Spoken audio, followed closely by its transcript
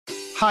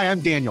Hi,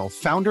 I'm Daniel,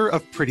 founder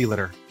of Pretty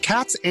Litter.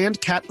 Cats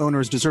and cat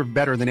owners deserve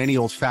better than any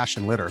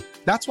old-fashioned litter.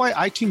 That's why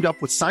I teamed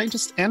up with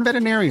scientists and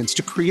veterinarians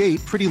to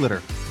create Pretty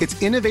Litter.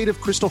 Its innovative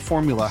crystal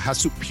formula has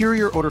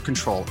superior odor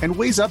control and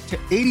weighs up to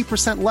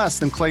 80% less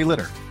than clay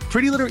litter.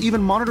 Pretty Litter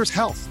even monitors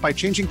health by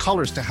changing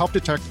colors to help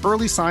detect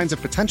early signs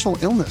of potential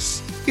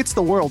illness. It's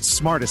the world's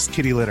smartest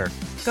kitty litter.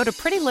 Go to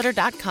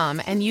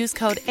prettylitter.com and use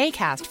code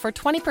ACAST for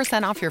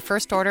 20% off your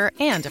first order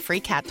and a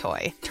free cat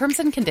toy. Terms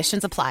and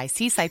conditions apply.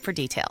 See site for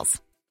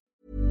details.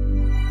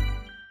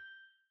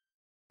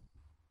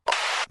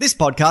 This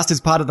podcast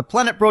is part of the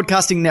Planet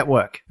Broadcasting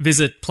Network.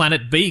 Visit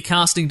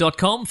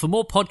planetbcasting.com for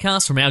more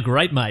podcasts from our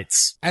great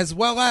mates. As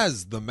well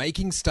as the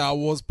Making Star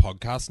Wars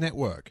Podcast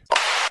Network.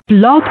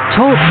 Blog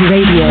Talk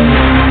Radio.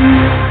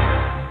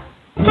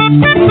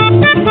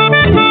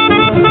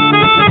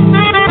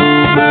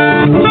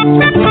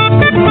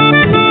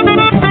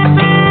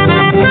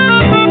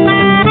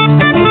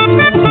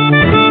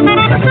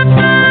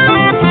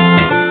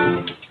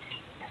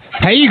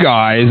 Hey you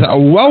guys,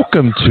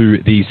 welcome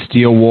to the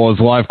Steele Wars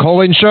live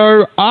call-in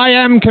show. I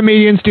am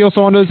comedian Steele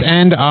Saunders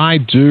and I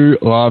do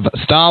love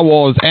Star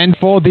Wars, and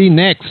for the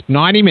next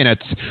 90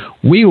 minutes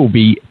we will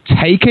be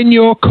taking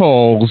your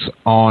calls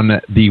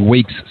on the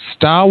week's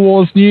Star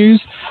Wars news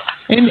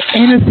and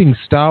anything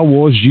Star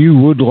Wars you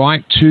would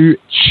like to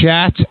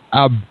chat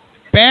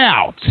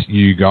about,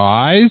 you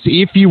guys.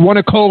 If you want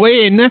to call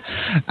in,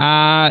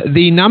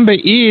 the number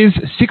is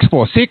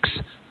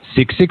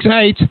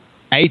 646-668-8360.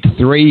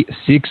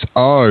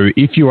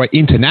 If you are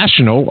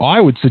international, I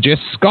would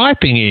suggest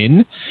Skyping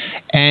in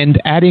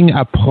and adding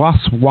a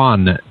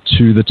 +1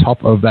 to the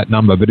top of that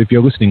number. But if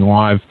you're listening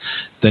live,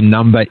 the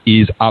number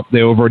is up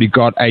there. We've already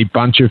got a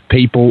bunch of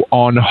people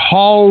on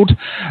hold,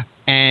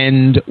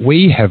 and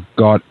we have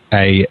got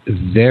a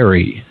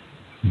very,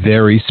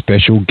 very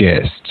special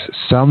guest.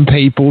 Some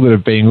people that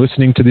have been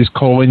listening to this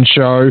call-in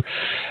show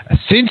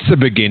since the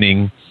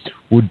beginning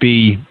would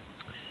be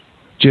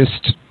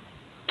just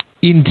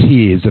in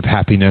tears of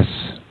happiness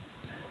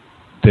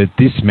that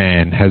this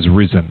man has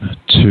risen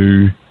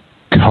to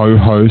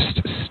co-host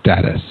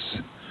status.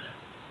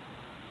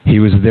 He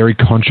was a very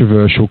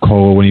controversial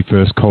caller when he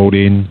first called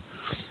in,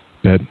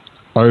 but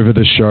over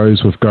the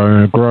shows we've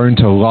grown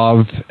to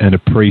love and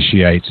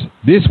appreciate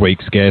this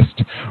week's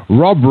guest,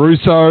 Rob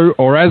Russo,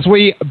 or as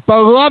we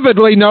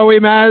belovedly know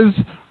him as,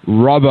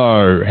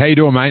 Robbo. How you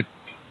doing, mate?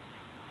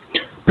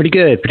 Pretty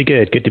good.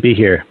 Good to be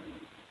here.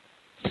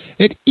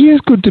 It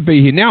is good to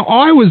be here. Now,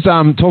 I was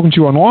talking to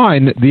you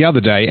online the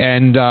other day,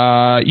 and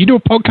you do a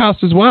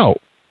podcast as well.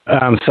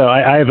 So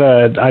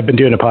I've been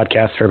doing a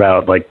podcast for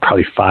about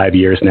probably 5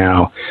 years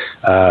now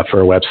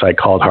for a website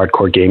called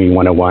Hardcore Gaming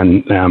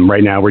 101.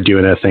 Right now, we're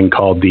doing a thing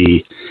called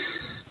I'm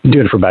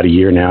doing it for about a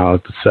year now.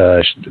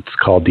 It's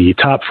called the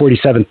Top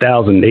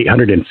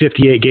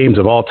 47,858 Games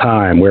of All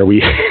Time, where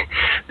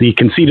the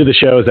conceit of the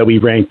show is that we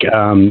rank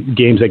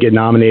games that get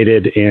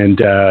nominated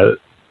and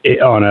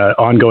on an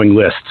ongoing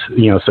list,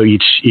 so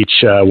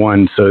each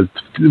one. So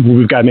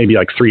we've got maybe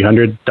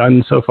 300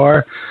 done so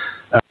far.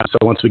 So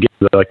once we get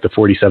to the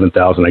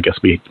 47,000, I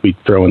guess we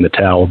throw in the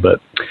towel.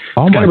 But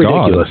oh my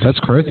ridiculous. God, that's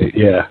crazy.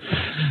 Yeah,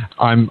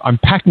 I'm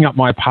packing up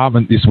my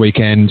apartment this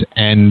weekend,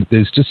 and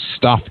there's just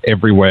stuff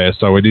everywhere.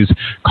 So it is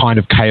kind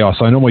of chaos.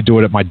 I normally do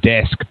it at my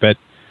desk, but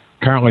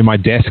currently my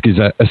desk is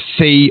a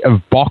sea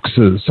of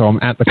boxes. So I'm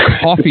at the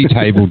coffee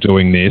table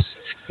doing this.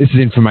 This is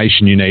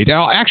information you need.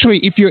 Now, actually,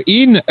 if you're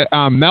in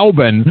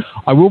Melbourne,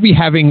 I will be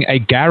having a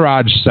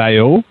garage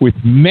sale with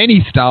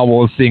many Star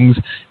Wars things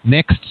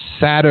next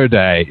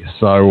Saturday.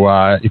 So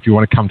if you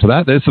want to come to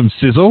that, there's some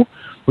sizzle.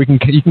 You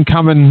can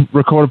come and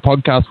record a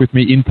podcast with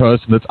me in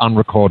person that's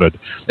unrecorded.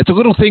 It's a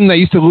little thing they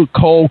used to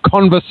call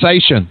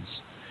conversations.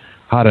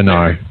 I don't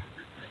know.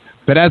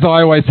 But as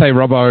I always say,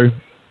 Robbo,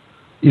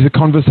 is a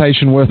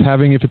conversation worth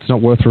having if it's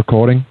not worth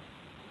recording?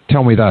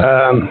 Tell me that.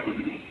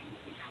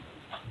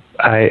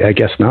 I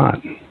guess not.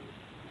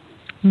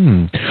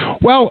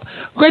 Well,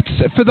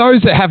 for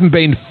those that haven't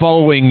been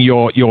following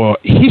your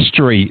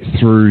history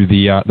through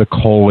the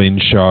call-in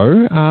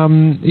show,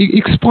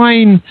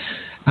 explain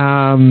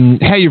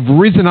how you've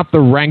risen up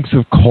the ranks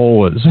of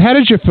callers. How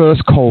did your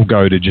first call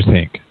go, did you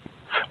think?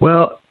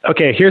 Well,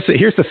 okay, here's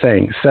the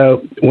thing.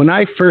 So when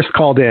I first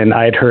called in,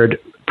 I had heard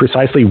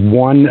precisely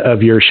one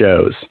of your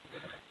shows.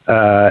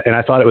 And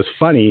I thought it was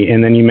funny.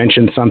 And then you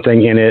mentioned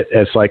something in it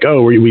as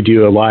we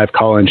do a live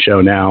call-in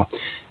show now.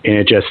 And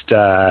it just,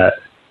 I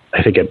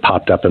think it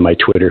popped up in my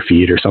Twitter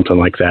feed or something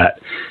like that.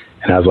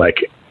 And I was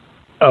like,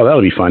 oh, that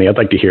would be funny. I'd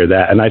like to hear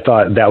that. And I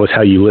thought that was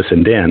how you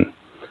listened in.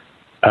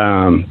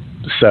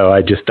 So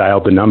I just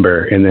dialed the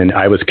number, and then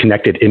I was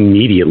connected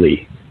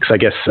immediately. Because I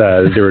guess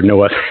there were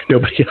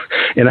nobody,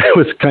 and I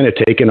was kind of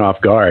taken off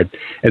guard.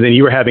 And then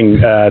you were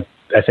having, I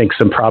think,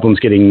 some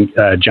problems getting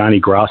Johnny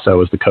Grosso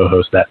was the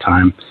co-host that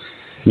time,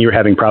 and you were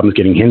having problems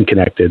getting him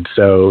connected.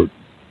 So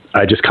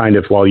I just kind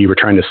of, while you were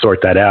trying to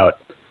sort that out,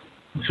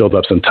 filled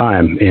up some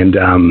time. And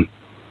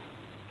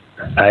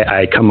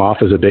I come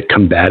off as a bit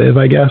combative,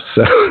 I guess.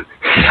 So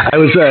I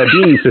was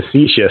being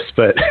facetious,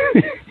 but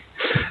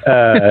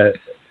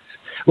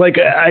like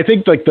I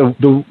think like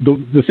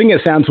the thing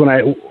that sounds when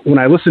I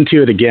listen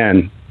to it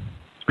again,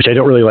 which I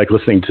don't really like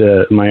listening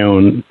to my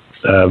own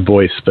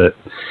voice, but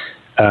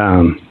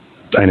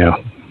I know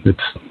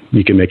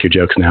you can make your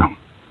jokes now.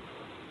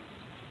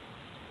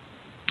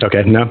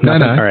 Okay, no.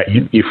 All right,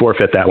 you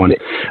forfeit that one.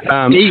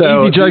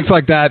 Easy jokes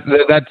like that,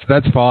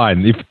 that's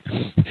fine.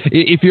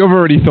 If you've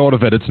already thought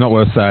of it, it's not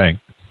worth saying.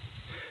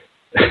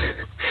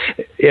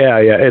 Yeah.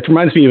 It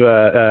reminds me of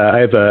I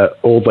have a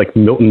old like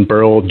Milton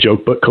Berle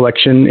joke book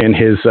collection, and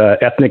his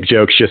ethnic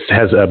jokes just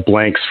has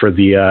blanks for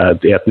the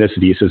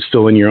ethnicity. So it's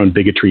fill in your own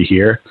bigotry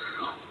here.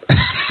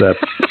 It's a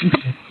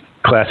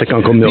classic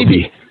Uncle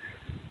Milty.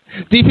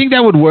 Do you think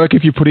that would work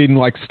if you put in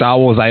like Star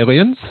Wars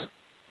aliens?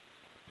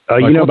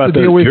 You know about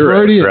those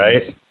Duros,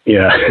 right?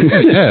 Yeah.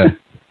 Yeah.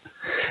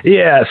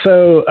 Yeah.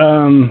 So,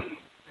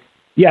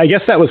 I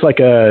guess that was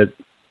like I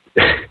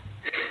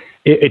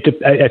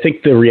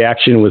think the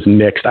reaction was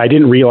mixed. I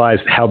didn't realize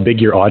how big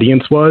your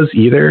audience was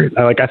either.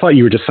 I thought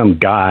you were just some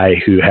guy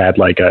who had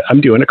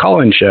I'm doing a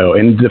call-in show.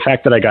 And the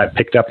fact that I got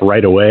picked up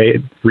right away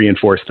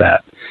reinforced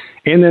that.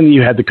 And then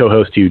you had the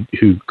co-host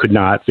who could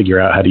not figure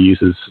out how to use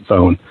his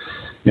phone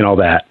and all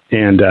that.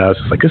 And I was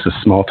just like, this is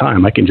small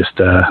time. I can just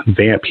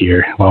vamp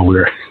here while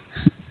we're...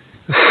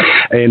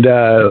 And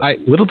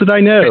little did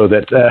I know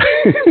that...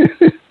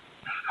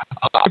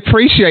 I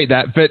appreciate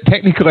that, but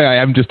technically I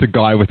am just a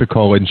guy with a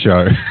call-in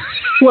show.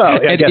 Well,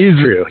 I guess it's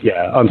true.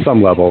 Yeah, on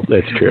some level,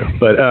 it's true.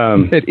 But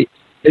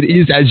it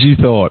is as you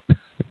thought.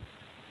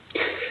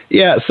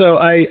 Yeah, so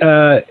I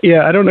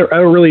don't know. I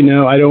don't really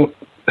know. I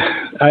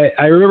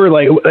remember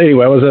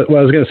anyway, what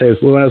I was going to say is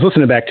when I was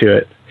listening back to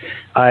it,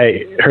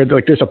 I heard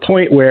there's a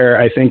point where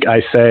I think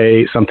I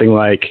say something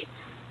like,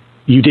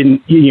 you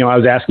didn't, I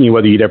was asking you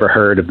whether you'd ever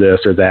heard of this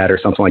or that or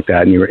something like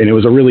that. And it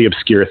was a really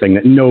obscure thing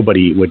that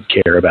nobody would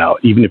care about.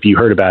 Even if you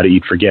heard about it,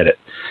 you'd forget it.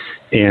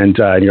 And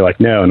you're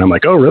like, no. And I'm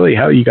like, oh, really?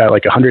 How you got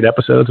 100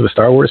 episodes of a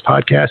Star Wars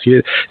podcast?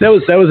 That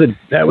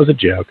was a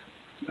joke.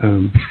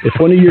 If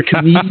one of your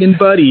comedian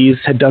buddies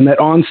had done that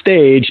on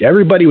stage,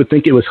 everybody would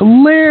think it was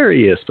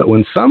hilarious. But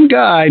when some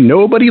guy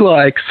nobody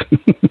likes,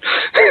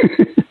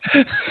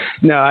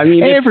 no, I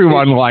mean,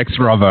 everyone likes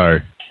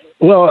Robbo.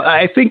 Well,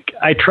 I think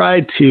I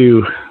tried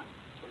to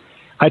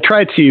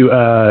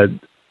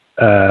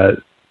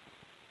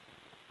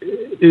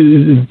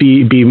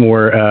be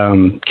more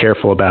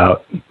careful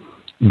about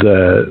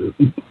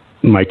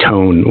my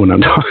tone when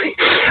I'm talking.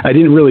 I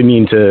didn't really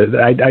mean to.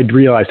 I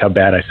realized how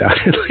bad I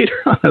sounded later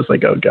on. I was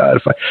like, oh God,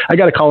 if I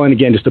got to call in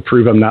again just to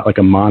prove I'm not like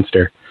a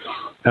monster.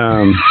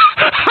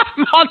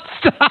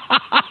 Monster.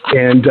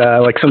 And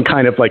some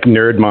kind of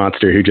nerd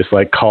monster who just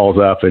calls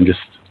up and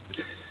just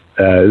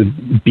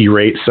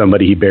berates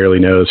somebody he barely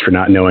knows for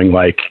not knowing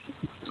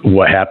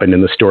what happened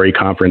in the story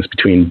conference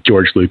between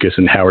George Lucas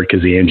and Howard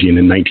Kazanjian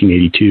in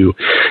 1982.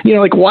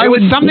 Why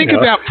was something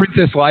about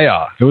Princess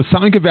Leia? It was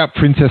something about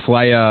Princess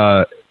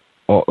Leia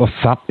or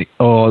something.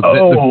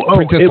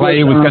 Princess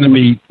Leia was going to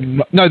be...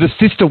 No, the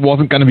sister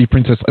wasn't going to be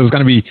Princess. It was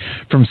going to be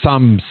from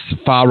some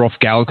far-off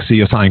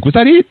galaxy or something. Was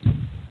that it?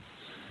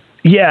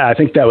 Yeah, I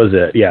think that was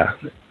it. Yeah.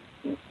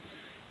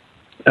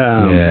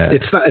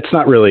 It's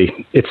not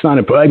really.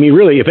 I mean,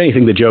 really, if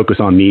anything, the joke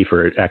was on me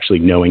for actually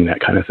knowing that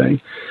kind of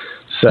thing.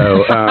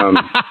 So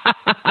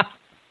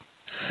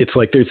it's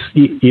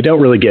you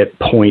don't really get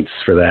points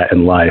for that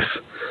in life.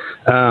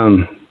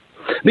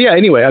 But yeah,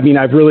 anyway, I mean,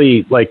 I've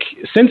really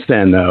since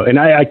then though, and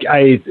I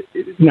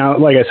now,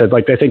 like I said,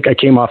 I think I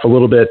came off a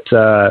little bit.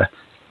 I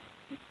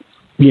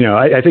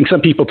think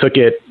some people took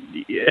it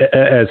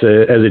as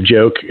a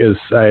joke, as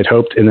I had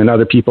hoped, and then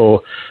other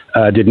people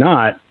did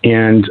not.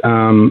 And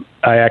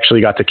I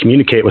actually got to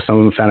communicate with some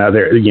of them, found out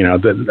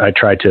that I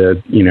tried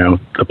to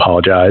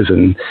apologize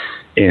and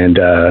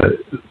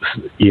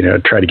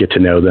try to get to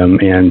know them,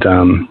 and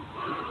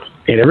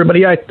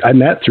everybody I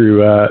met through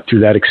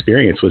that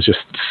experience was just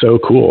so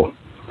cool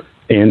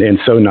and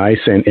so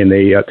nice, and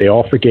they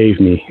all forgave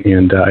me,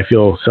 and I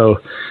feel so.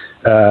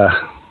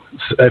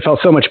 I felt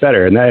so much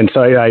better, and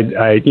so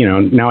I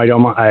now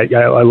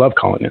I love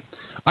calling it.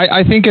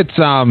 I think it's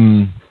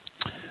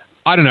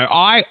I don't know.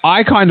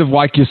 I kind of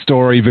like your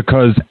story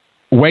because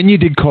when you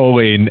did call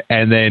in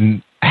and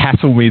then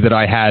hassle me that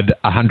I had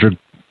 100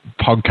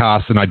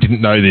 podcasts and I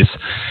didn't know this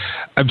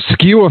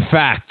obscure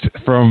fact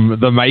from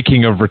the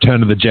making of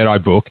Return of the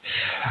Jedi book,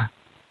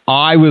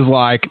 I was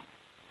like,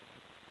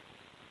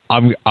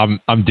 I'm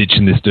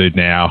ditching this dude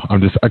now.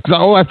 I'm just,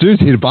 all I have to do is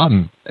hit a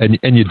button and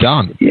you're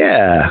done.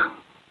 Yeah.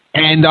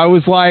 And I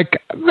was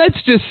like,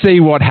 let's just see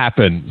what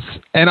happens.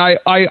 And I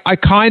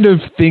kind of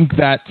think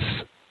that's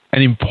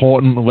an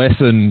important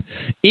lesson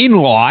in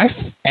life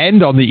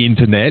and on the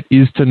internet,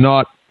 is to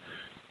not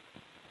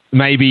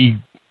maybe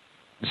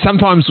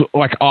sometimes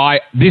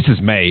this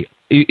is me.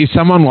 If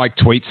someone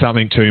tweets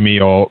something to me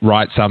or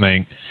writes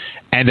something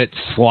and it's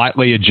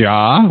slightly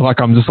ajar,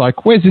 I'm just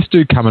like, where's this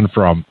dude coming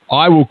from?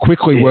 I will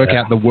quickly work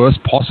out the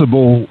worst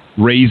possible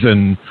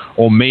reason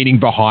or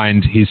meaning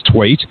behind his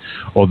tweet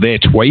or their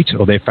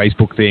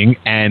Facebook thing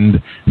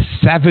and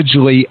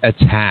savagely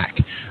attack.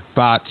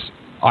 But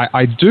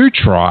I do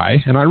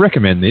try, and I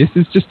recommend this,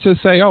 is just to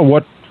say, oh,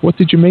 what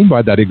did you mean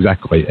by that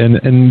exactly?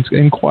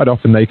 And quite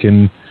often they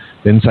can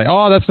then say,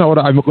 oh, that's not what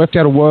I left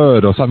out a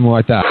word or something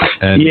like that.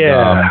 And,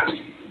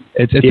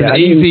 it's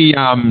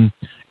an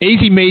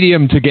easy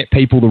medium to get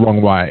people the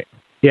wrong way.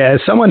 Yeah,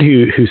 as someone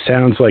who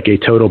sounds like a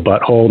total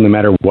butthole no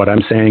matter what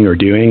I'm saying or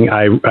doing,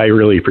 I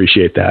really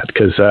appreciate that,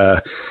 because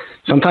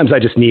sometimes I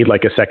just need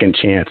like a second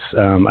chance.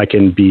 I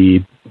can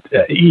be,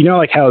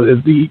 like how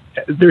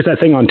there's that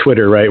thing on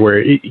Twitter, right,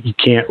 where you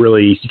can't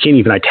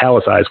even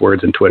italicize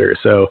words in Twitter.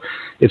 So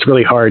it's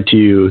really hard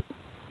to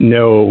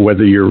know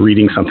whether you're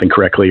reading something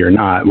correctly or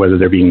not, whether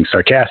they're being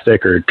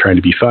sarcastic or trying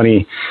to be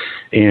funny.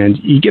 And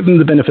you give them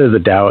the benefit of the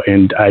doubt,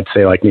 and I'd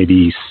say like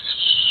maybe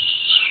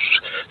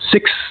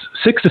 6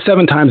 to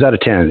 7 times out of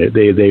 10,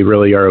 they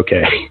really are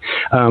okay.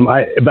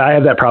 But I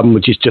have that problem,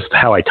 which is just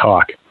how I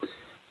talk,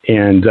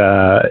 and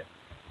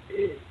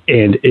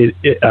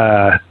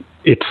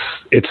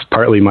it's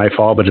partly my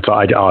fault, but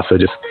I also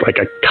just like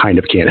I kind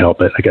of can't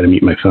help it. I got to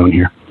mute my phone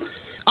here.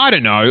 I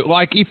don't know.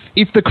 Like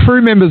if the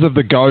crew members of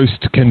The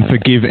Ghost can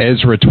forgive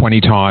Ezra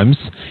 20 times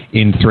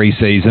in 3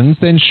 seasons,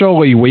 then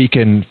surely we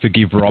can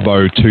forgive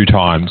Robbo 2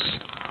 times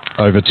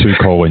over 2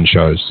 call-in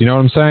shows. You know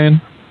what I'm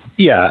saying?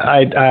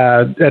 Yeah,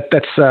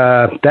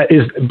 that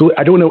is.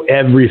 I don't know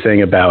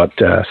everything about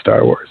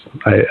Star Wars,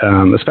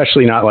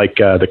 especially not like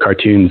the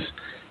cartoons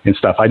and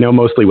stuff. I know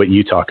mostly what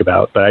you talk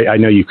about, but I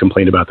know you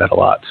complain about that a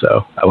lot.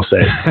 So I will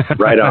say,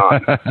 right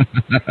on.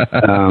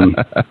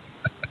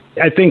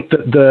 I think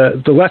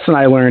the lesson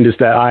I learned is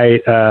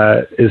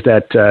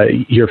that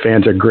your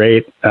fans are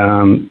great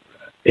and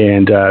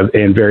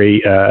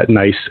very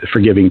nice,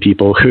 forgiving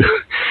people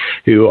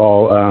who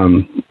all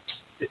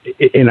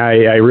and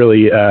I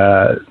really.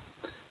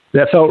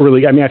 That felt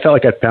really. I mean, I felt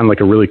like I found like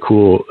a really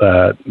cool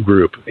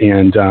group,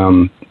 and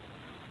so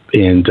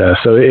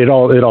it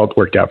all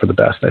worked out for the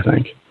best, I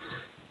think.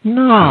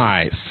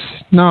 Nice.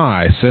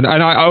 And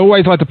I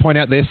always like to point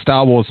out they're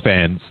Star Wars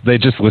fans. They're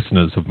just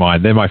listeners of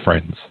mine. They're my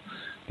friends.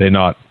 They're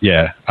not.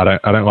 Yeah,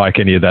 I don't like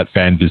any of that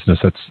fan business.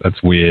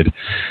 That's weird.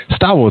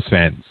 Star Wars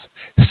fans.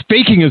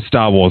 Speaking of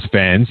Star Wars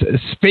fans,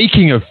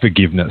 speaking of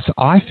forgiveness,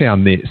 I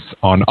found this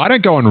on. I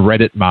don't go on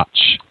Reddit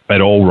much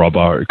at all,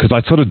 Robbo, because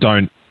I sort of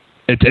don't.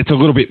 It's a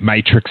little bit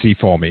matrixy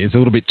for me. It's a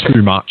little bit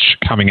too much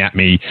coming at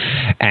me,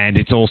 and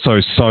it's also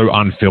so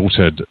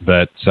unfiltered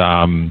that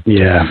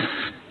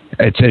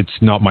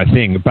it's not my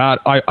thing.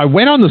 But I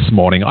went on this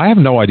morning. I have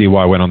no idea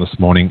why I went on this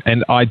morning,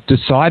 and I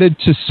decided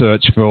to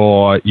search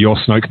for Your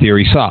Snoke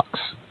Theory Sucks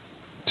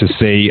to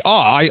see.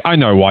 Oh, I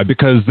know why,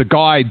 because the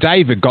guy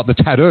David got the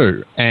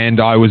tattoo, and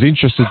I was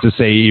interested to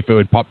see if it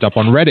had popped up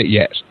on Reddit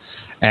yet.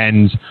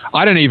 And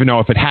I don't even know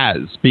if it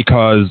has,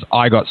 because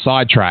I got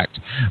sidetracked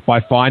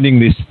by finding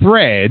this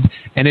thread,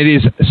 and it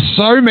is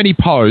so many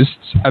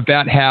posts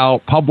about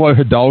how Pablo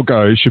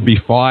Hidalgo should be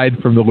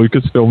fired from the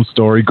Lucasfilm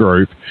Story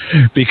Group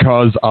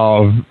because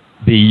of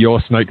the Your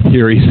Snoke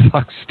Theory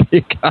Sucks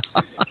sticker.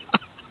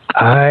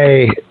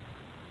 I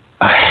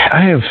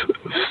have...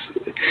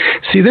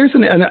 See, there's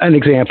an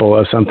example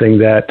of something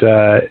that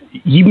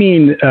you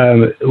mean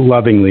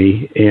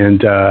lovingly,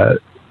 and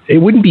it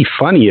wouldn't be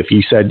funny if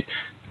you said...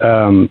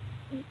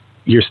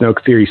 Your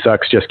Snoke Theory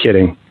sucks. Just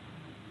kidding.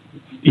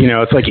 You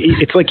know, it's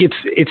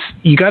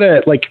you got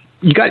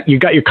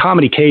your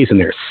comedy K's in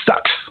there.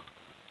 Sucks.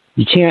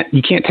 You can't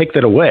take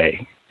that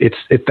away.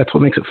 That's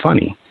what makes it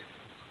funny.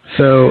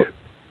 So,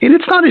 and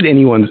it's not at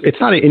anyone's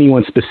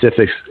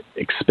specific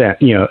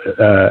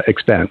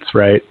expense,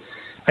 right?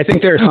 I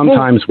think there are some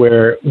times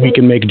where we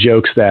can make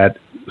jokes that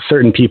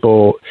certain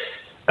people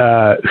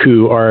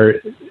who are,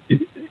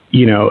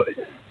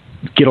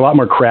 get a lot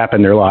more crap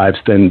in their lives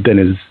than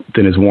is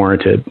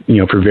warranted,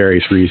 for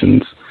various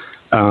reasons.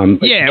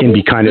 It can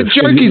be kind of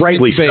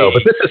rightly so,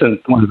 but this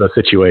isn't one of those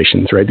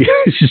situations, right?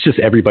 It's just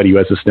everybody who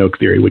has a Snoke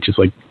theory, which is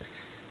like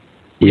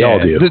we all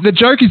do. The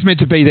joke is meant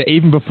to be that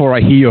even before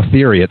I hear your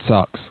theory, it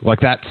sucks. Like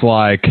that's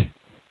like,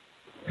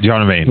 do you know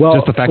what I mean? Well,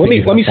 just the fact let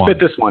me spit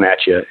this one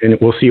at you, and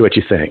we'll see what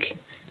you think.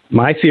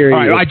 My theory.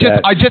 All right,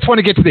 I just want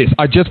to get to this.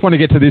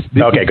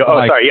 Okay, go.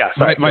 Oh, sorry. Yeah,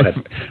 sorry.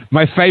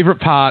 My favorite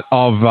part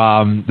of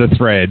the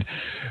thread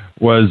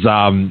was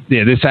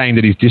they're saying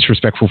that he's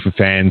disrespectful for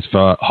fans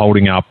for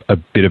holding up a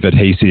bit of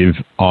adhesive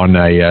on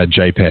a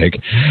JPEG,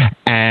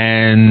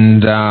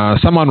 and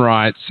someone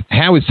writes,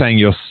 "How is saying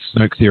Your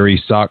Snoke Theory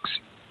sucks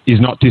is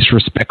not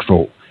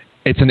disrespectful?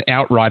 It's an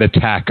outright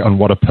attack on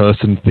what a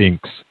person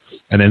thinks."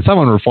 And then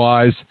someone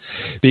replies,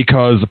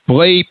 because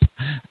bleep,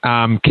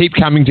 keep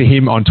coming to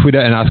him on Twitter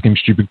and asking him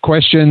stupid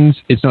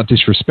questions. It's not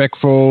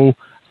disrespectful.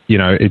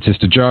 It's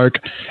just a joke.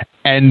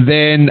 And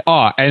then,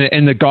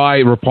 and the guy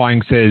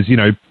replying says,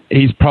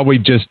 he's probably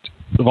just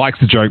likes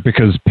the joke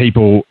because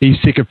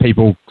he's sick of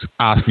people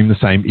asking the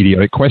same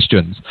idiotic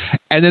questions.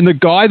 And then the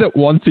guy that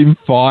wants him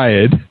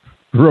fired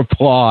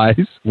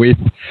replies with,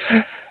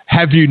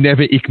 have you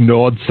never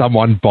ignored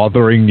someone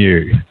bothering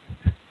you?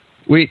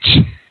 Which...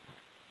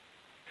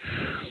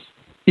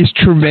 is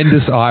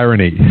tremendous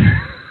irony.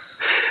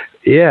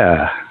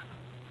 Yeah.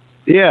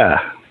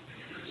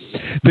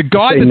 The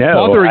guy Say that's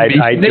no. bothering I me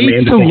needs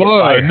demand to to take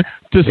learn fire.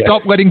 to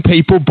stop letting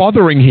people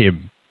bothering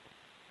him.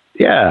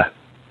 Yeah.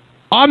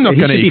 I'm not He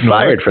going to should be ignore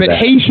fired it, for but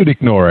that. he should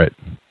ignore it.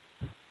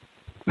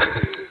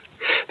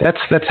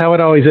 That's how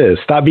it always is.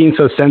 Stop being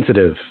so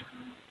sensitive.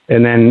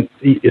 And then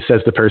it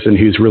says the person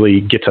who's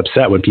really gets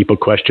upset when people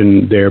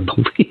question their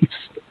beliefs.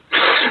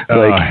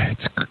 Like,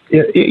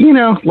 you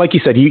know, like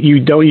you said, you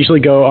don't usually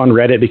go on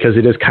Reddit because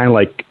it is kind of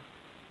like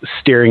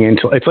staring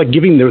into, it's like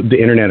giving the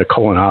internet a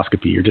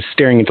colonoscopy. You're just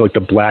staring into like the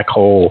black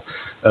hole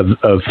of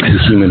the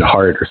human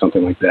heart or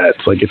something like that.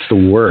 It's like, it's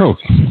the worst. Oh,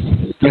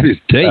 that is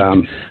deep.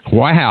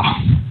 Wow.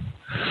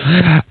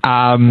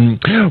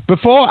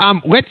 Before,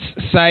 let's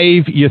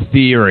save your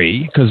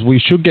theory because we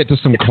should get to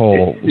some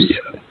calls.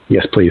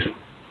 Yes, please.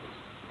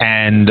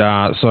 And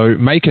so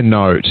make a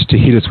note to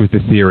hit us with the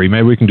theory.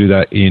 Maybe we can do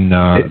that in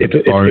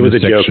the bonus it was a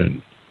section.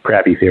 joke.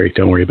 Crappy theory.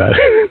 Don't worry about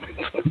it.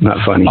 It's not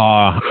funny.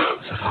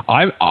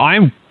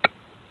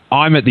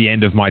 I'm at the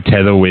end of my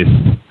tether with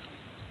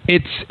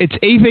it's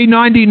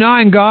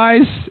EV99,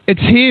 guys.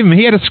 It's him.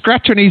 He had a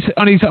scratch on his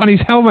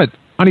helmet,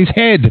 on his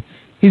head.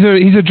 He's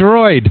a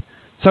droid.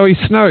 So he's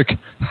Snoke.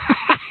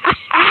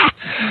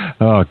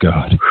 Oh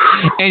God.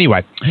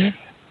 Anyway,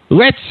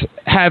 let's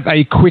have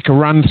a quick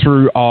run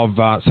through of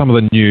some of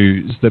the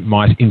news that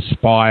might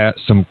inspire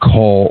some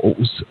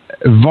calls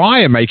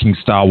via Making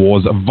Star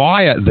Wars,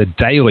 via the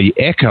Daily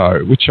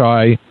Echo, which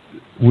I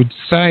would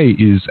say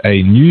is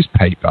a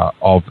newspaper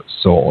of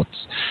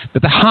sorts.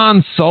 But the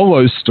Han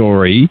Solo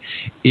story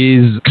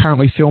is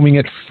currently filming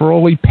at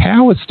Frawley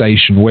Power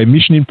Station, where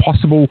Mission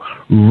Impossible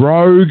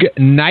Rogue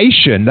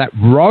Nation, that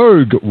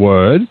rogue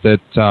word that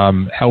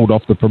held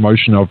off the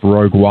promotion of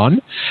Rogue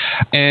One,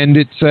 and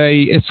it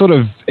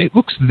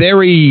looks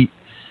very,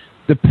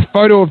 the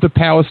photo of the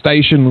power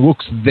station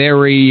looks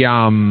very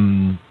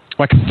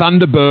like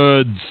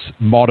Thunderbirds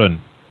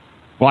modern.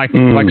 Like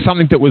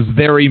something that was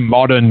very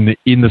modern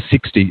in the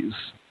 60s.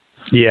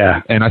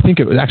 Yeah. And I think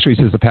it actually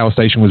says the power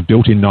station was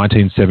built in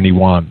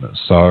 1971.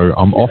 So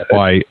I'm off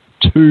by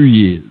 2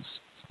 years.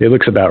 It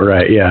looks about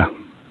right, yeah.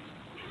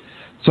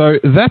 So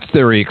that's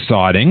very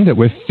exciting that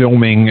we're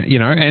filming, you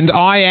know, and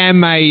I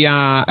am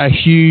a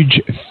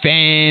huge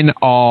fan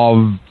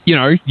of, you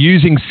know,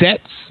 using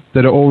sets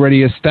that are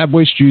already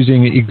established,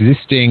 using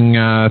existing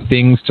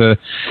things to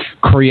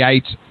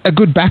create a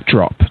good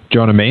backdrop. Do you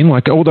know what I mean?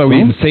 Like, although we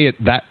didn't see it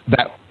that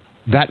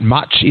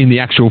much in the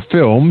actual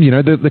film, you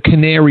know, the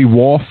Canary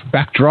Wharf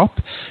backdrop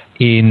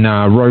in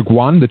Rogue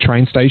One, the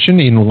train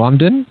station in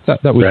London,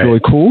 that was right.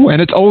 really cool.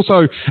 And it's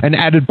also an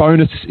added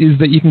bonus is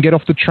that you can get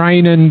off the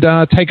train and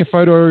take a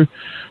photo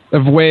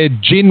of where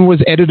Jin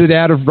was edited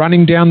out of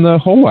running down the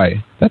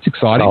hallway. That's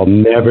exciting. I'll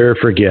never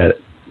forget.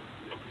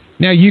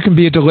 Now, you can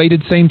be a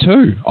deleted scene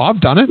too.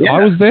 I've done it. Yeah.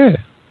 I was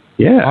there.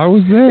 Yeah. I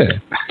was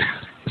there.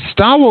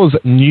 Star Wars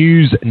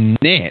News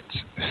Net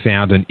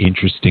found an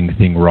interesting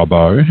thing,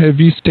 Robbo. Have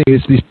you seen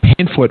this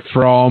pamphlet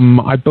from,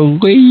 I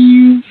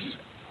believe,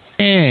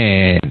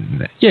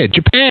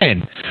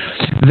 Japan,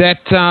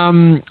 that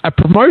a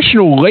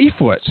promotional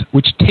leaflet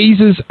which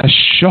teases a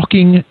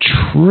shocking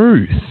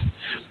truth.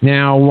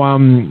 Now,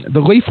 the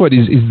leaflet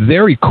is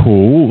very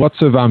cool,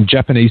 lots of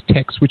Japanese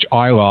text, which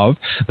I love.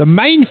 The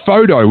main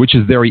photo, which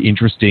is very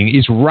interesting,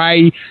 is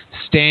Rey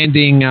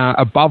standing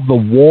above the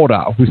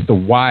water with the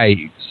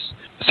waves.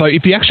 So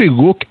if you actually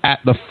look at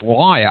the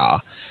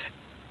flyer,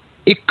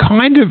 it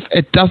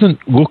doesn't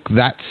look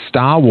that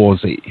Star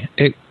Wars-y.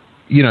 It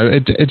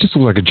just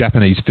looks like a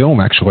Japanese film,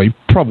 actually,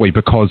 probably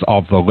because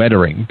of the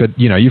lettering. But,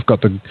 you know, you've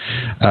got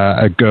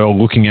a girl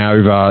looking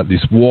over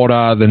this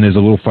water. Then there's a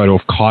little photo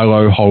of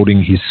Kylo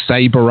holding his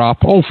saber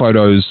up. All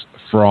photos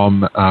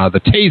from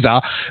the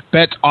teaser.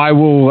 But I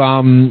will...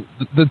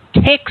 the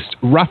text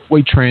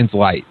roughly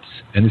translates,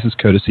 and this is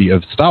courtesy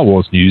of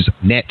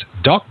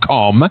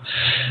StarWarsNewsNet.com,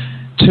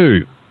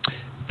 to...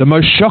 The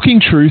most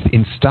shocking truth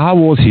in Star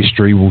Wars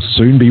history will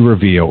soon be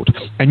revealed.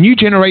 A new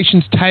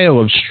generation's tale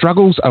of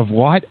struggles of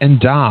light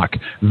and dark,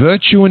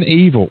 virtue and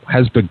evil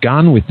has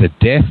begun with the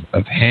death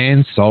of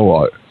Han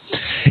Solo.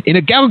 In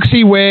a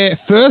galaxy where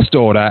First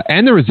Order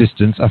and the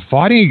Resistance are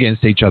fighting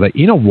against each other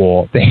in a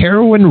war, the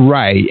heroine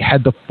Rey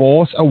had the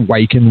Force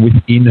awaken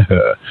within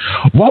her.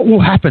 What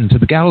will happen to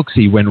the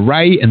galaxy when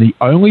Rey and the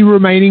only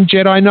remaining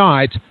Jedi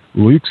Knight,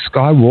 Luke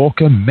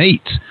Skywalker,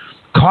 meet?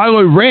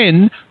 Kylo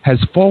Ren has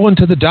fallen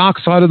to the dark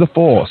side of the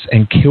Force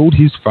and killed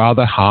his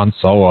father Han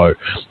Solo.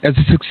 As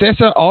a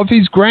successor of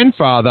his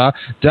grandfather,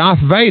 Darth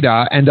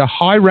Vader, and a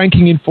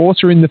high-ranking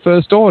enforcer in the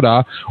First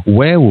Order,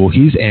 where will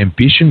his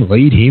ambition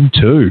lead him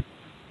to?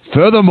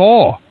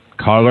 Furthermore,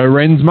 Kylo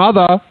Ren's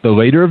mother, the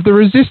leader of the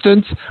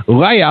Resistance,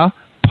 Leia,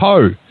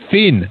 Poe,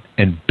 Finn,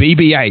 and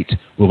BB-8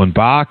 will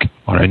embark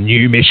on a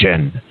new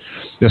mission.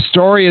 The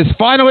story has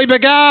finally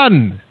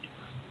begun!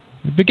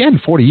 It began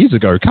 40 years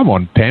ago. Come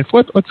on,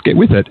 pamphlet. Let's get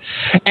with it.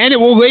 And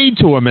it will lead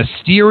to a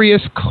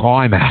mysterious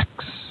climax.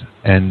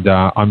 And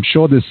I'm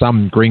sure there's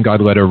some Green Guide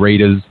letter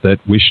readers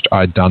that wished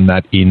I'd done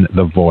that in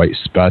the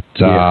voice, but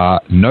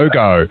no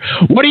go.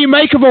 What do you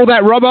make of all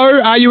that,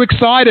 Robbo? Are you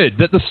excited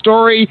that the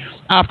story,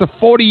 after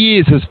 40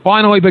 years, has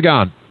finally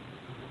begun?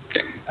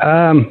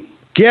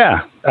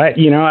 Yeah,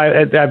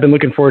 I've been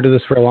looking forward to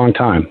this for a long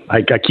time.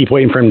 I keep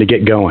waiting for him to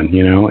get going,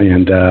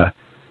 and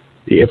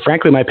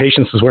frankly, my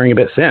patience is wearing a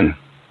bit thin,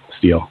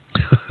 Steele.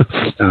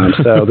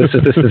 So this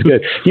is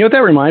good. You know what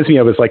that reminds me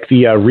of is like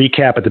the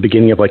recap at the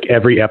beginning of like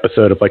every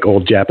episode of like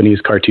old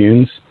Japanese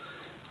cartoons.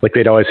 Like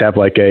they'd always have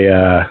like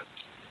a,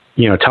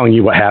 telling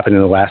you what happened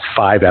in the last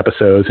 5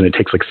 episodes, and it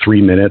takes like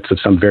 3 minutes of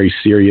some very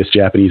serious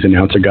Japanese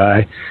announcer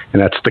guy,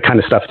 and that's the kind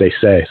of stuff they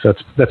say. So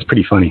that's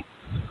pretty funny.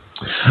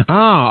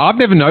 I've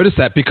never noticed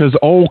that because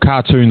all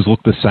cartoons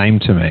look the same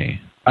to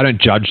me. I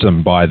don't judge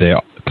them by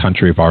their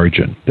country of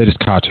origin. They're just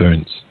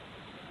cartoons.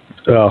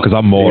 Because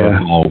I'm more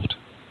involved.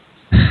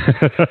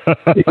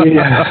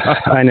 Yeah,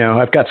 I know.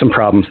 I've got some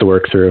problems to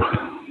work through,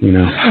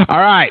 All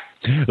right.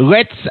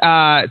 Let's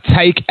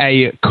take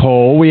a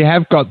call. We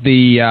have got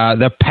the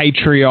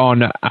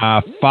Patreon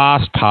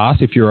Fast Pass.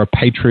 If you're a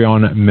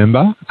Patreon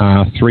member,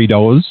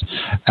 $3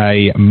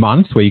 a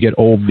month, where you get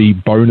all the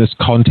bonus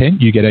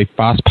content. You get a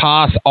Fast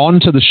Pass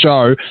onto the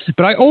show.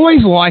 But I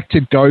always like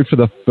to go for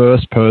the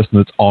first person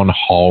that's on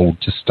hold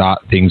to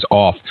start things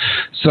off.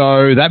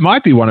 So that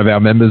might be one of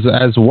our members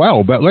as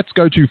well. But let's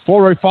go to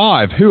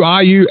 405. Who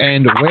are you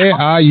and where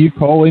are you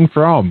calling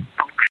from?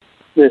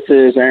 This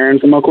is Aaron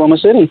from Oklahoma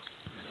City.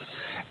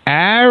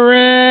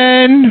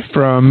 Aaron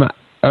from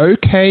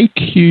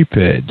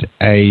OkCupid,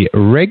 a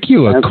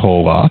regular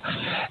caller,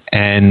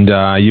 and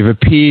you've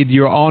appeared.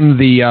 You're on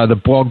the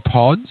blog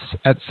pods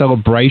at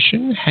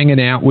Celebration, hanging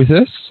out with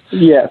us.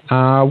 Yes.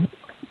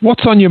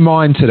 What's on your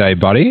mind today,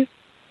 buddy?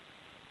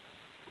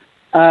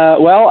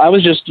 Well, I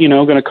was just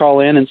going to call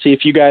in and see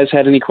if you guys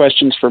had any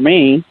questions for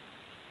me.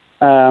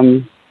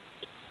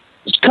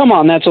 Come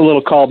on, that's a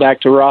little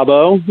callback to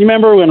Robbo. You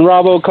remember when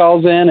Robbo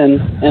calls in and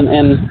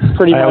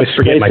pretty much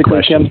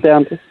basically comes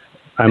down to...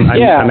 I'm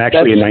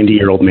actually a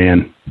 90-year-old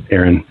man,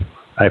 Aaron.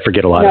 I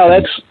forget a lot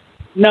of things.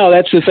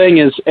 That's the thing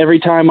is every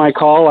time I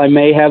call, I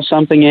may have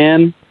something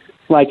in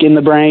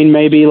the brain,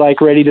 maybe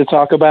ready to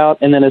talk about,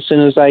 and then as soon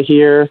as I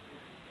hear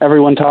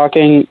everyone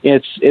talking,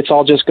 it's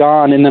all just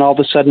gone, and then all of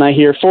a sudden I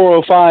hear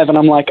 405, and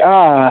I'm like,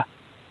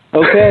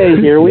 okay,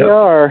 here we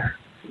are.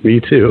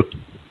 Me too.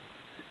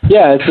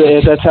 Yeah,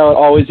 that's how it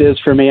always is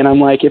for me. And I'm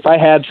like, if I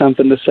had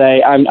something to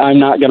say, I'm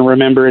not going to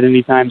remember it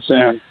anytime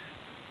soon.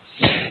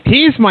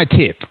 Here's my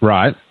tip,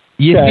 right?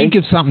 You think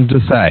of something to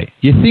say.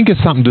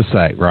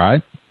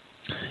 Right?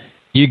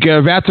 You go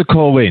about to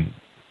call in.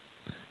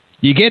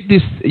 You get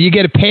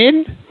a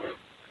pen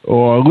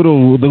or the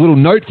little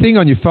note thing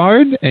on your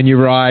phone, and you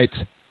write,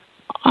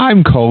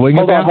 I'm calling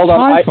about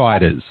TIE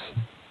fighters.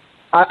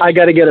 I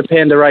got to get a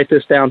pen to write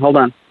this down. Hold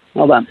on.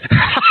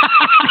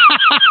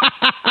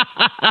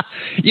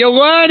 You're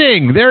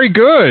learning. Very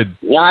good.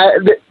 Yeah,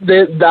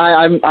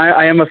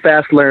 I am a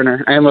fast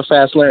learner. Do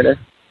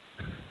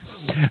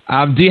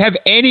you have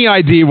any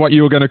idea what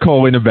you were going to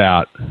call in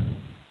about?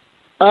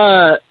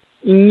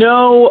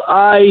 No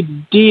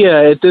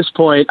idea at this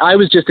point. I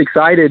was just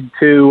excited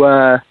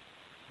to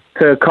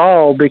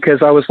call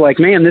because I was like,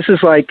 man, this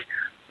is like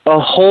a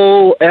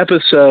whole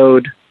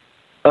episode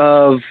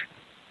of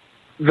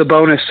the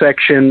bonus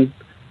section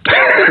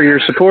for your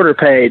supporter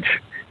page.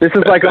 This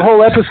is like a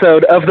whole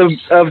episode of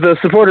the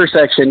supporter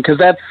section because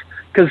that's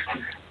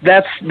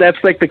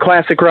like the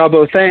classic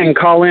Robbo thing.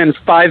 Call in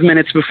 5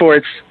 minutes before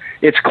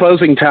it's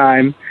closing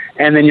time,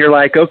 and then you're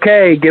like,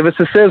 okay, give us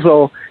a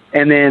sizzle,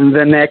 and then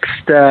the next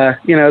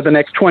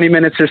 20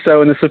 minutes or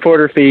so in the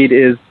supporter feed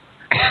is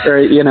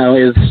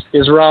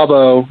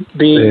Robbo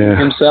being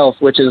himself,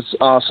 which is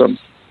awesome.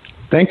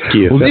 Thank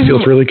you. Well, that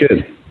feels really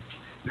good.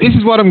 This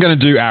is what I'm going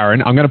to do,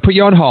 Aaron. I'm going to put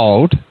you on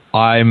hold.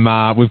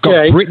 We've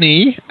got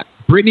Brittany.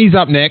 Brittany's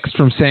up next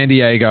from San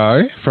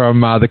Diego,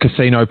 from the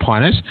Casino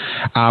Planet.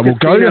 We'll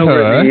go to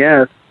her,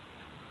 yes.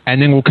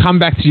 And then we'll come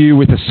back to you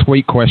with a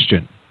sweet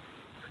question.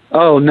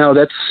 Oh, no,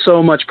 that's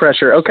so much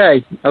pressure.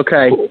 Okay. All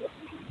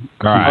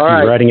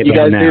right. You're writing it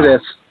down now. You guys do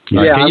this.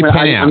 Right, yeah, get your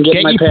pen out.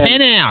 Get your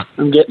pen out.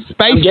 I'm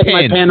getting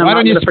my pen. Right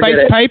on your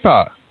space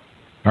paper.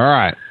 All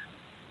right.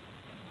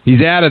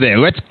 He's out of there.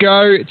 Let's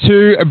go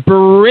to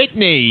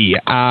Brittany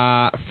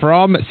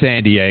from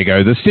San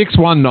Diego, the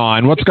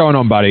 619. What's going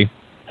on, buddy?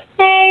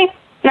 Hey,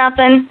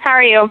 nothing. How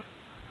are you?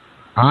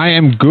 I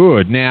am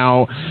good.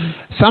 Now,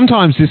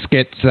 sometimes this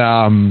gets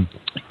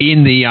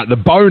in the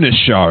bonus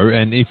show,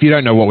 and if you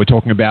don't know what we're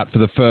talking about, for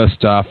the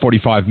first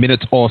 45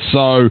 minutes or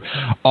so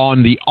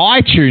on the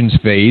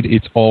iTunes feed,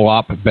 it's all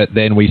up, but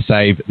then we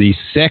save the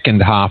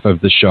second half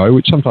of the show,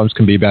 which sometimes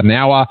can be about an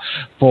hour,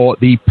 for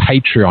the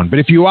Patreon. But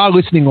if you are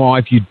listening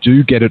live, you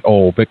do get it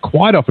all, but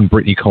quite often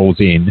Brittany calls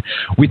in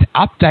with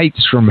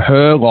updates from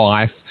her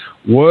life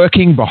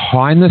working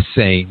behind the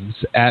scenes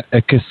at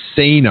a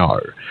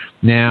casino.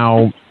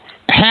 Now,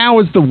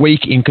 how has the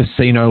week in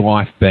casino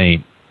life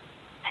been?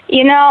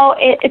 You know,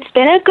 it's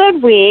been a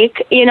good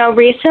week. You know,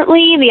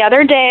 recently, the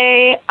other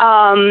day,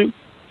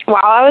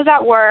 while I was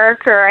at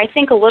work, or I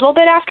think a little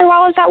bit after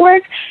while I was at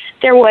work,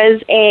 there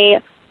was a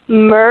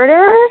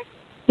murder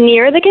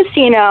near the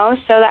casino.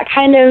 So that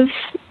kind of,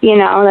 you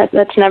know,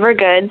 that's never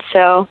good.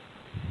 So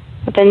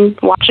I've been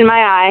watching my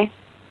eye.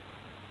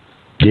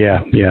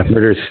 Yeah,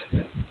 murder's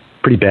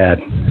pretty bad.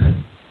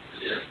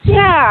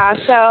 Yeah,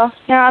 so,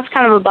 it's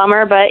kind of a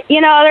bummer, but,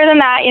 other than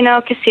that,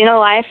 casino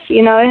life,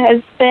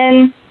 has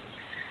been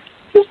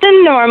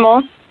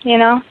normal,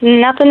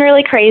 nothing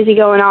really crazy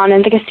going on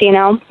in the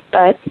casino,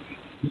 but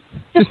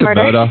just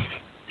murder.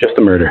 Just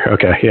a murder,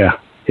 okay,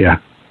 yeah.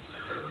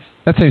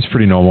 That seems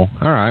pretty normal.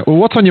 All right, well,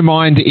 what's on your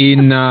mind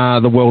in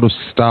the world of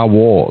Star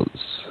Wars?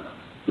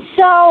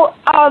 So,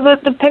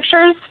 the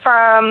pictures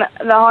from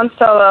the Han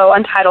Solo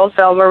Untitled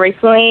film were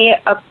recently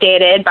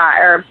updated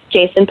or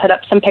Jason put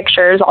up some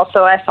pictures.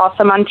 Also, I saw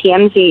some on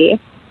TMZ.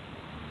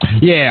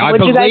 Yeah, I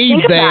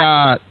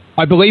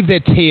believe they're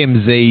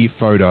TMZ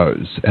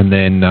photos, and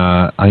then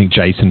I think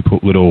Jason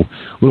put little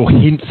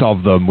hints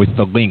of them with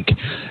the link.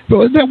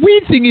 But the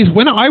weird thing is,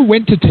 when I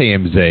went to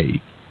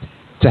TMZ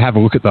to have a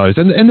look at those,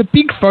 and the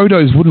big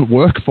photos wouldn't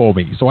work for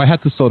me, so I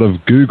had to sort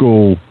of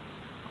Google.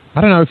 I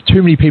don't know if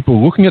too many people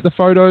are looking at the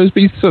photos,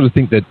 but you sort of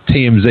think that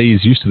TMZ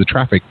is used to the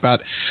traffic.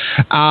 But,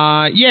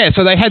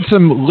 so they had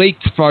some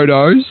leaked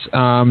photos.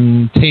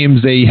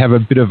 TMZ have a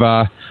bit of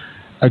a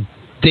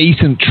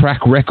decent track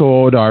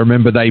record. I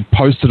remember they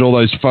posted all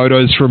those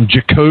photos from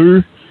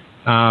Jakku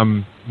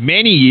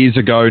many years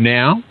ago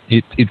now,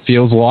 it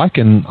feels like,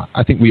 and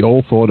I think we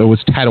all thought it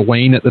was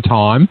Tatooine at the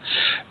time.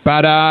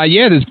 But,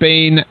 there's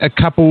been a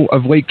couple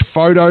of leaked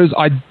photos.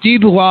 I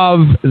did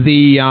love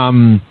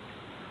the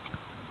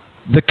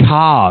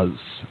cars,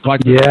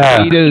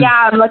 speeders.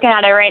 Yeah, I'm looking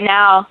at it right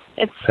now.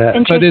 It's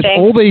interesting. So there's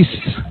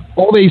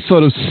all these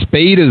sort of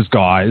speeders,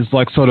 guys,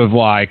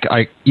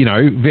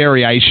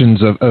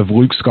 variations of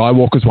Luke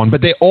Skywalker's one,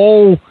 but they're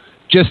all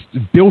just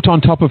built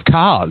on top of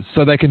cars,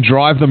 so they can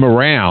drive them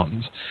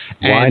around.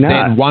 Why and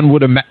not? Then one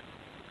would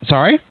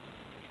Sorry?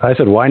 I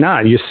said, why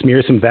not? You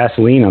smear some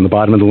Vaseline on the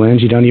bottom of the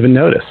lens, you don't even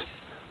notice.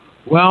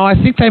 Well, I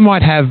think they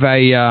might have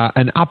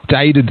an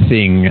updated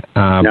thing.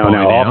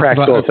 No, all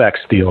practical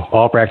effects, Steele.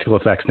 All practical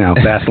effects now.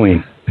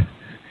 Vaseline.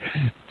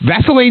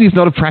 Vaseline is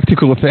not a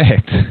practical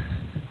effect.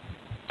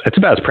 It's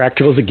about as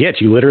practical as it gets.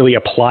 You literally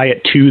apply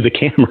it to the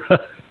camera.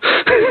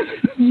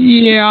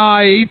 Yeah,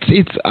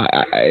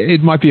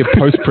 it might be a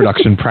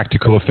post-production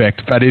practical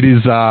effect, but it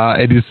is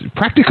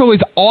practical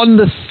is on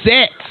the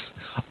set.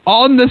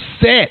 On the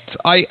set.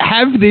 I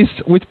have this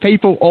with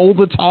people all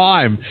the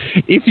time.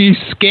 If you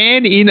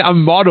scan in a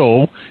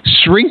model,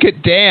 shrink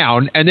it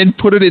down, and then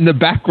put it in the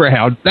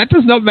background, that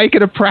does not make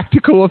it a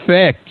practical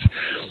effect.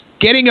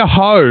 Getting a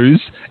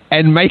hose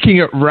and making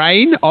it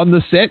rain on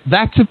the set,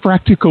 that's a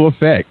practical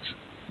effect.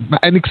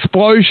 An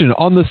explosion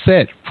on the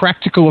set,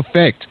 practical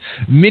effect.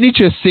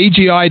 Miniature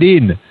CGI'd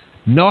in,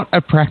 not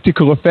a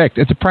practical effect.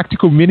 It's a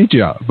practical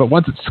miniature, but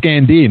once it's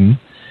scanned in,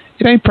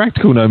 it ain't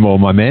practical no more,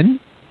 my men.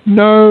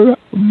 No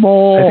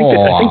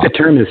more. I think the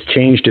term has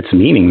changed its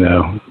meaning,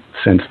 though,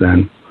 since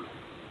then.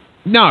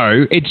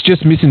 No, it's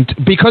just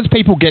because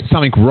people get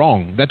something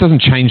wrong, that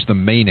doesn't change the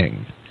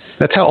meaning.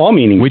 That's how all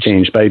meanings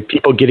change, by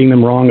people getting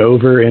them wrong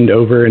over and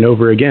over and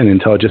over again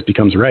until it just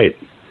becomes right.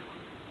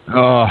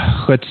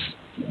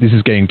 This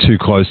is getting too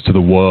close to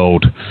the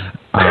world.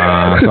 So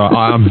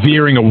I'm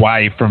veering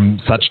away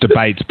from such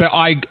debates. But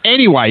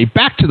anyway,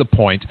 back to the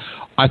point.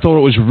 I thought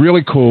it was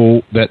really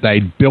cool that they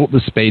built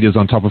the speeders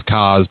on top of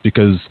cars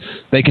because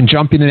they can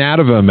jump in and out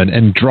of them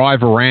and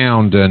drive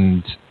around,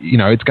 and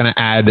it's going to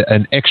add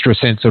an extra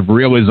sense of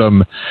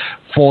realism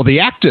for the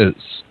actors,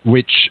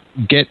 which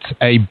gets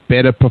a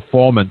better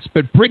performance.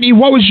 But Brittany,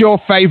 what was your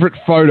favorite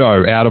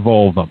photo out of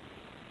all of them?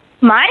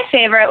 My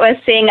favorite was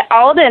seeing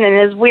Alden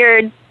and his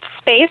weird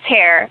space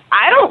hair.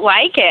 I don't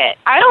like it.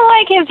 I don't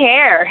like his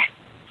hair.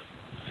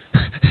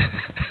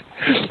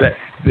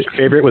 The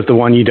favorite was the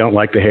one you don't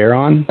like the hair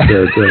on?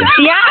 Yeah, because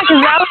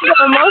that was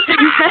the most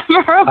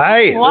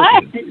memorable.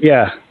 What?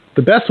 Yeah,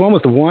 the best one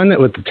was the one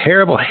with the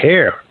terrible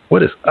hair.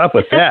 What is up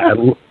with that?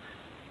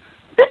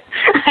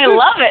 I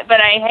love it,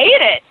 but I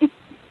hate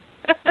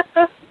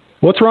it.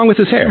 What's wrong with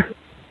his hair?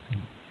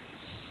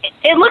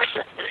 It looks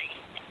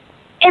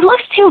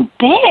too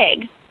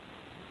big.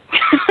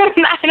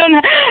 I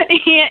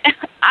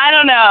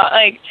don't know.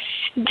 Like,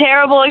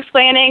 terrible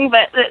explaining,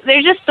 but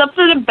there's just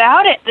something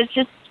about it that's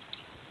just,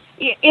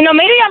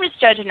 maybe I'm just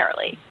judging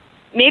early.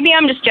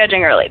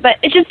 But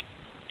it's just,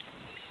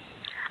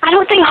 I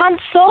don't think Han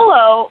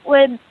Solo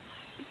would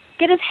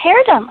get his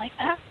hair done like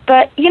that.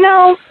 But,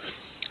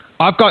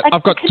 I've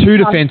got two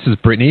defenses,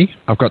 Brittany.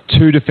 I've got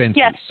two defenses.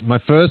 Yes. My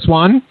first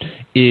one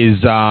is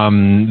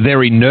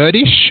very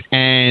nerdish,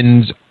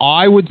 and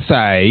I would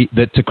say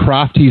that to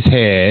craft his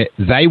hair,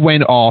 they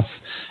went off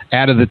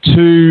out of the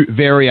two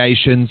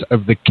variations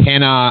of the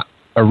Kenner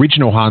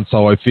original Han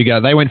Solo figure.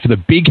 They went for the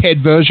big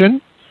head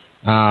version.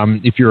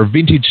 If you're a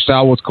vintage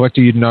Star Wars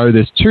collector, you'd know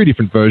there's two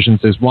different versions.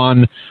 There's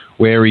one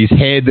where his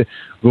head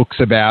looks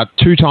about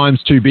 2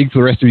 times too big for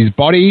the rest of his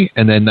body,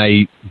 and then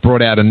they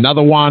brought out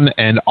another one,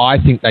 and I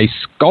think they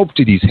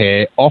sculpted his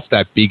hair off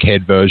that big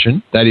head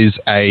version. That is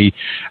a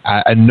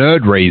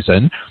nerd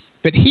reason.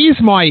 But here's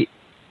my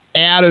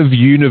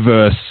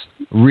out-of-universe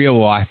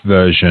real-life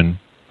version,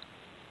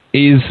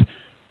 is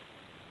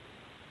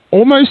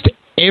almost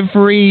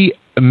every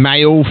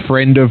male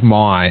friend of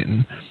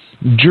mine,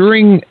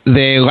 during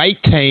their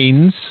late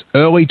teens,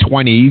 early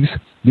 20s,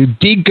 they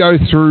did go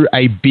through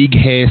a big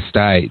hair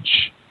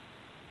stage.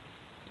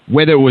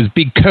 Whether it was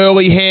big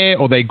curly hair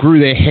or they grew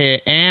their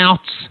hair out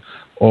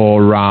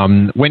or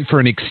went for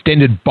an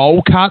extended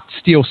bowl cut,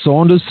 Steele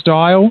Saunders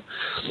style.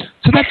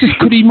 So that just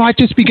he might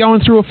just be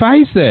going through a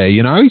phase there,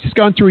 you know? He's just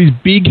going through his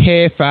big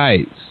hair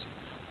phase.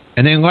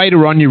 And then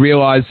later on you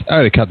realise,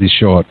 oh, they cut this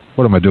short.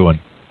 What am I doing?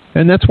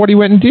 And that's what he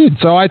went and did.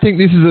 So I think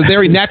this is a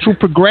very natural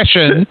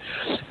progression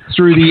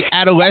through the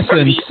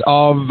adolescence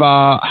of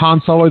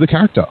Han Solo, the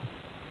character.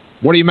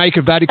 What do you make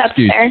of that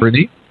excuse,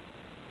 Brittany?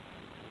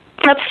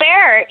 That's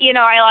fair. You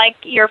know, I like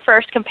your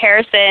first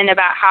comparison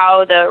about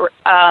how the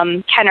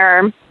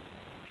Kenner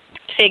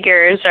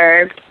figures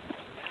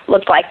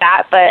looked like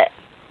that. But,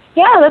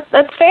 yeah,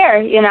 that's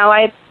fair. You know,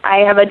 I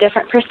have a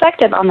different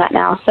perspective on that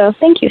now. So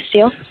thank you,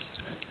 Steele.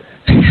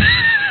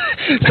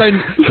 So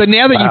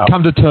now that you've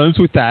come to terms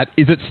with that,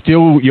 is it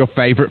still your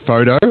favorite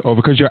photo, or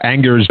because your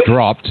anger has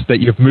dropped that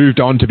you've moved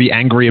on to be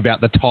angry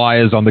about the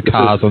tires on the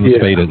cars on the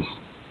speeders?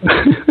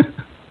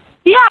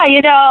 Yeah,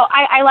 you know,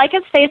 I like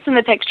his face in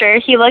the picture.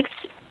 He looks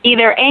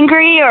either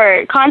angry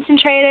or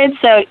concentrated,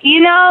 so,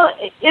 you know,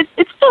 it's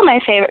still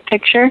my favorite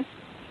picture.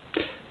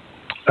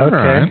 Okay.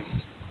 Right.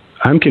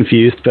 I'm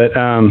confused, but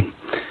I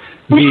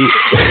mean,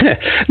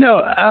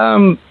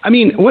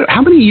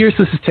 how many years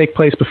does this take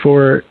place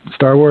before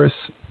Star Wars?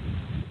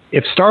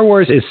 If Star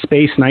Wars is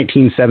space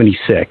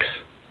 1976,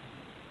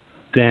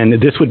 then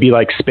this would be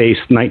like space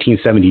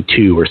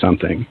 1972 or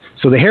something.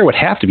 So the hair would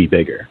have to be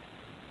bigger.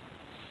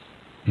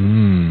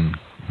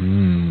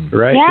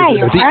 Right? Yeah,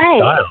 you're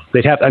right.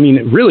 They'd have. I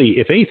mean, really,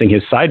 if anything,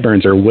 his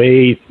sideburns are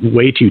way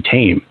too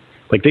tame.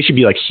 Like they should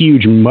be like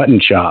huge mutton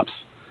chops.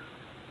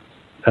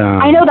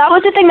 I know that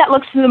was the thing that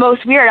looks the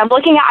most weird. I'm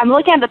looking at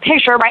the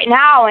picture right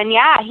now, and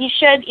yeah, he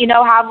should, you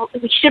know, kind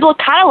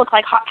of look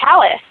like Hot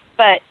Palace,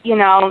 but you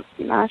know,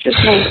 that's just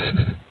me.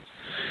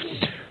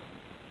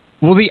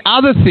 Well, the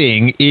other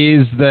thing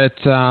is that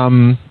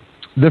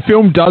the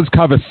film does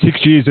cover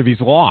 6 years of his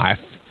life.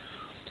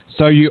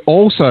 So you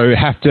also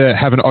have to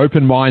have an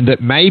open mind that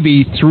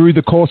maybe through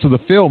the course of the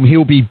film,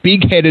 he'll be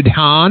big-headed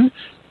Han,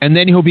 and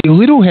then he'll be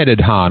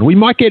little-headed Han. We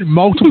might get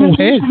multiple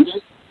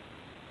heads.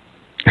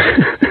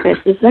 This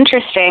is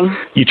interesting.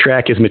 You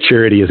track his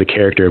maturity as a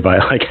character by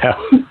like how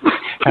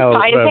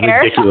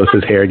ridiculous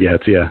his hair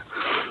gets. Yeah.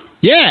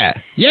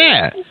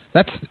 Yeah.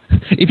 That's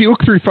if you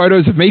look through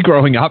photos of me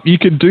growing up, you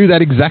can do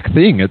that exact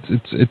thing.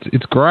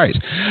 It's great.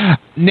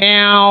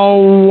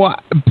 Now,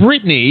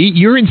 Brittany,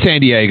 you're in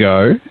San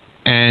Diego.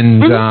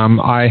 And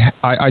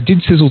I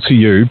did sizzle to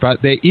you,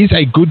 but there is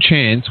a good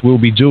chance we'll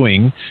be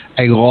doing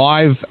a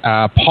live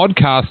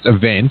podcast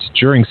event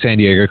during San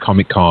Diego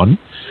Comic-Con.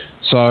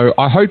 So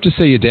I hope to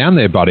see you down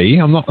there, buddy.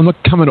 I'm not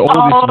coming all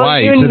this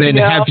way to then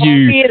have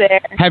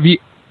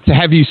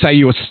you say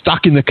you were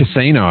stuck in the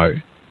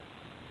casino.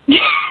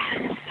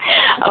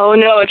 Oh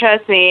no,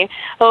 trust me.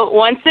 Well,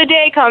 once the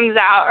day comes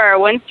out, or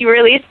once you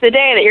release the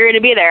day that you're going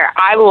to be there,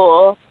 I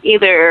will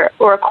either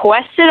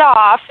request it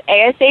off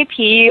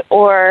ASAP,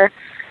 or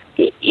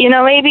you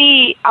know,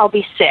 maybe I'll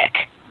be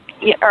sick,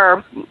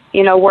 or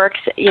you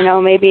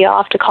know, maybe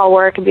I'll have to call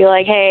work and be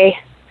like, hey,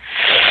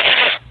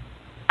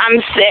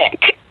 I'm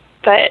sick.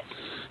 But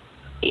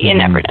you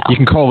never know. You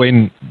can call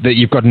in that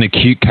you've got an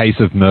acute case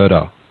of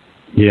murder.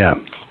 Yeah.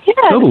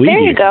 Yeah, there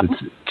you go.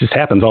 It just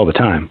happens all the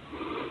time.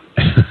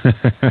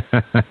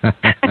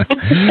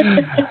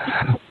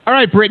 All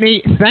right,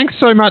 Brittany, thanks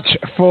so much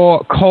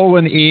for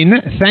calling in.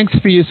 Thanks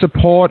for your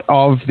support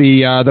of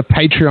the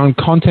Patreon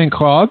Content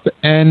Club,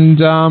 and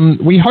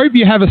we hope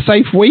you have a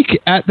safe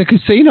week at the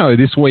casino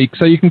this week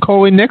so you can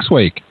call in next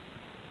week.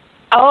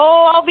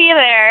 Oh, I'll be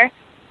there.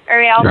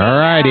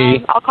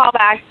 Alrighty. I'll call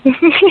back.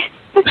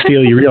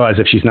 Steele, you realize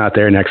if she's not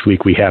there next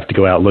week, we have to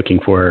go out looking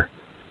for her.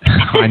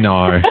 I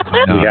know.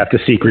 We have to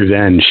seek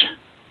revenge.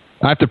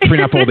 I have to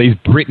print up all these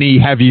Brittany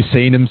have you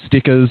seen them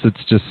stickers.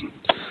 It's just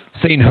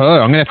seen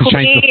her. I'm going to have to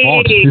change the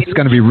font. This is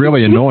going to be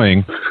really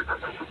annoying.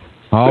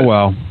 Oh,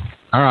 well.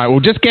 All right.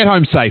 Well, just get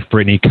home safe,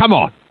 Brittany. Come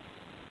on.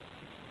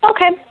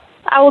 Okay.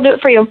 I will do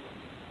it for you.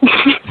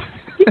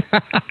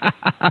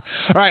 All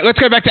right. Let's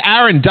go back to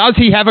Aaron. Does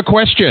he have a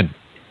question?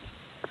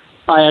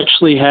 I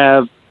actually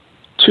have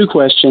two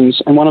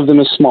questions, and one of them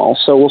is small.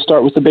 So we'll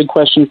start with the big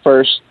question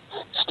first.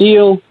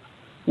 Steele,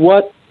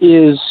 what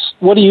do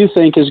you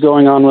think is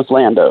going on with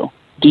Lando?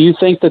 Do you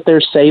think that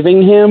they're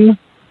saving him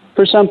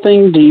for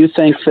something? Do you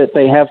think that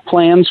they have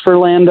plans for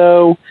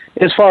Lando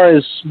as far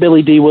as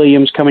Billy D.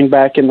 Williams coming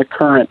back in the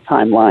current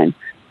timeline?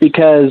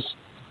 Because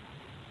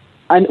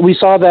we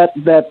saw that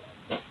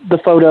the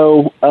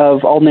photo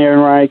of Alden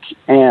Ehrenreich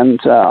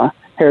and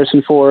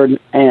Harrison Ford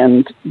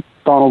and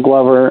Donald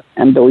Glover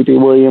and Billy D.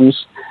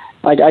 Williams.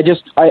 I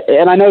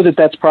know that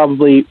that's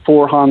probably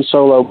for Han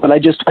Solo, but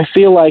I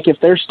feel like if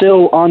they're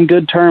still on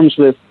good terms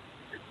with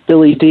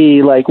Billy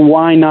D, like,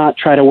 why not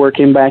try to work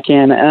him back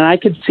in? And I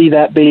could see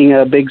that being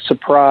a big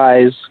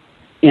surprise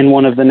in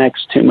one of the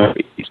next two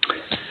movies.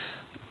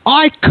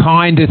 I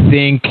kind of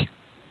think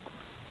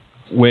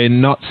we're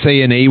not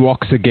seeing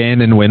Ewoks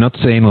again, and we're not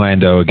seeing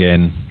Lando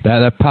again.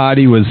 That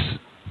party was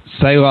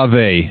c'est la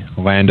vie,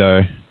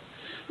 Lando.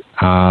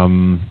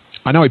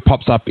 I know he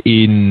pops up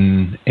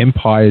in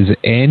Empire's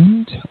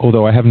End,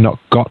 although I have not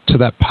got to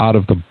that part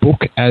of the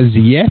book as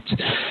yet.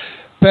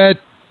 But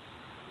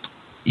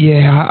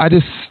yeah, I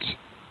just.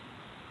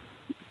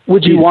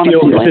 Would you want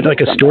to? Is it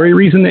like a story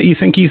reason that you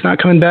think he's not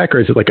coming back, or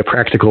is it like a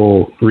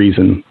practical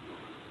reason?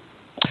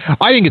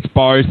 I think it's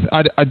both.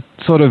 I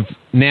sort of,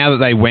 now that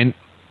they went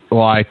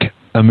like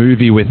a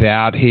movie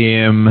without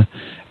him,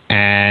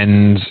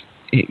 and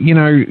you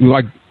know,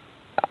 like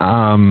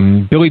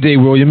Billy D.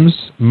 Williams,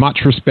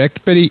 much respect,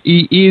 but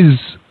he is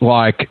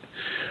like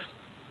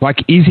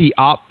is he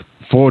up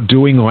for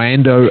doing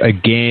Lando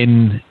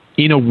again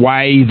in a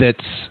way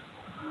that's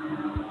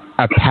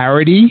a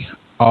parody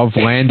of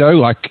Lando?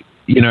 Like,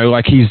 you know,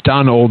 like he's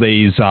done all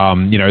these,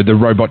 you know, the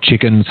Robot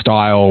Chicken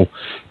style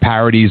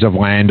parodies of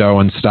Lando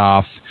and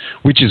stuff,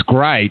 which is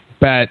great,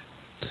 but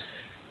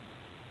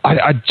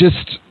I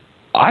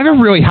have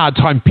a really hard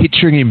time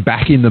picturing him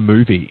back in the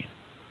movie.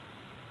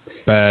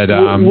 But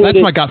that's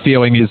my gut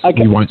feeling is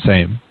we won't see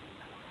him.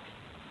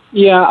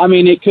 Yeah, I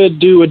mean, it could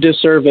do a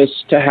disservice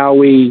to how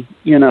we,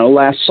 you know,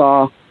 last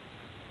saw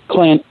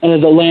the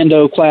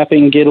Lando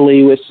clapping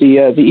giddily with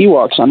the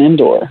Ewoks on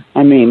Endor.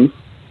 I mean,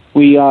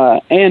 we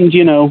and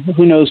you know,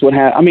 who knows what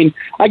happened. I mean,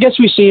 I guess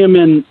we see him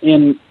in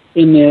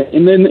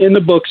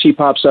the books. He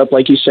pops up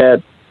like you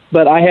said,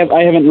 but I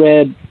haven't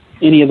read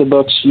any of the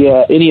books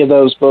yet, any of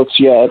those books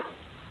yet.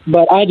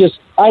 But I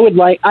would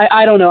like,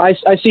 I don't know. I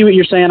see what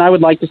you're saying. I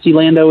would like to see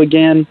Lando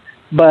again,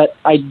 but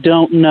I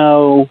don't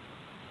know.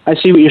 I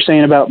see what you're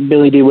saying about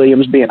Billy D.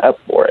 Williams being up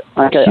for it.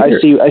 Okay,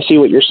 I see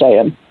what you're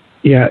saying.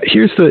 Yeah,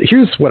 here's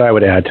what I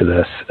would add to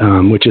this,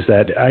 which is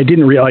that I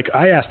didn't realize.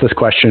 I asked this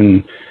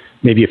question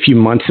maybe a few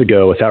months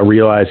ago without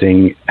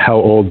realizing how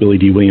old Billy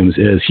D. Williams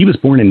is. He was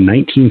born in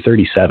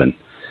 1937.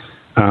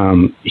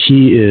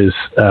 He is.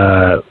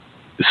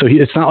 So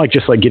it's not like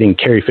just like getting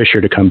Carrie Fisher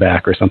to come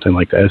back or something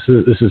like that.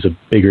 This is a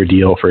bigger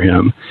deal for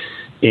him.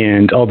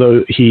 And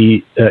although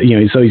he, you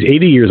know, so he's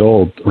 80 years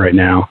old right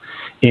now,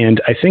 and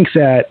I think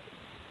that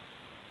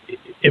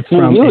if he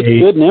was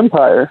good in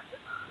Empire.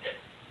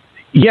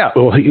 Yeah,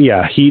 well,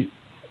 yeah,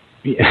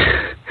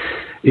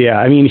 yeah.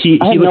 I mean,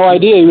 I had no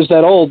idea he was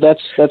that old.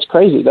 That's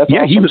crazy. That's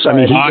yeah. Awesome. He was. I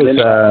mean, he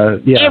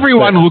was. Yeah,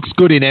 everyone looks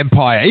good in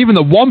Empire. Even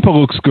the Wampa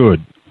looks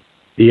good.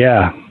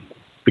 Yeah,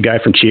 the guy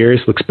from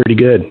Cheers looks pretty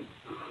good.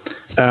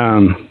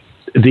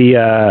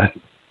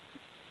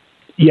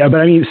 Yeah, but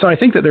I mean, so I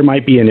think that there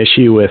might be an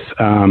issue with,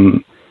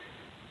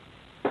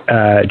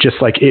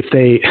 just like if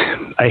they,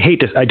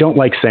 I don't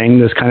like saying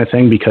this kind of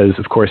thing because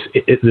of course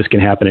this can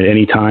happen at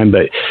any time,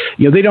 but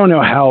you know, they don't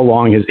know how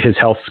long his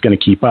health is going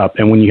to keep up.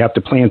 And when you have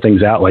to plan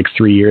things out like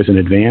 3 years in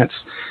advance,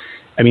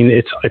 I mean,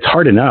 it's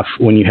hard enough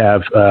when you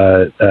have,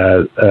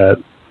 a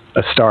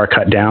star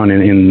cut down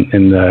in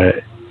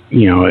the,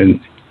 you know,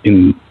 in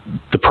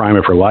the prime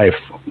of her life,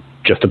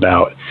 just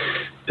about.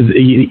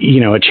 You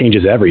know, it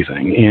changes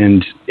everything,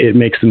 and it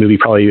makes the movie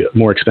probably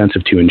more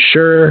expensive to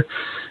insure.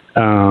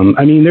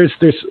 I mean, I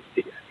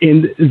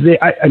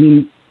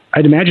mean,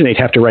 I'd imagine they'd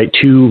have to write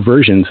 2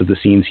 versions of the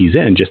scenes he's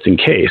in just in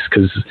case,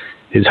 because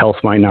his health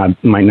might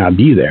not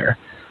be there.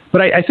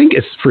 But I think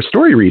it's for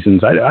story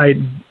reasons. I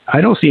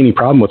don't see any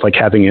problem with like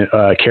having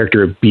a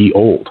character be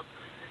old.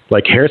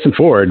 Like Harrison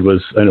Ford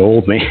was an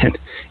old man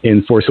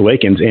in Force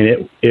Awakens,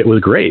 and it was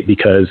great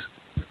because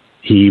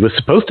he was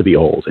supposed to be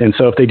old. And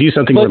so if they do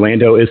something where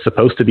Lando is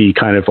supposed to be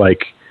kind of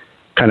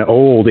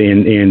old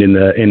and in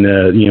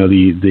the you know,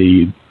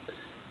 the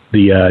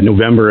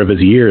November of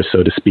his years,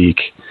 so to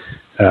speak,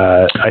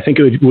 I think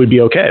it would be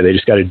okay. They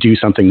just got to do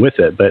something with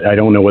it, but I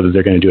don't know whether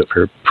they're going to do it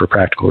for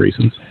practical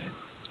reasons.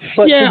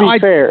 But yeah,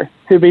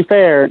 to be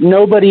fair,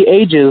 nobody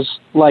ages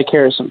like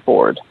Harrison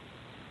Ford.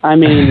 I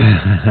mean,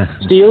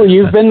 Steele,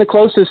 you've been the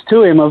closest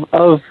to him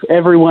of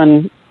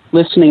everyone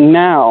listening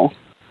now.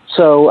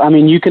 So, I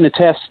mean, you can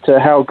attest to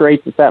how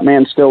great that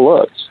man still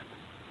looks.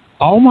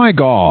 Oh, my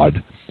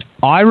God.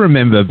 I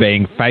remember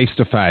being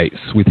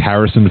face-to-face with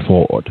Harrison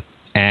Ford,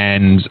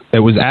 and it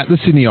was at the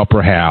Sydney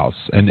Opera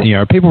House. And, you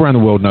know, people around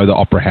the world know the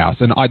Opera House.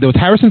 And there was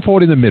Harrison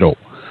Ford in the middle.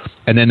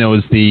 And then there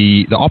was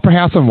the Opera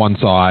House on one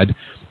side.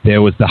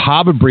 There was the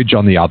Harbour Bridge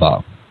on the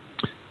other.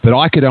 But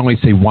I could only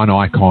see one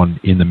icon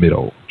in the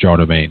middle. Do you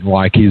know what I mean?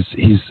 Like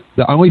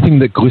the only thing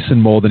that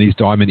glistened more than his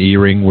diamond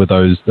earring were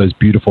those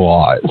beautiful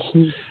eyes.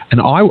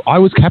 And I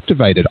was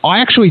captivated. I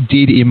actually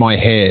did in my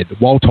head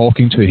while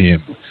talking to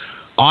him.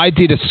 I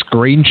did a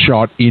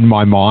screenshot in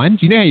my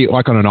mind. You know how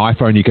like on an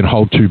iPhone you can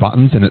hold 2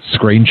 buttons and it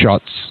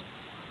screenshots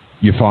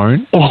your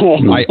phone?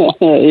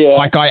 Yeah.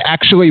 Like I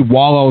actually,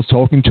 while I was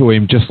talking to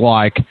him, just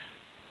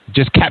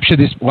capture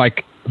this,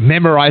 like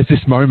memorize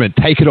this moment,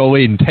 take it all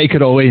in.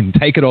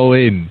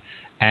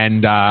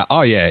 And,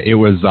 oh yeah, it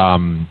was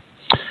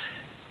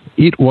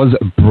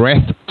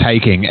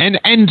breathtaking.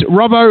 And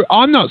Robbo,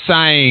 I'm not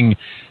saying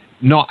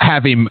not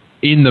have him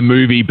in the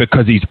movie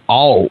because he's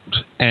old.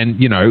 And,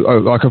 you know,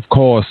 like, of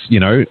course, you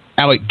know,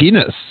 Alec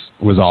Guinness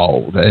was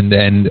old and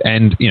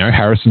you know,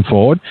 Harrison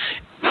Ford.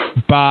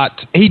 But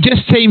he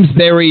just seems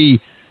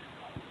very,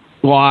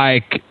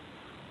 like,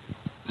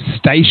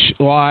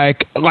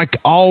 like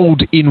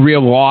old in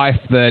real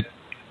life, that,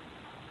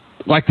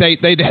 like,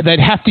 they'd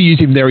have to use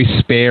him very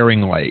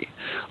sparingly.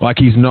 Like,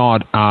 he's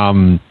not,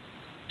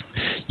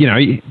 you know,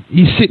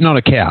 he's sitting on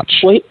a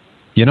couch. Wait.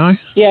 You know?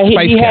 Yeah,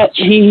 he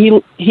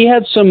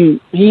had some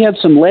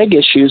leg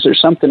issues or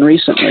something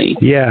recently.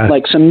 Yeah,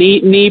 like some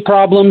knee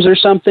problems or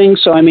something.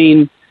 So I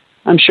mean,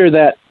 I'm sure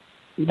that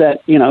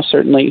you know,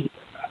 certainly.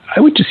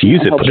 I would just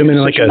use it. Put him in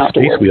like a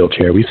space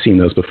wheelchair. We've seen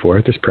those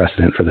before. There's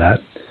precedent for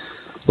that.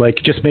 Like,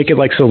 just make it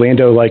like so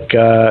Lando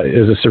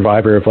is a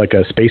survivor of like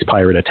a space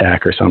pirate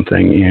attack or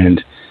something,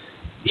 and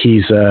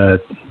he's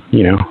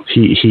you know,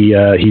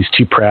 he's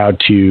too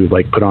proud to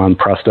like put on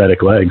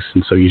prosthetic legs,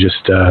 and so you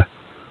just.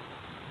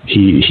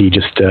 He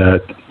just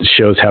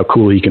shows how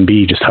cool he can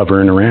be just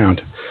hovering around.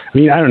 I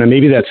mean, I don't know.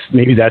 Maybe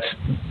that's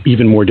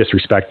even more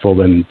disrespectful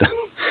than.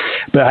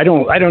 But I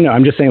don't know.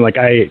 I'm just saying, like,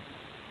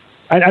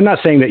 I'm not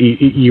saying that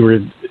you were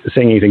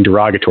saying anything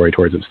derogatory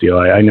towards him, Steele.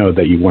 I know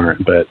that you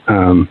weren't, but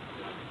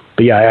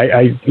yeah,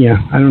 I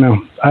don't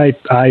know.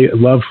 I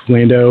love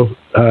Lando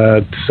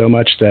so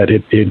much that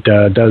it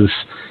does.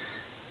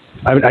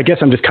 I guess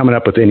I'm just coming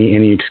up with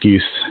any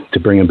excuse to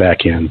bring him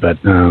back in, but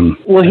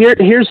well,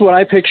 here's what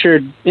I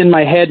pictured in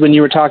my head when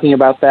you were talking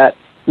about that: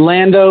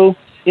 Lando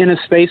in a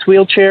space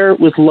wheelchair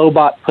with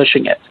Lobot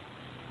pushing it.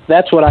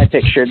 That's what I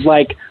pictured,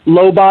 like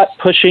Lobot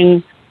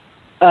pushing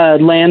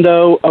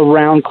Lando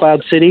around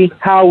Cloud City.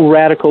 How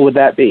radical would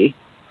that be?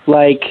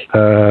 Like,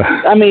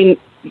 I mean,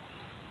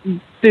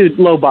 dude,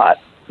 Lobot.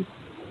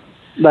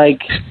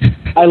 Like,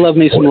 I love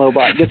me some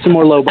Lobot. Get some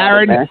more Lobot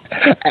Aaron, in there.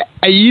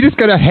 Are you just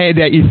going to hand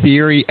out your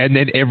theory and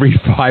then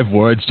every 5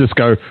 words just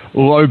go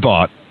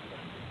Lobot?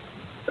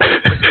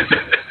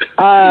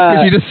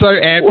 Because you're just so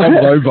amped on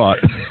Lobot.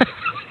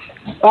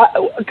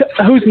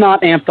 Who's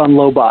not amped on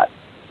Lobot?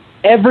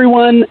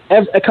 Everyone,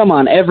 come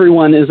on,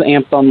 everyone is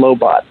amped on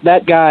Lobot.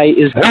 That guy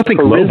is. I don't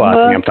think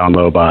Lobot's amped on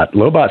Lobot.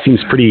 Lobot seems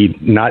pretty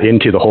not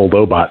into the whole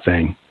Lobot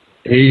thing.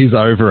 He's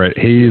over it.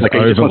 He's like,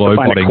 over he just wants to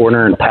find a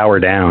corner and power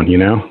down, you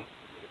know?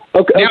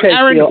 Okay, now,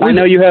 Aaron, Steele, I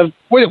know you have.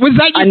 Was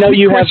that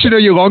your question or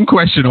your long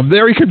question? I'm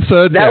very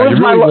concerned. That was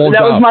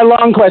my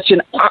long question.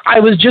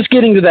 I was just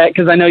getting to that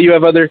because I know you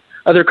have other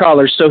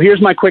callers. So here's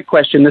my quick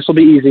question. This will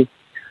be easy.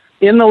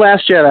 In The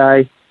Last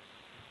Jedi,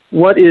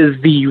 what is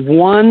the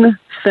one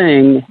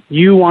thing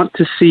you want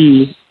to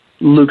see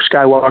Luke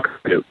Skywalker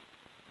do?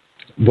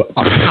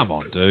 Oh, come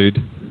on,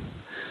 dude.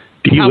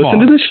 Do you listen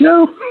to this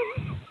show?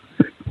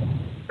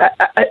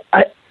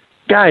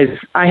 Guys,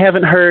 I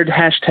haven't heard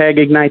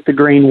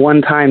 #IgniteTheGreen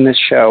one time this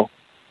show.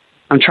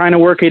 I'm trying to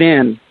work it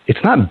in.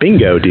 It's not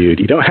bingo, dude.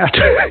 You don't have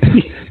to.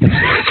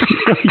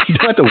 You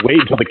don't have to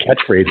wait until the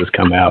catchphrases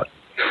come out.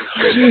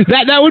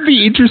 That would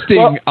be interesting.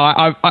 Well,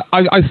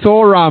 I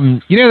saw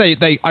you know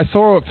I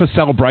saw for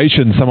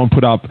Celebration someone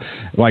put up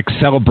like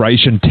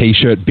Celebration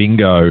T-shirt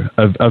bingo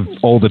of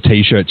all the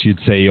T-shirts you'd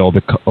see, or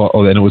then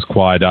it was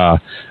quite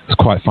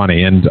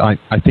funny, and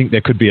I think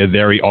there could be a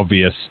very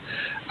obvious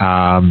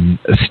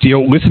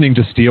listening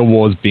to Steele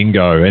Wars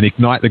bingo, and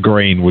Ignite the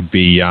Green would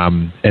be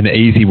an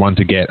easy one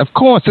to get. Of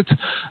course,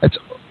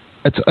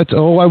 it's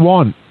all I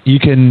want. You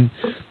can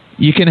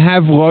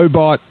have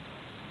Lobot,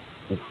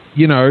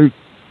 you know,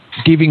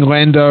 giving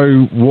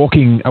Lando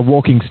a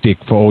walking stick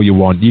for all you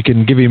want. You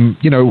can give him,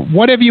 you know,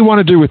 whatever you want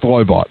to do with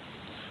Lobot.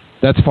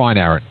 That's fine,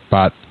 Aaron.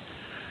 But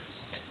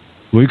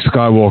Luke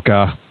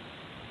Skywalker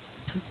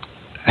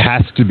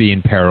has to be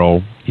in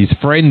peril. His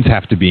friends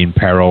have to be in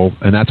peril,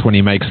 and that's when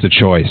he makes the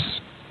choice.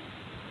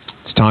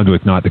 It's time to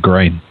ignite the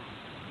green.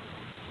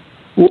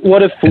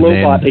 What if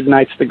Lobot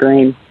ignites the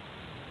green?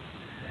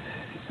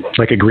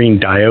 Like a green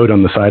diode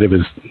on the side of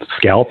his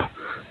scalp?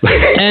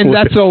 And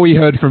that's all we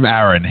heard from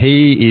Aaron.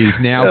 He is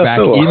now back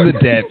in the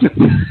depths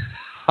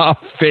of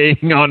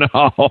being on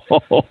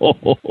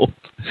hold.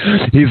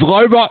 His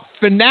Lobot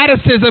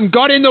fanaticism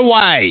got in the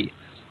way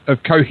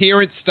of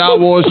coherent Star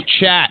Wars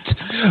chat.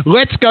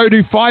 Let's go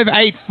to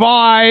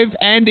 585,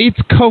 and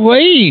it's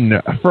Colleen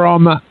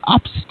from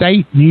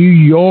upstate New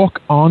York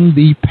on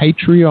the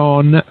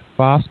Patreon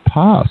Fast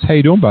Pass. How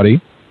you doing, buddy?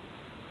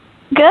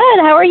 Good.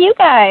 How are you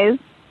guys?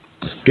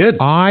 Good.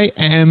 I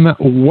am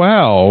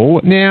well.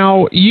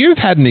 Now, you've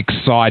had an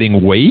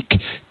exciting week,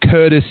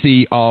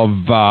 courtesy of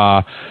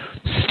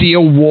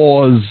Steele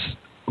Wars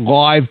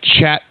live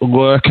chat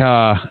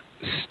lurker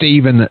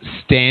Stephen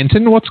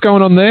Stanton. What's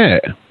going on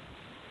there?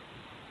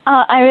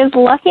 I was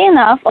lucky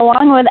enough,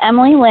 along with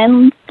Emily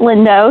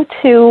Lindo,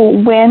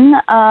 to win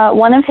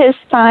one of his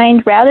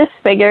signed Radis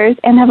figures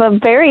and have a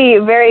very,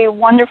 very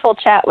wonderful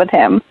chat with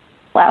him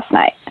last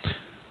night.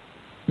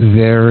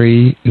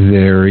 Very,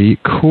 very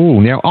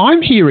cool. Now,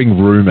 I'm hearing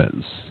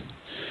rumors.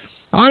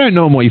 I don't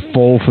normally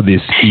fall for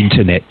this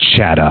internet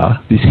chatter,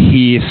 this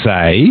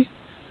hearsay,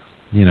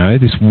 you know,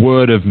 this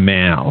word of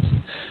mouth.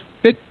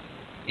 But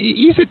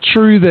is it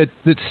true that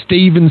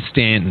Stephen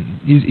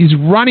Stanton is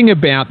running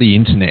about the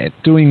internet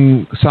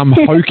doing some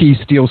hokey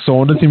Steele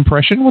Saunders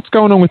impression? What's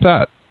going on with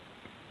that?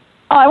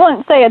 Oh, I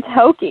wouldn't say it's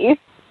hokey.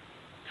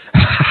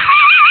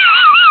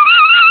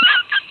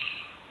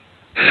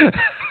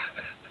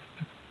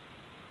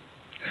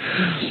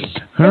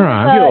 All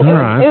right. It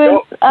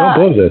was,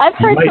 I've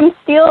heard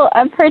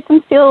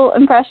some Steele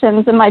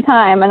impressions in my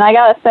time, and I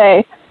gotta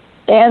say,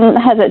 Dan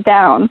has it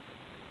down.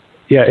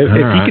 Yeah, if he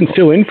can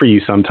fill in for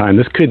you sometime,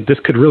 this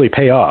could really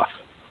pay off.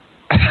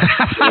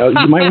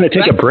 You might want to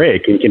take a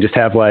break, and you can just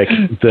have like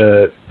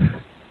the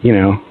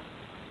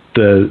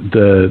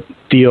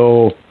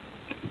Steele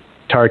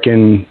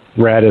Tarkin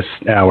Radis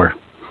hour.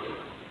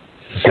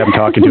 Just have him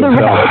talking to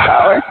himself.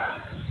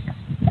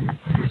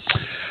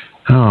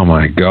 Oh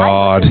my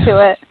God!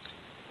 To it.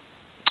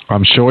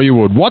 I'm sure you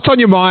would. What's on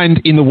your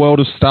mind in the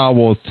world of Star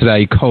Wars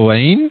today,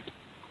 Colleen?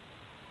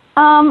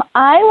 I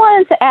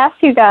wanted to ask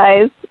you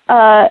guys.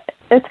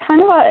 It's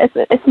kind of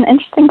it's an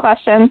interesting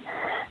question.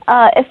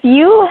 If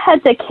you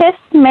had to kiss,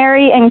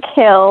 marry, and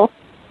kill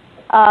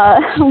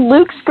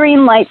Luke's green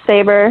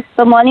lightsaber,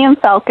 the Millennium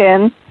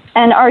Falcon,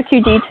 and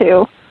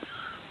R2-D2,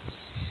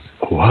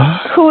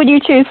 what? Who would you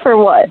choose for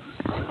what?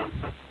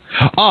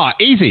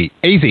 Easy.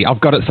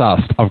 I've got it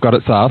sussed.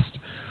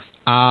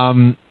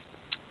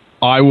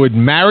 I would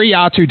marry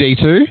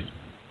R2-D2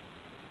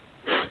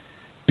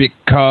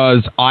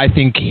 because I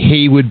think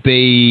he would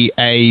be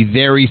a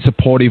very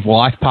supportive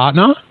life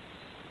partner.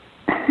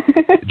 Do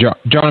you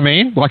know what I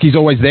mean? Like, he's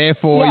always there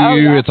for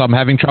you. Yeah. It's, I'm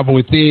having trouble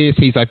with this.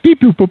 He's like, beep,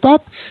 boop, boop,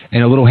 boop,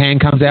 and a little hand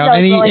comes out,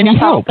 and he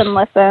helps. And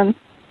listen.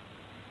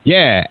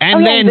 Yeah,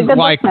 and then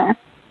like, listener.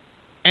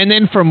 And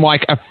then from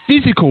like a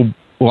physical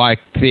like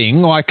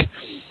thing, like,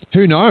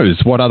 who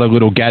knows what other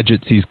little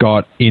gadgets he's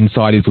got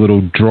inside his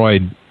little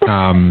droid,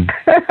 cylinder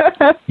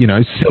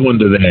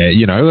there.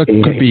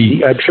 It could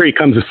be. I'm sure he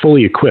comes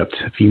fully equipped,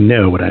 if you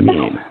know what I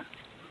mean.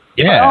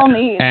 Yeah,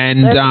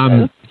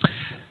 and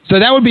so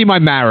that would be my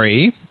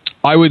marry.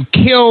 I would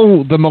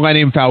kill the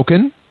Millennium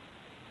Falcon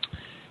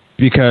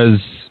because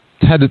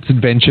it had its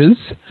adventures,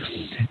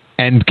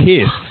 and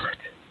kiss.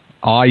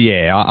 Oh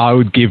yeah, I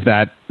would give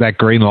that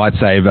green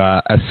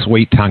lightsaber a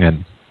sweet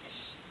tonguing.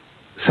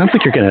 Sounds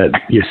like you're gonna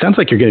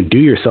do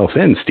yourself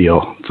in,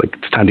 Steele. It's like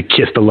it's time to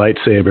kiss the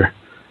lightsaber.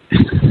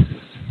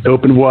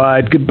 Open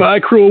wide. Goodbye,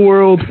 cruel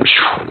world.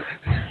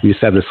 You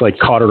just have this like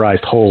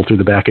cauterized hole through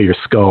the back of your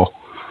skull.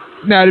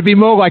 No, it'd be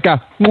more like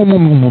a.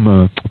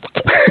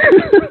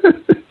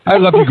 I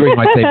love you, green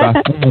lightsaber.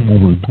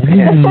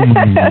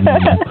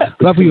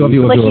 Love you.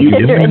 You're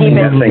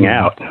that thing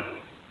out.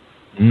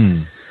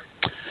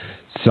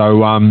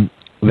 So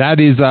that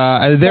is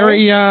a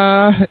very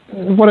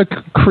what a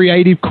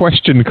creative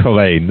question,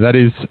 Colleen. That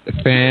is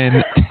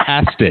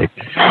fantastic.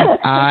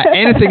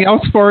 Anything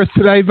else for us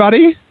today,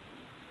 buddy?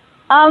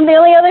 The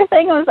only other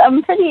thing was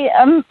I'm pretty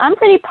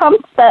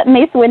pumped that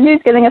Mace Windu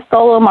is getting a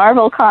solo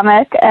Marvel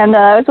comic, and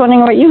I was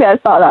wondering what you guys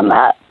thought on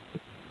that.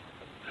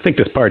 I think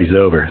this party's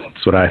over.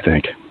 That's what I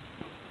think.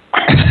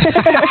 I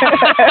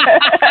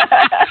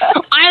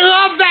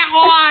love that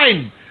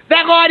line.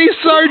 That line is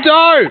so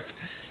dope.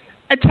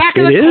 Attack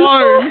of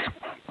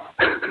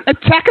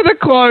the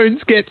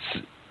Clones gets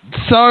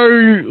so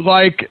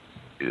like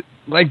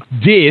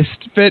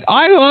dissed, but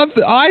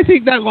I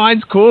think that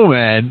line's cool,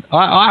 man.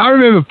 I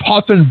remember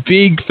popping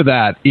big for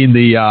that in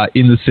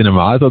the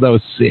cinema. I thought that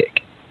was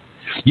sick.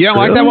 You don't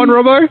like that one,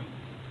 Robbo?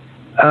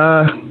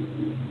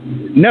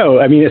 No,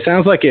 I mean, it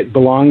sounds like it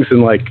belongs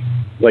in like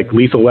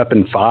Lethal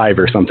Weapon 5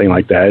 or something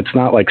like that. It's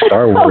not like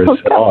Star Wars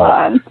at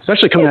all.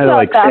 Especially coming out of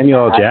like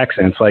Samuel L.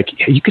 Jackson. It's like,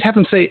 you could have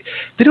him say,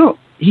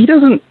 he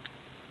doesn't,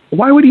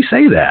 why would he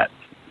say that?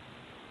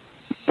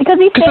 Because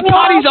the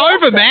party's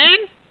over,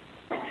 man.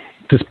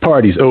 This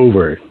party's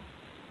over.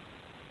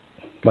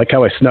 Like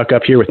how I snuck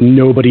up here with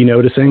nobody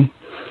noticing.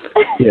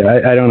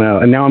 Yeah, I don't know.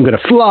 And now I'm going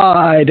to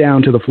fly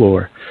down to the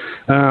floor.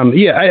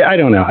 I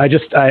don't know. I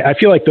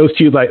feel like those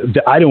two, like,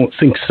 I don't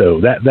think so.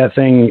 That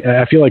thing,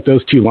 I feel like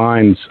those two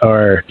lines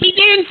are... He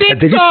didn't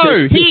think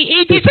so.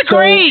 He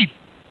disagreed.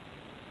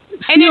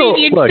 And then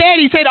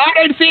he said, I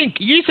don't think.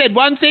 You said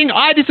one thing,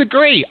 I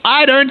disagree.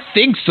 I don't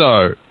think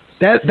so.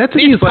 This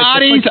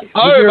party's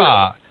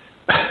over.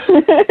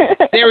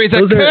 There is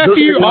a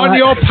curfew on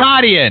your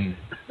partying.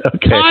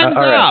 Okay, Time's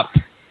up.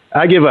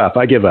 I give up.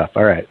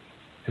 All right.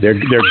 They're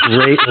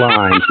great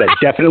lines that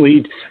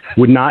definitely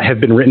would not have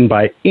been written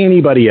by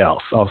anybody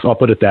else. I'll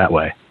put it that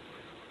way.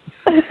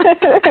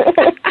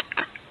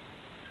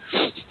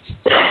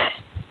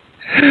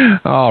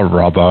 Oh,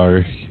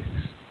 Robbo.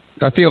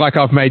 I feel like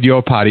I've made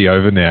your party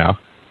over now.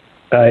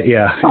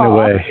 Yeah, in a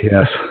way,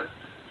 yes.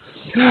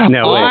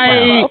 No,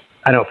 wait.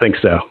 I don't think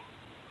so.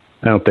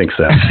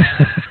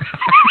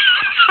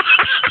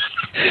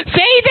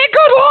 See, they're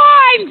good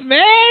lines,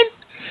 man.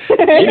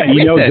 Yeah,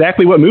 you know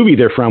exactly what movie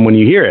they're from when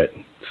you hear it.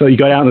 So you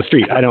go down the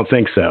street. I don't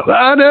think so.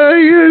 Oh, no,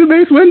 you're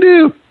Mace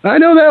Windu. I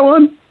know that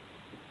one.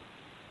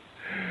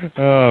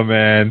 Oh,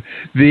 man.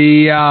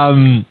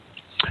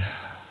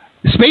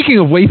 Speaking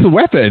of Lethal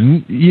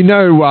Weapon, you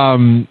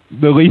know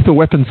the Lethal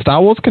Weapon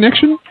Star Wars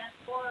connection?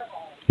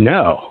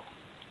 No.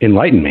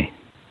 Enlighten me.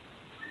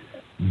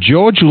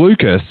 George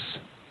Lucas,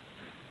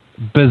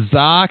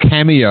 bizarre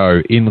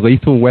cameo in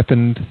Lethal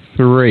Weapon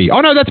 3. Oh,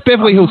 no, that's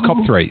Beverly Hills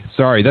Cop 3.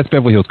 Sorry, that's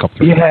Beverly Hills Cop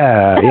 3.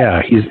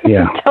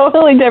 Yeah.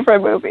 Totally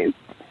different movies.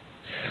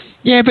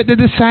 Yeah, but they're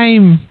the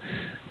same.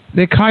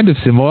 They're kind of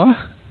similar.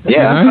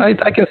 Yeah, you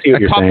know? I can see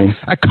what you're saying.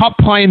 A cop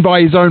playing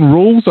by his own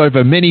rules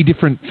over many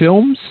different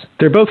films.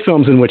 They're both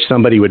films in which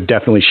somebody would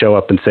definitely show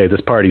up and say, this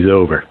party's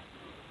over.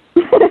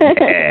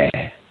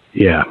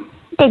 Yeah.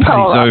 Good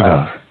call. Party's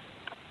over.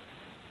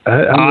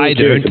 I'm really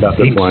curious about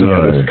this one.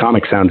 So. Yeah, this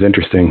comic sounds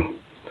interesting.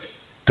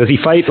 Does he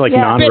fight like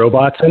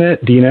non-robots in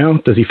it? Do you know?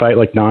 Does he fight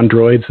like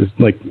non-droids?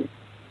 Like,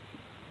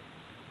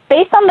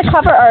 based on the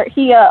cover art,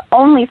 he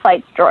only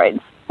fights droids.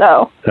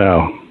 So.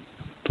 Oh,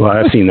 well,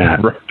 I've seen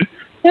that.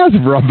 How's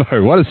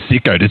Robbo? What a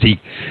sicko! Does he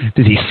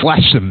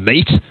slash some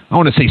meat? I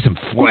want to see some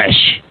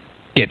flesh.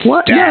 Get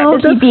stabbed. No,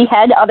 does he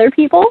behead other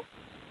people?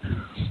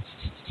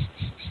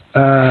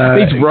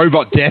 These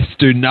robot deaths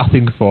do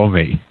nothing for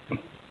me.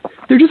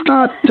 They're just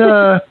not.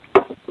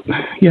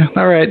 Yeah,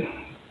 all right.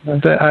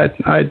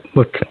 I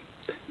look.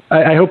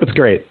 I hope it's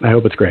great. I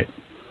hope it's great.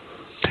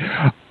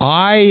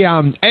 I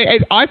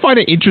find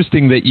it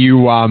interesting that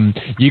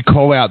you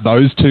call out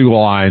those two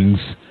lines,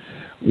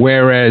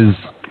 whereas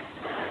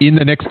in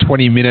the next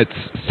 20 minutes,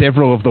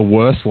 several of the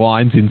worst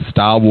lines in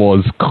Star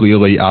Wars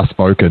clearly are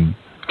spoken.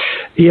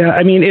 Yeah,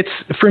 I mean, it's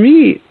for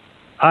me.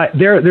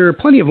 There are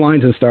plenty of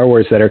lines in Star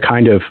Wars that are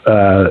kind of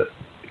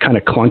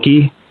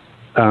clunky.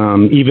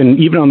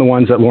 Even on the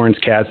ones that Lawrence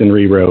Kasdan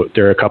rewrote,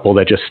 there are a couple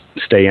that just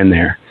stay in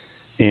there.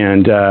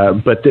 And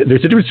but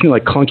there's a difference between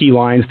like clunky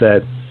lines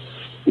that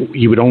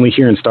you would only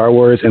hear in Star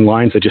Wars and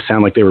lines that just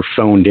sound like they were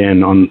phoned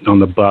in on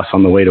the bus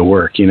on the way to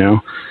work. You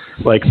know,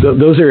 like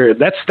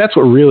that's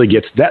what really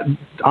gets that.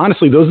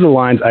 Honestly, those are the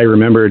lines I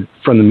remembered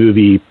from the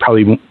movie.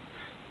 Probably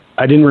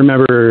I didn't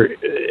remember,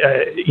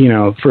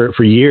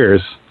 for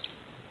years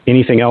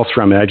anything else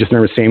from it. I just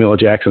remember Samuel L.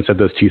 Jackson said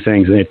those two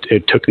things, and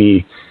it took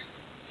me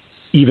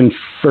even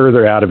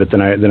further out of it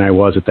than I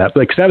was at that.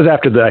 Like, cause that was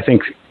after I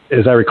think,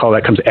 as I recall,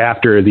 that comes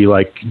after the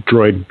like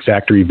Droid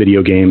Factory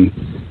video game,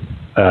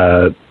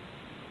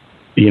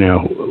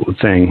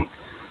 thing.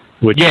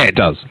 Which, yeah, it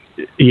does.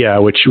 Yeah,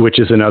 which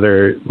is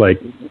another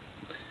like,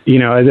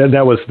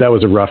 that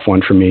was a rough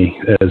one for me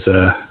as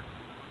a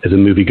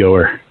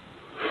moviegoer.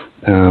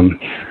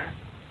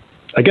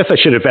 I guess I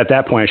should have, at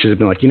that point, I should have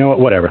been like, you know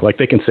what, whatever. Like,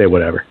 they can say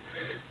whatever.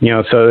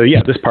 So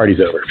yeah, this party's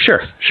over.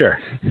 Sure.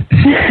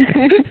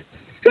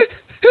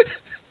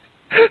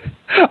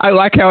 I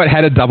like how it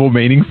had a double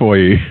meaning for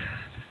you.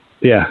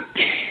 Yeah.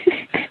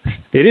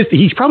 It is.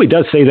 He probably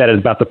does say that at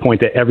about the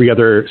point that every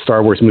other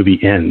Star Wars movie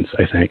ends,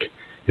 I think.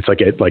 It's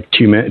like at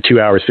 2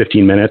 hours,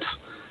 15 minutes.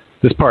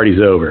 This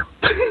party's over.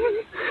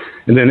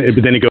 and then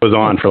it goes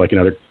on for like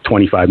another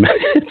 25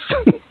 minutes.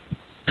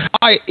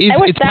 I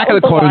wish that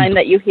was the line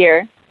that you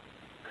hear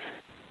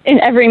in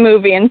every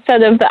movie.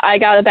 Instead of the I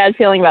got a bad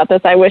feeling about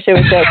this, I wish it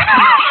was just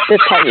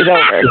this party's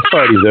over. This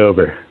party's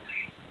over.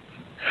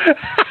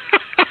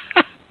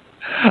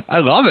 I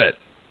love it.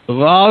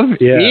 Love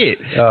it.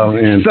 Oh,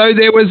 man. So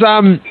there was,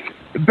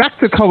 back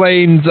to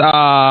Colleen's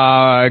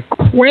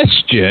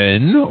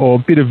question, or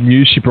bit of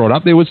news she brought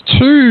up, there was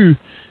 2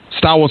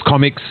 Star Wars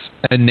comics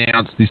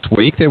announced this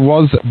week. There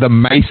was the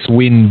Mace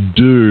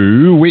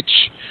Windu,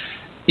 which,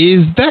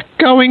 is that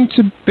going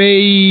to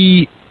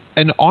be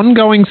an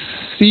ongoing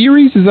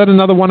series? Is that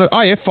another one?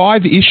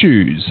 5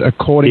 issues,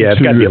 according it's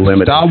got to be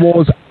limited.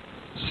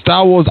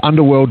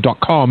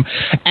 StarWarsUnderworld.com.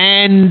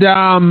 And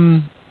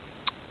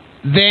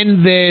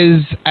then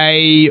there's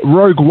a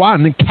Rogue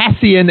One,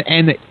 Cassian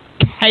and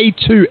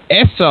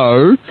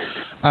K2SO,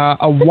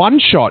 a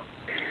one-shot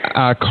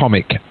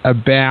comic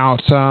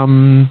about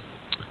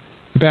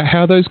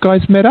how those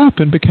guys met up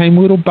and became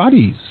little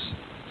buddies.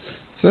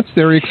 So that's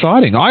very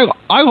exciting. I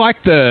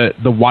like the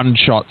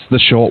one-shots, the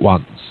short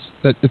ones.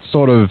 It's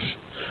sort of,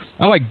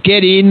 I like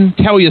get in,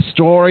 tell your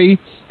story,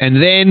 and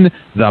then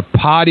the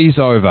party's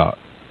over.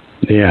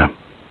 Yeah.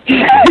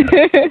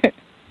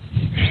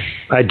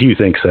 I do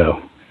think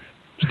so.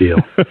 Deal.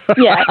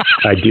 Yeah.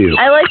 I do.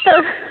 I like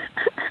those.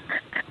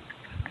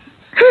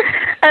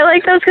 I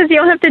like those because you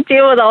don't have to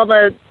deal with all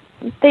the.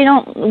 They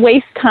don't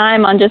waste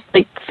time on just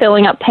like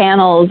filling up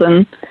panels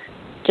and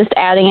just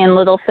adding in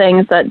little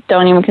things that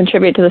don't even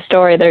contribute to the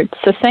story. They're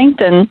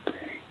succinct, and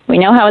we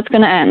know how it's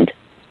going to end.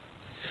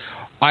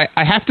 I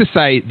have to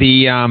say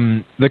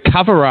the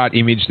cover art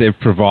image they've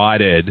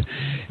provided,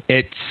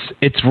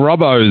 it's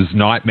Robbo's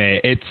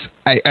nightmare. It's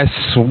a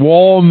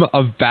swarm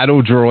of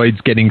battle droids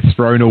getting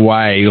thrown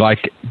away,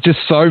 like just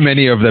so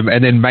many of them,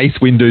 and then Mace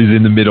Windu's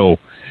in the middle.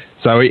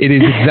 So it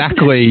is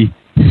exactly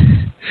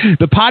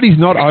the party's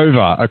not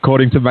over,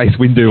 according to Mace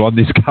Windu on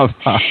this cover.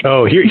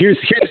 Oh, here's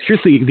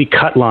the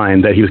cut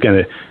line that he was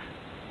going to.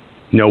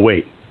 No,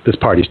 wait, this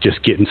party's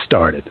just getting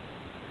started,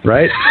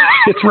 right?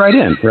 Fits right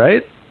in,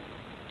 right?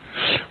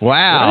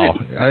 Wow.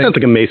 Right? Sounds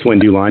like a Mace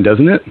Windu line,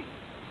 doesn't it?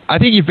 I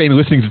think you've been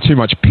listening to too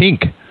much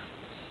Pink.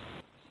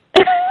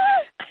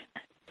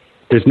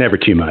 there's never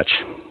too much.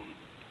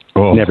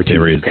 Oh, never too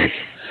much.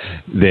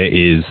 There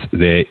is.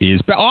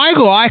 But I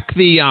like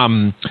the.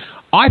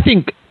 I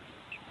think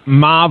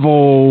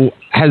Marvel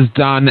has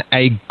done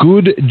a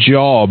good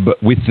job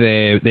with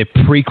their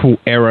prequel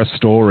era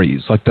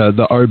stories, like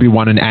the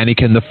Obi-Wan and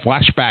Anakin, the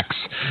flashbacks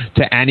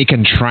to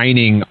Anakin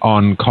training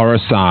on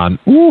Coruscant.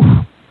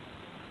 Ooh.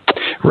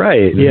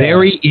 Right. Yeah.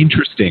 Very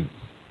interesting.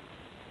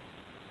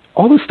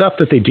 All the stuff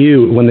that they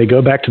do when they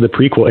go back to the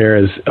prequel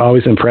eras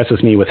always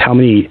impresses me with how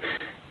many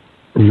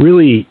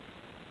really,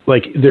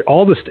 like,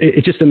 all this.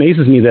 It just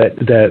amazes me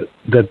that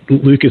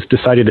Lucas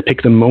decided to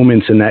pick the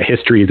moments in that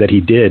history that he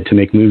did to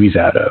make movies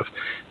out of,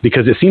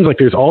 because it seems like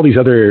there's all these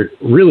other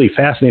really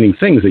fascinating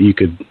things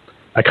that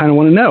I kind of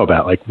want to know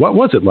about. Like, what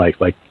was it like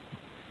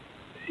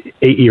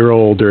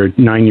 8-year-old or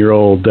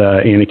 9-year-old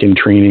Anakin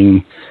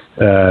training?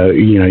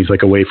 He's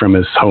like away from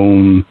his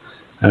home.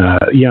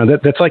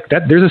 That's like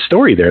that. There's a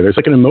story there. There's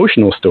like an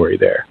emotional story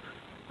there.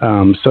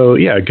 So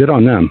yeah, good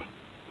on them.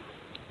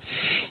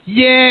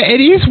 Yeah,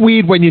 it is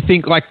weird when you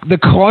think like the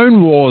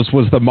Clone Wars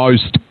was the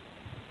most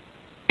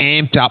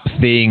amped up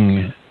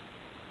thing,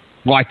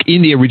 like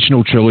in the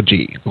original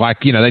trilogy. Like,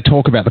 they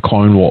talk about the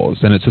Clone Wars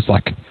and it's just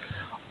like,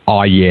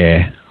 oh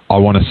yeah, I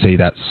want to see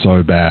that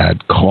so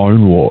bad.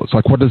 Clone Wars.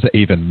 Like, what does it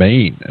even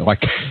mean?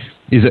 Like,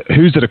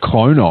 who's it a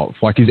clone of?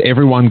 Like, is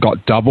everyone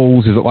got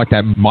doubles? Is it like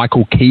that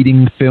Michael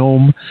Keating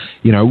film?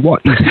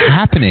 What is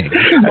happening?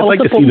 I'd like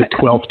to see the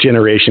 12th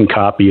generation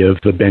copy of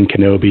the Ben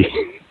Kenobi.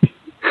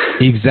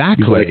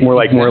 Exactly. More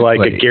like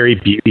a Gary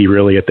Busey,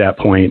 really, at that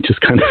point. Just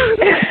kind of.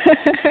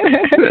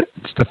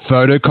 It's the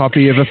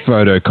photocopy of a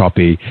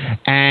photocopy,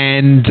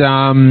 and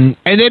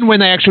then when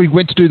they actually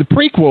went to do the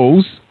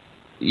prequels,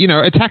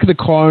 Attack of the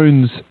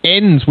Clones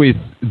ends with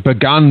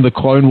 "Begun the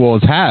Clone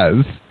Wars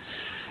have,"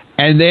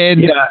 and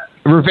then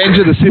Revenge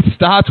of the Sith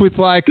starts with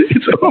like,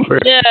 it's over.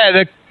 Yeah,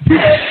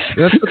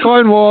 that's the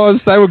Clone Wars.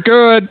 They were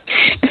good.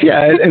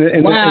 Yeah,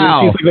 and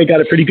wow. And it seems like they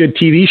got a pretty good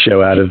TV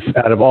show out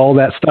of all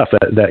that stuff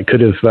that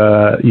could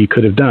have you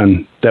could have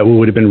done that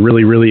would have been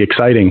really, really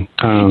exciting.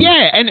 And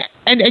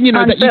that you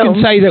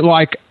can say that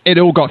like it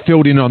all got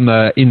filled in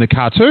in the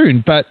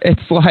cartoon, but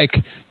it's like,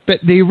 but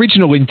the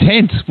original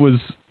intent was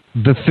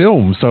the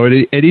film, so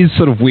it is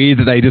sort of weird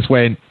that they just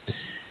went,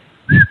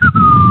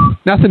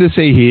 nothing to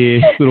see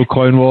here, little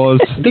Clone Wars.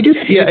 It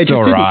just didn't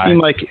seem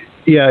like.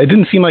 Yeah, it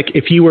didn't seem like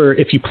if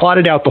you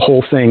plotted out the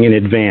whole thing in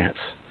advance,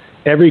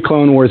 every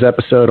Clone Wars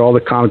episode, all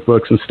the comic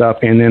books and stuff,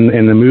 and then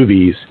the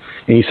movies,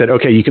 and you said,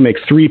 okay, you can make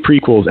 3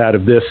 prequels out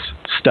of this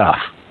stuff.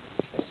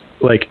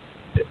 Like,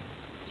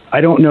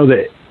 I don't know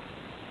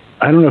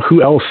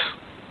who else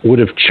would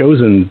have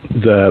chosen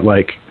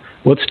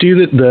let's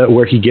do the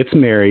where he gets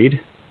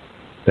married.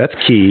 That's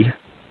key.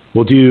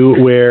 We'll do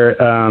where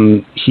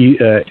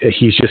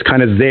he's just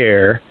kind of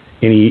there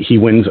and he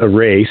wins a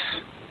race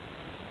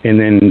and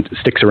then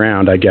sticks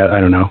around, I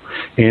don't know.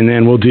 And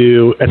then we'll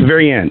do at the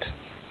very end.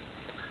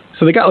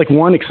 So they got like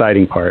one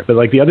exciting part, but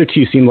like the other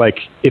two seem like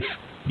if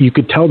you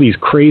could tell these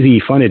crazy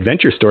fun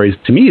adventure stories,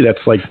 to me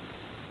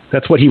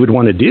that's what he would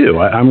want to do.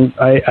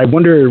 I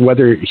wonder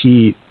whether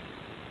he,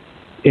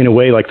 in a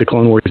way, like the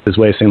Clone Wars, his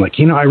way of saying like,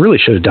 I really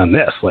should have done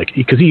this, like,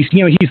 because he's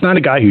not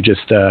a guy who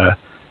just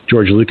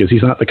George Lucas.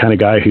 He's not the kind of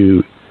guy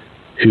who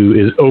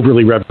is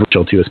overly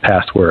reverential to his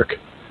past work.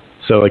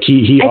 So like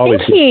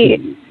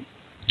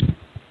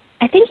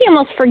I think he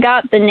almost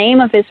forgot the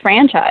name of his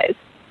franchise.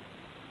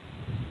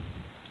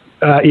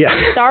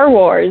 Yeah. Star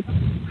Wars.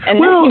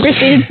 And then he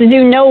proceeds to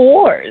do no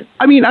wars.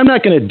 I mean, I'm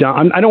not going to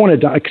I don't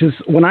want to because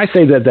when I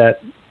say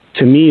that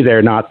to me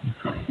they're not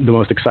the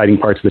most exciting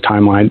parts of the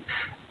timeline,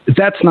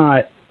 that's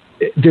not.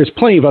 There's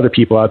plenty of other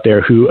people out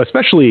there who,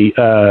 especially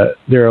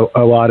there are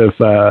a lot of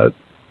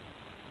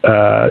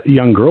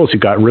young girls who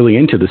got really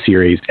into the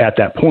series at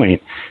that point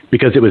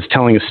because it was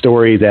telling a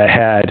story that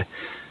had.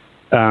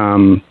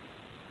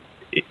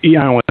 I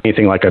don't want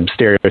anything like a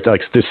stereotype.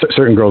 Like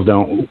certain girls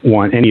don't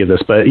want any of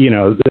this, but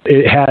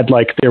it had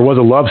like there was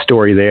a love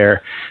story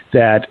there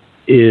that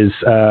is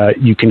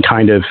you can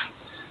kind of.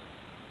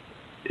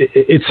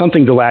 It's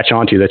something to latch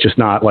onto. That's just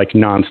not like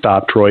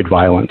nonstop droid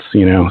violence,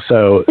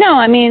 So no,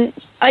 I mean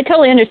I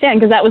totally understand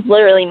because that was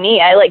literally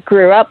me. I like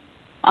grew up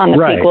on the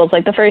prequels.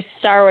 Like the first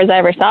Star Wars I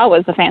ever saw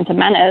was The Phantom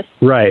Menace.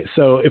 Right.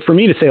 So for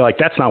me to say like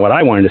that's not what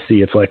I wanted to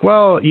see, it's like,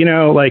 well,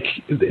 like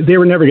they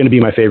were never going to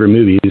be my favorite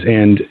movies,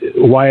 and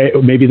why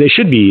maybe they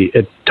should be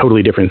a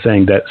totally different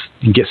thing that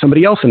get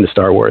somebody else into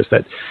Star Wars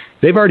that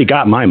they've already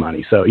got my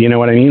money. So you know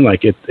what I mean?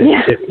 Like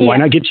why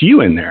not get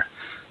you in there?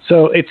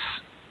 So it's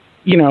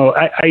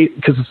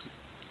because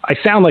I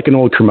sound like an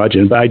old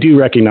curmudgeon, but I do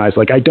recognize,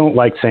 like, I don't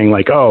like saying,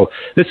 like, oh,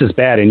 this is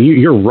bad, and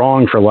you're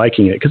wrong for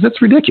liking it, because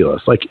that's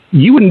ridiculous. Like,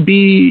 you wouldn't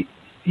be,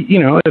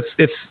 if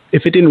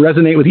it didn't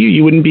resonate with you,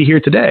 you wouldn't be here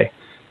today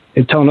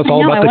and telling us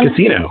all about the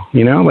casino,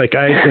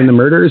 and the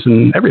murders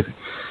and everything.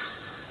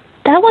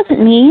 That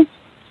wasn't me.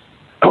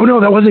 Oh, no,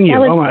 that wasn't you.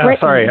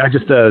 Sorry. I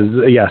just,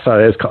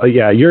 sorry. It's called,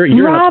 you're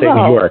in upstate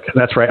New York.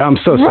 That's right. I'm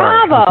so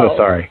sorry. I'm so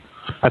sorry.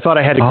 I thought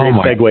I had a great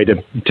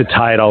segue to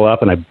tie it all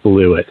up, and I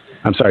blew it.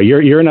 I'm sorry.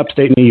 You're in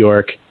upstate New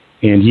York,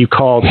 and you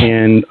called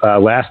in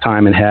last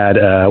time and had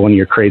one of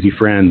your crazy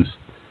friends.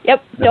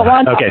 Yep, don't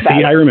want to talk Okay, about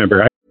see, I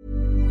remember.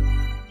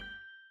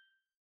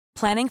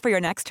 Planning for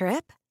your next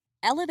trip?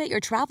 Elevate your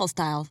travel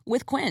style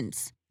with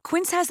Quince.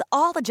 Quince has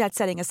all the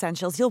jet-setting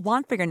essentials you'll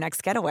want for your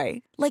next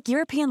getaway, like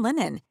European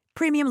linen,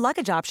 premium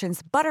luggage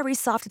options, buttery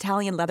soft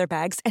Italian leather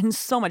bags, and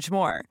so much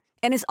more.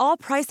 And is all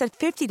priced at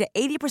 50 to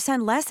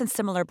 80% less than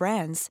similar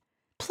brands.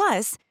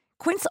 Plus,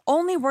 Quince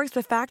only works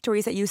with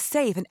factories that use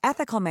safe and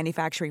ethical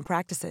manufacturing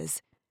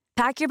practices.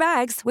 Pack your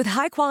bags with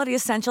high-quality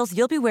essentials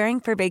you'll be wearing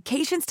for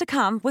vacations to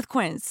come with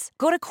Quince.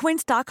 Go to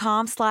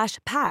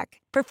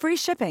quince.com/pack for free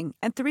shipping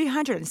and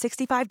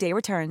 365-day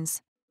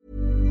returns.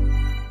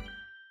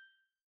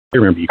 I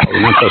remember you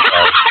calling. I'm so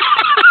sorry.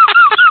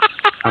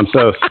 I'm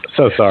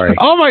so sorry.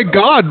 Oh my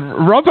God,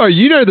 Robbo,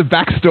 you know the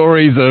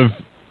backstories of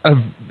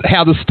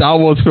how the Star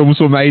Wars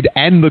films were made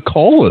and the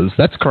callers.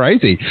 That's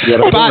crazy. Yeah,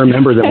 but I don't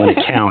remember them when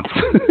it counts.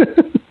 I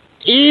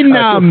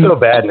feel so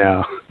bad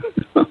now.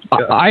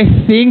 I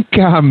think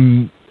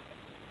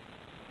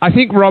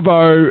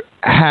Robbo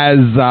has,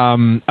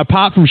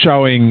 apart from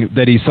showing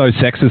that he's so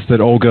sexist that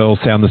all girls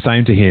sound the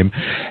same to him,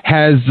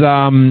 has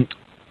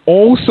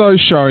also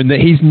shown that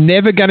he's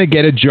never going to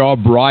get a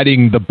job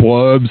writing the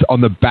blurbs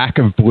on the back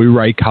of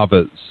Blu-ray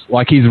covers.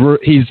 Like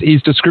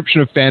his description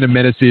of Phantom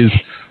Menace is,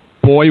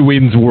 boy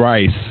wins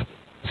race,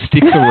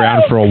 sticks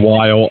around for a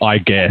while, I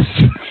guess.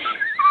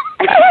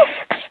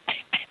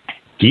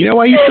 Do you know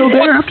why you're still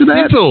there after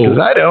that? Sizzle? 'Cause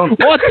I don't.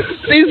 What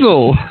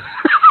sizzle?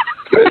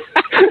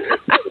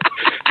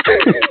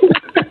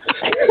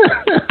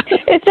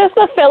 It's just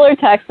a filler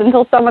text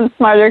until someone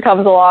smarter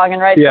comes along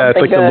and writes Yeah, it's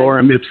something like good. the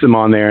Lorem Ipsum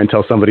on there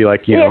until somebody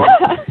like,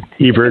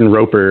 Ebert and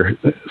Roper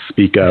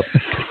speak up.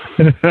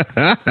 Sorry,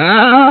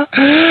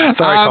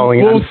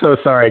 Colleen. I'm so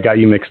sorry I got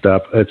you mixed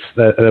up.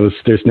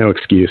 There's no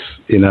excuse.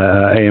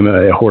 I am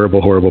a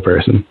horrible, horrible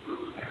person.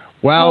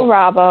 Well,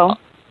 Robbo.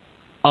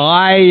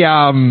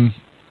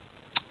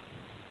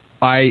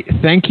 I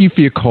thank you for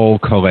your call,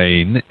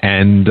 Colleen,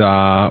 and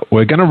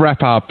we're going to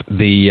wrap up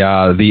the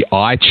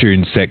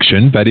iTunes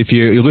section. But if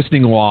you're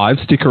listening live,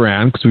 stick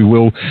around because we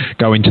will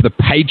go into the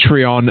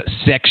Patreon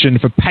section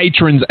for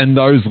patrons and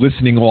those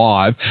listening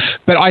live.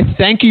 But I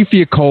thank you for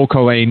your call,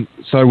 Colleen.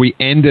 So we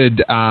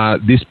ended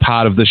this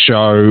part of the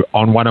show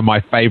on one of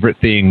my favorite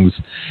things,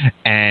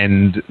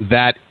 and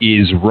that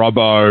is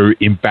Robbo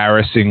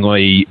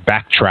embarrassingly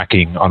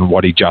backtracking on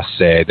what he just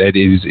said. It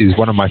is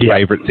one of my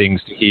favorite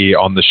things to hear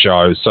on the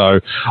show.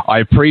 So I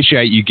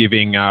appreciate you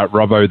giving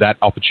Robbo that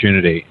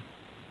opportunity.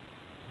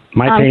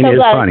 My pain I'm so is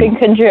glad funny. I can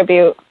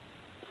contribute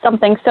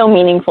something so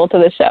meaningful to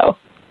the show.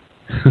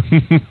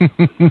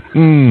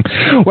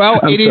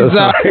 Well,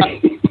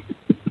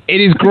 it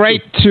is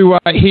great to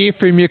hear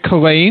from you,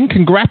 Colleen.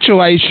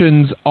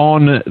 Congratulations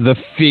on the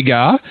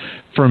figure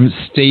from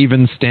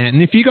Stephen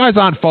Stanton. If you guys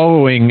aren't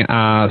following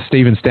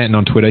Stephen Stanton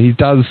on Twitter, he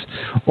does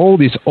all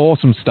this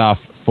awesome stuff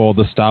for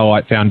the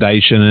Starlight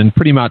Foundation, and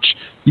pretty much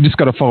you just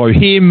got to follow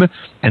him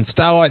and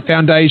Starlight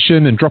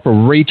Foundation and drop a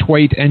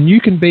retweet, and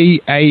you can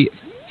be a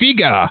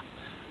figure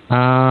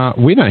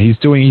winner. He's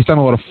done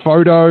a lot of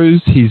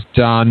photos. He's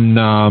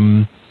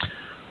done.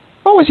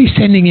 What was he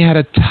sending out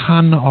a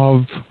ton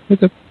of?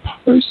 With a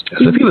post?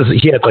 I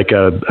think he had like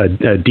a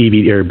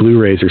DVD or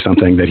Blu-rays or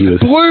something that he was.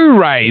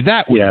 Blu-ray.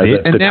 That was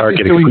it. The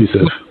Target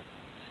exclusive.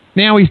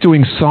 Now he's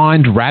doing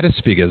signed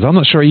Radis figures. I'm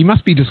not sure. He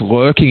must be just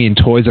lurking in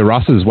Toys R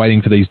Us's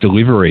waiting for these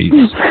deliveries.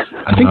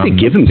 I think they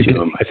give them to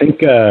him. I think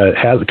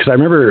because I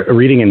remember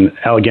reading in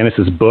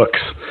Alleganis's books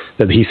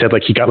that he said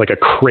like he got like a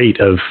crate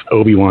of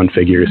Obi-Wan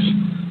figures.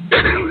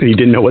 He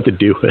didn't know what to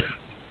do with.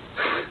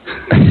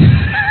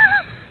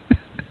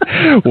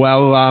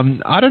 Well,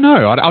 I don't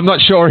know. I'm not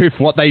sure if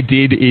what they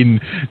did in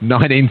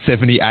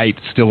 1978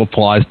 still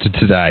applies to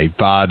today,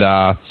 but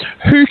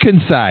who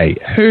can say?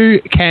 Who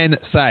can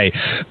say?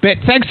 But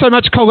thanks so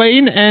much,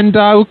 Colleen, and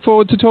I look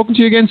forward to talking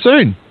to you again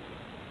soon.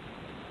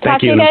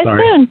 Talk to you guys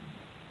soon.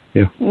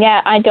 Yeah.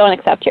 Yeah, I don't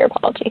accept your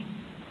apology.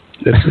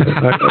 It's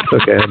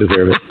okay.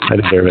 I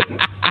deserve it.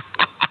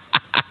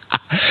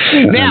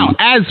 Now,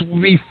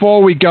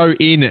 before we go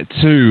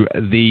into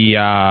the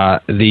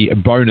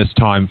bonus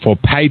time for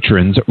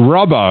patrons,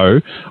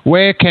 Robbo,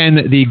 where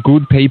can the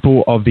good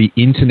people of the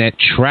internet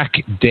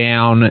track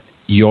down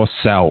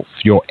yourself,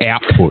 your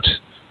output?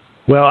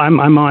 Well, I'm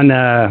on.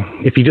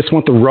 If you just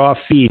want the raw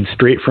feed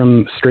straight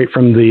from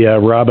the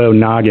Robbo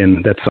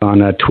noggin, that's on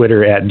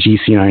Twitter at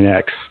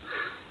GC9X.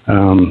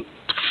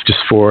 Just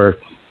for.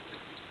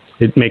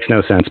 It makes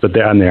no sense, but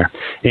I'm there.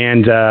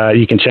 And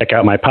you can check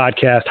out my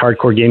podcast,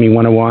 Hardcore Gaming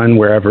 101,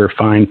 wherever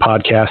fine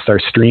podcasts are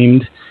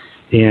streamed.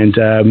 And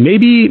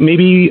maybe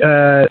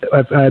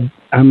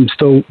I'm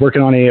still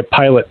working on a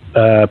pilot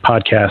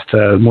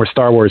podcast, more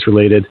Star Wars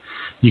related.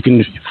 You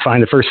can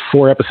find the first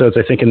 4 episodes,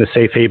 I think, in the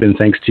Safe Haven,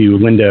 thanks to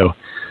Lindo.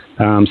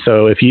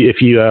 So if you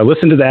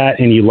listen to that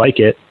and you like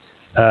it,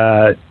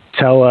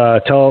 tell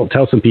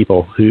some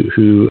people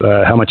who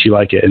how much you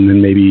like it, and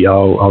then maybe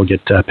I'll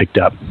get picked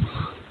up.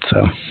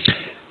 So,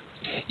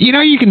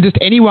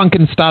 anyone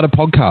can start a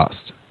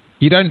podcast.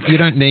 You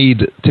don't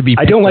need to be.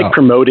 I don't like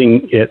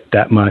promoting it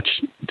that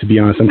much, to be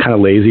honest. I'm kind of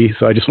lazy,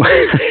 so I just want.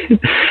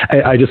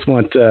 I just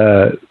want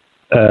to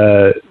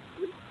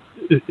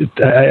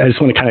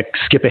kind of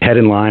skip ahead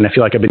in line. I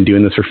feel like I've been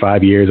doing this for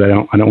 5 years. I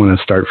don't want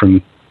to start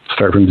from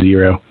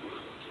zero.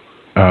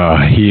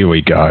 Here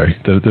we go.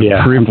 The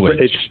privilege.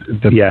 It is.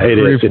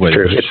 It's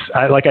true.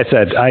 Like I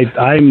said,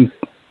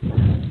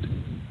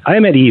 I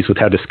am at ease with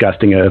how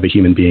disgusting of a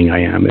human being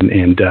I am,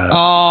 and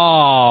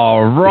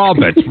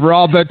Robert.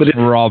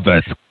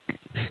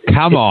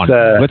 Come on,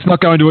 let's not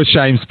go into a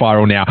shame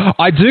spiral now.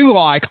 I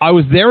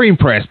was very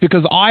impressed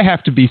because I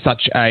have to be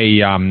such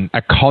a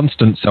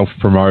constant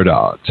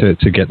self-promoter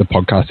to get the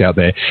podcast out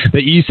there,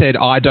 that you said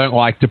I don't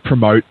like to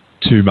promote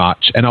too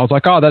much, and I was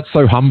like, oh, that's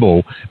so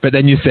humble. But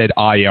then you said,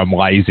 I'm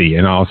lazy,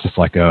 and I was just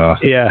like,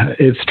 yeah,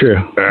 it's true.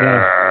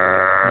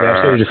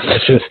 I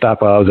should have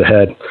stopped while I was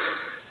ahead.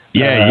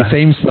 Yeah, you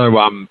seem so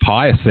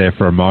pious there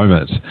for a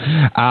moment.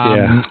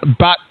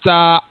 But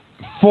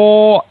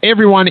for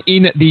everyone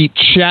in the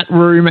chat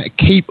room,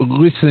 keep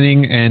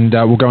listening, and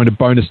we'll go into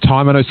bonus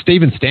time. I know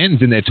Stephen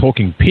Stanton's in there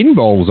talking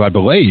pinballs, I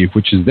believe,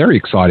 which is very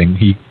exciting.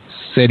 He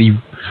said he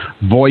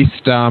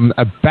voiced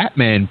a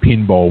Batman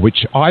pinball,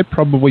 which I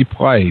probably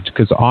played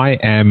because I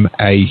am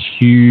a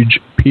huge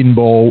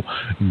pinball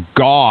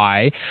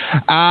guy.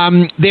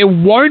 There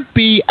won't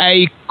be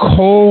a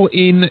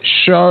call-in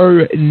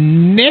show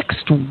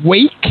next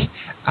week.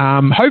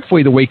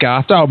 Hopefully the week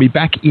after. I'll be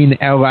back in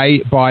LA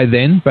by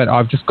then, but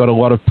I've just got a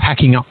lot of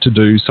packing up to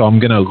do, so I'm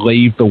going to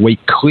leave the week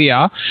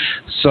clear.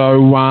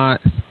 So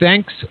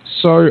thanks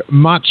so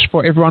much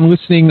for everyone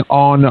listening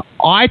on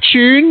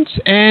iTunes,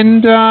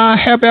 and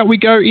how about we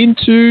go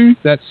into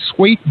that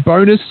sweet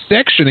bonus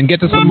section and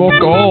get to some more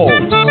goals.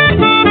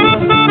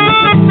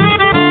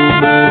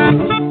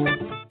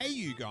 Hey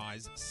you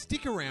guys,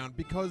 stick around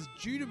because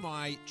due to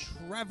my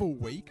travel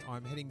week,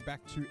 I'm heading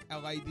back to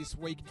LA this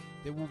week.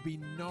 There will be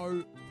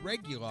no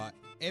regular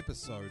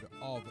episode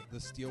of the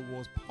Steele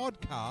Wars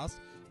podcast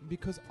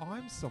because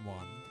I'm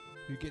someone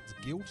who gets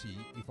guilty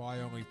if I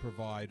only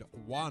provide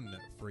one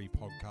free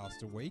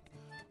podcast a week.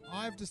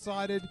 I've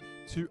decided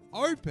to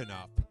open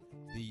up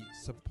the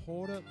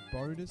supporter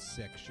bonus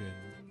section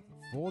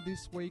for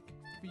this week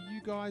for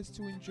you guys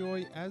to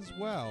enjoy as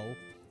well.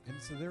 And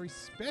it's a very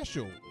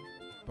special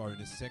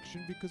bonus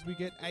section because we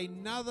get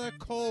another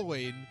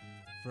call-in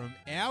from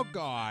our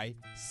guy,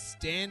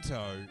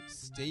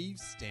 Steve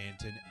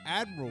Stanton,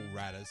 Admiral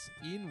Raddus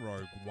in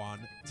Rogue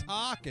One,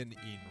 Tarkin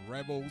in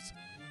Rebels.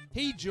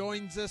 He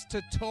joins us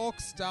to talk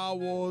Star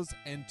Wars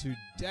and to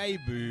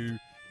debut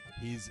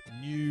his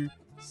new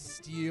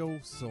Steele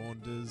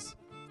Saunders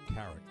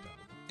character.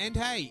 And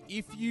hey,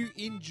 if you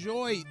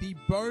enjoy the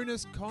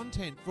bonus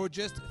content for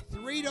just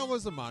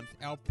 $3 a month,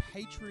 our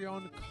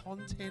Patreon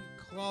Content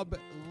Club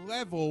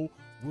level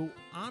will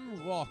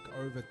unlock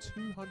over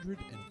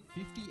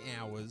 250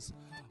 hours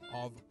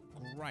of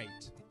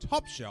great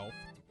top-shelf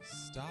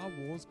Star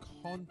Wars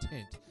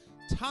content.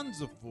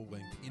 Tons of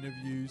full-length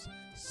interviews,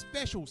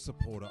 special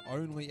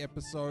supporter-only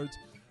episodes,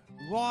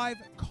 live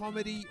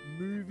comedy,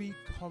 movie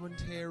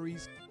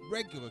commentaries,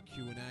 regular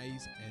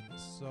Q&As, and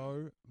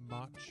so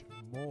much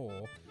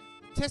more.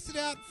 Test it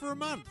out for a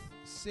month.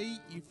 See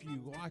if you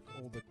like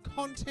all the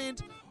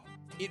content.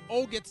 It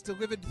all gets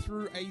delivered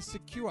through a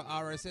secure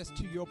RSS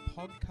to your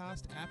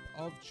podcast app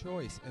of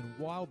choice. And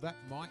while that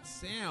might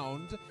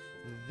sound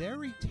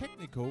very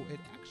technical,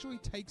 it actually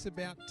takes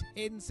about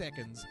 10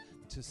 seconds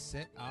to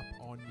set up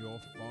on your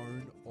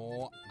phone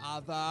or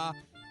other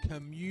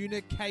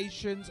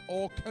communications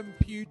or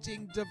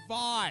computing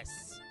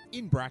device.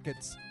 In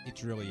brackets,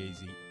 it's really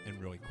easy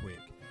and really quick.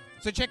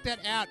 So check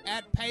that out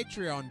at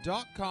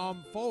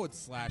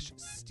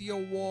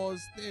patreon.com/Steele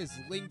Wars. There's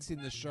links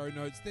in the show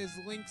notes. There's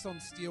links on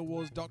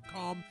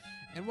steelewars.com.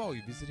 And while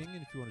you're visiting,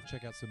 and if you want to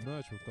check out some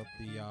merch, we've got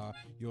the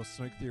Your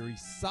Snoke Theory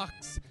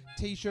Sucks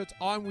t-shirts.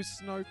 I'm with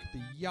Snoke,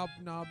 the Yub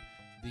Nub,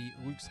 the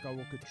Luke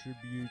Skywalker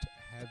tribute,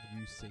 Have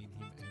You Seen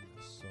Him, and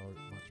so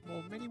much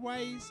more. Many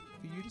ways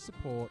for you to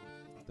support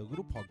the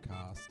little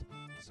podcast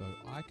so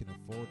I can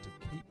afford to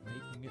keep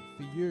making it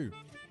for you.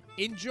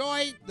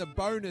 Enjoy the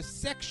bonus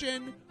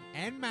section,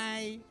 and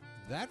may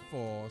that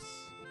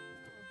force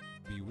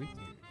be with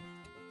you.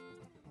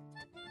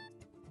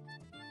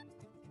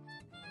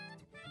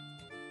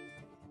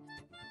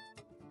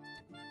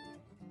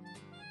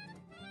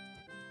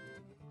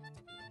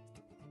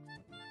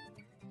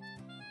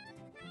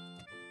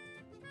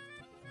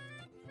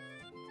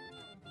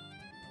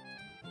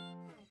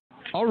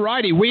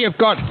 Alrighty, we have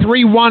got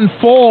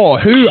 314.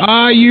 Who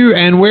are you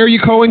and where are you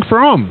calling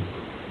from?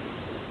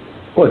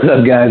 What's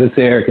up, guys? It's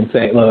Eric in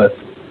St. Louis.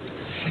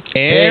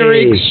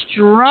 Eric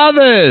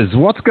Struthers.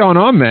 What's going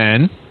on,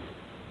 man?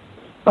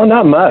 Oh,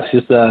 not much.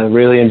 Just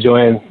really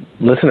enjoying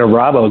listening to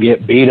Robbo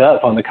get beat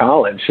up on the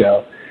Colin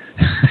show.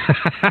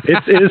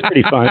 It is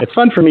pretty fun. It's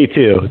fun for me,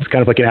 too. It's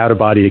kind of like an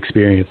out-of-body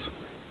experience.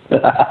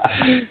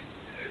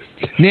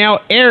 Now,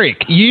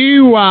 Eric,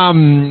 you,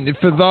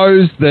 for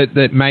those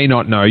that may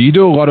not know, you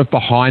do a lot of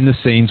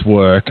behind-the-scenes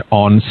work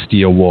on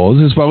Steele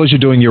Wars, as well as you're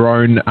doing your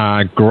own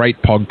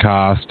great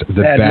podcast,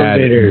 The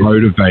Bad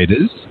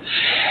Motivators.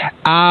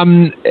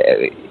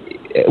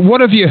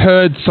 What have you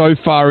heard so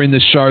far in the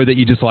show that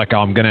you're just like,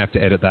 I'm going to have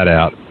to edit that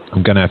out?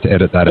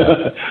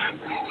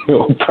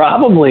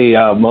 Probably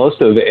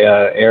most of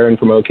Aaron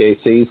from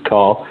OKC's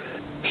call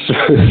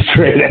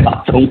straight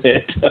out the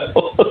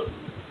window.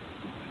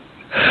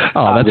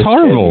 Oh, that's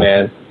horrible,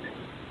 kidding,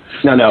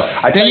 man. No.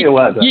 I tell you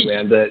what, though,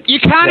 man. You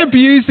can't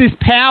abuse this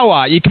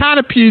power. You can't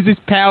abuse this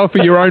power for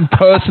your own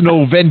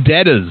personal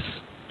vendettas.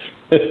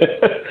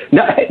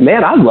 No,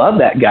 man, I love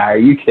that guy. Are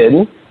you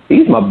kidding?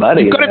 He's my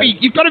buddy. You've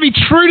got to be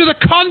true to the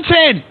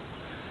content.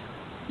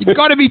 You've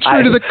got to be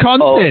true to the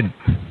content.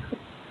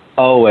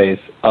 Always.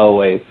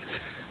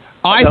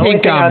 I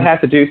think I'd have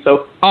to do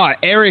so. Oh,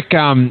 Eric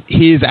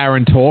hears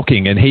Aaron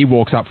talking, and he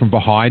walks up from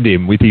behind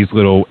him with his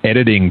little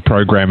editing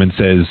program and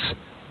says,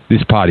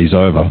 "This party's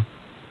over."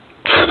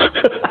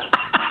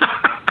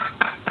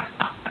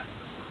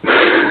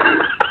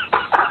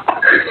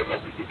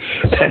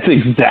 That's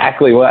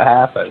exactly what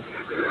happened.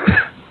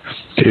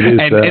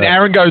 And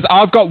Aaron goes,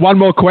 "I've got one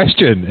more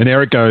question," and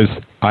Eric goes,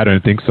 "I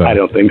don't think so." I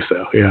don't think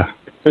so. Yeah.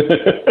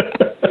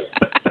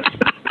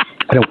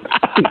 I don't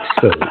think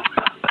so.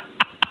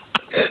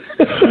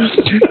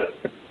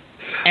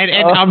 And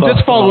I'm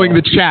just following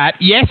the chat.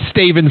 Yes,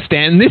 Stephen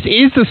Stanton, this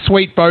is the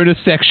sweet bonus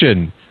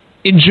section.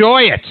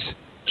 Enjoy it.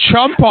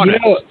 Chomp on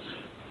it.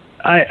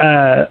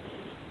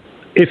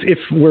 If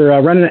we're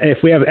running,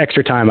 if we have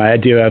extra time, I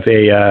do have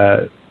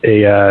a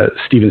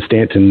Stephen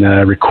Stanton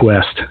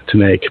request to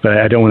make, but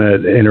I don't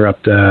want to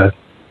interrupt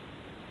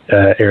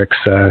Eric's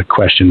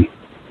question.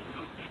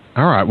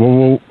 All right.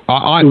 Well,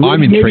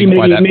 I'm intrigued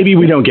by that. Maybe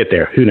we don't get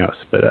there. Who knows?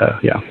 But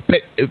yeah.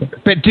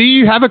 But do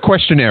you have a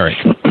question, Eric?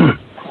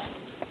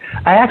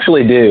 I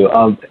actually do.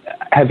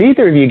 Have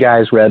either of you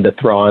guys read the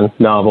Thrawn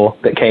novel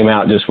that came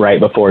out just right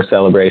before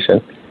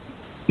Celebration?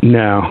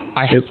 No.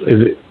 Is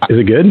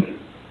it good?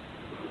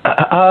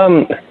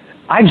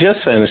 I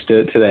just finished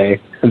it today.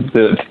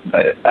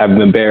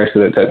 I'm embarrassed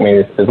that it took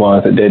me as long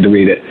as it did to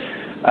read it.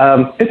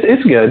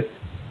 It's good.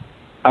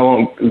 I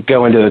won't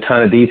go into a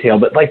ton of detail,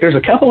 but like there's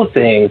a couple of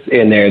things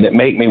in there that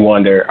make me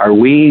wonder, are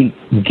we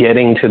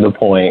getting to the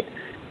point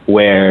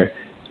where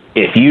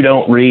if you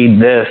don't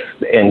read this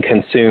and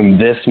consume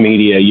this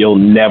media, you'll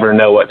never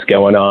know what's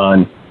going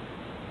on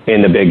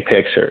in the big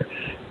picture?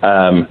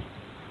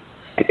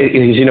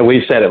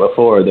 We've said it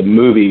before, the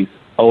movies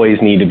always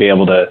need to be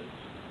able to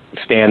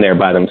stand there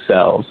by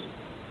themselves,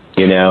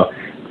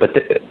 but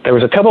there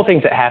was a couple of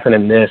things that happened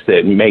in this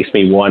that makes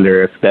me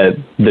wonder if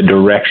the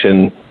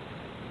direction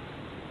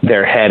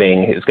they're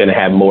heading is going to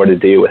have more to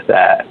do with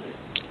that.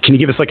 Can you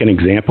give us like an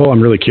example? I'm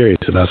really curious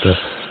about this.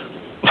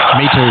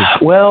 Me too.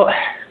 Well,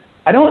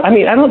 I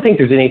don't think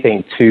there's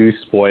anything too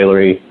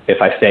spoilery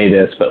if I say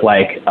this, but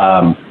like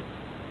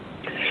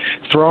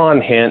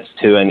Thrawn hints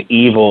to an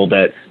evil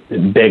that's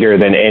bigger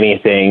than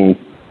anything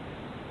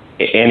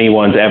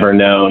anyone's ever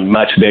known,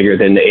 much bigger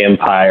than the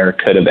Empire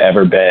could have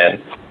ever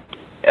been.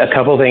 A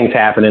couple things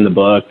happen in the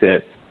book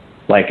that,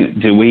 like,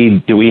 do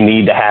we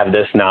need to have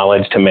this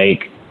knowledge to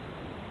make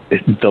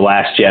The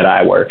Last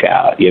Jedi work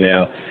out?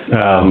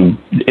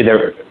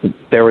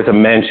 There was a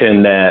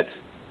mention that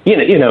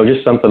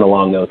just something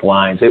along those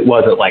lines. It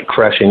wasn't like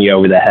crushing you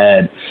over the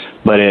head,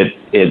 but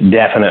it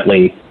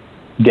definitely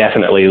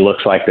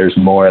looks like there's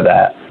more of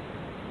that.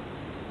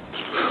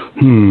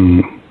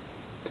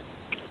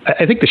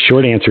 I think the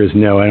short answer is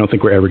no. I don't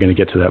think we're ever going to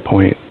get to that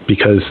point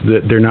because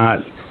they're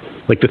not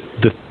like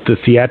the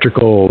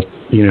theatrical,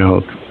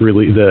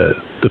 really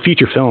the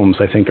feature films,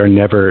 I think, are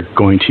never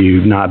going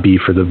to not be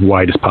for the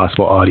widest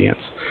possible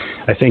audience.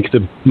 I think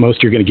the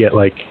most you're going to get,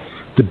 like,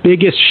 the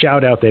biggest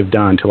shout out they've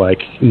done to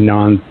like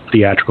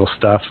non-theatrical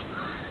stuff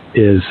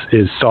is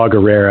Saw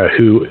Gerrera,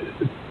 who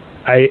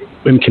I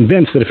am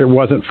convinced that if it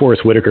wasn't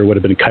Forrest Whitaker, would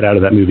have been cut out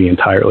of that movie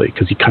entirely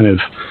because he kind of,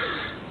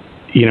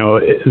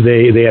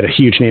 they had a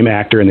huge name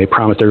actor and they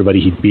promised everybody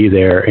he'd be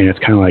there, and it's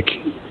kind of like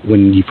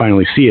when you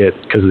finally see it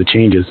because of the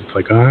changes, it's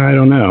like, I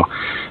don't know.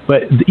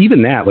 But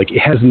even that, like, it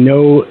has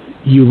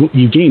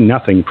you gain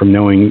nothing from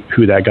knowing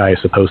who that guy is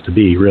supposed to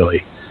be,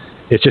 really.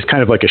 It's just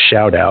kind of like a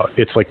shout out.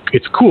 It's like,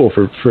 it's cool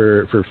for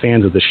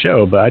fans of the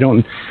show, but I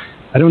don't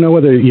know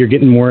whether you're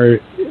going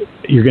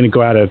to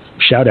go out of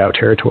shout out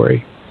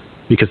territory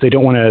because they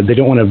don't want to,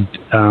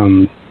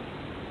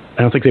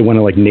 I don't think they want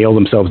to like nail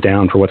themselves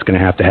down for what's going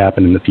to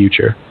happen in the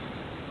future.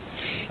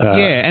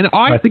 And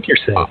I think you're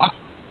saying.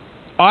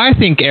 I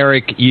think,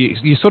 Eric,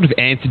 you sort of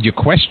answered your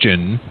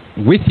question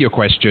with your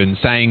question,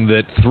 saying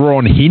that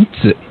Thrawn hints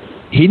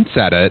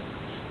at it,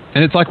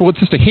 and it's like, well, it's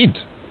just a hint.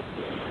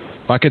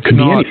 Like, it's could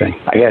not be anything.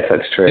 I guess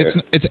that's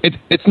true.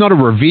 It's not a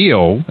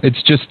reveal.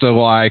 It's just a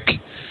like,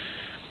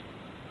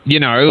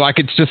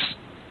 it's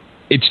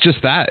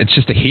just that. It's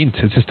just a hint.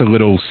 It's just a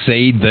little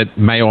seed that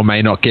may or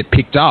may not get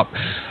picked up.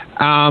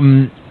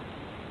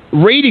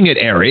 Reading it,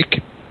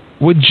 Eric,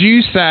 would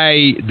you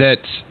say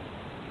that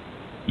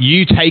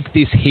you take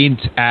this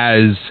hint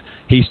as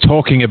he's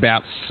talking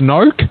about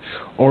Snoke,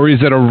 or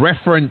is it a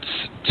reference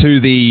to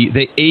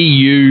the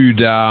EU'd,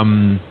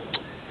 the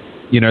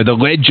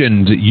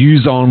legend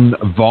Yuzon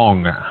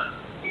Vong?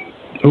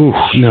 Ooh,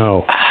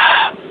 no.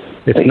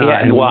 It's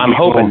not. Yeah, well, I'm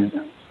hoping.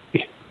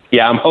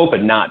 Yeah, I'm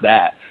hoping not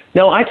that.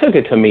 No, I took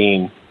it to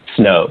mean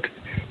Snoke.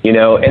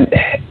 And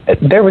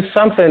there was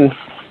something.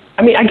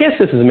 I mean, I guess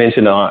this is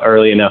mentioned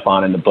early enough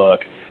on in the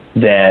book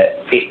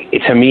that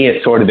to me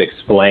it sort of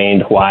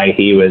explained why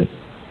he was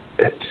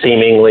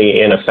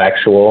seemingly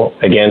ineffectual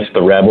against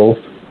the rebels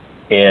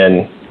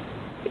in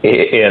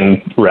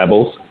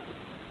Rebels.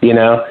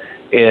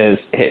 Is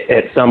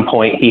at some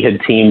point he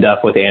had teamed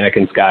up with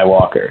Anakin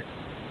Skywalker,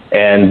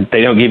 and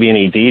they don't give you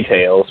any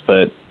details,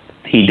 but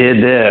he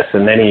did this,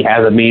 and then he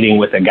has a meeting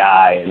with a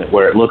guy, and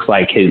where it looks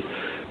like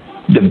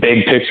the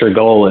big picture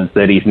goal is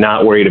that he's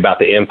not worried about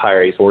the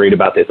Empire, he's worried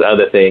about this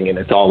other thing, and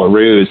it's all a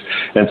ruse.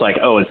 And it's like,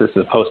 oh, is this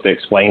supposed to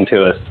explain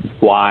to us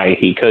why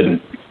he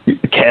couldn't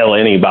kill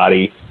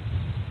anybody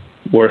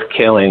worth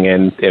killing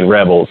in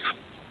Rebels?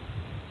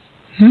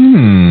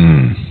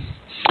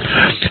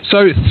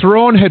 So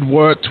Thrawn had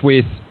worked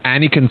with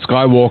Anakin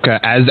Skywalker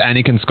as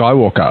Anakin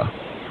Skywalker?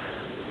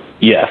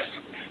 Yes.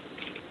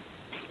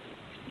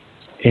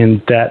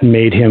 And that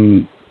made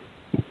him,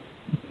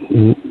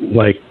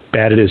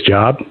 bad at his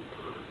job?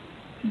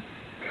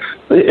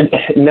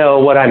 No,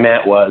 what I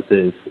meant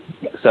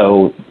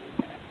so,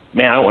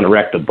 man, I don't want to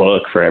wreck the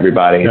book for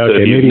everybody. Okay,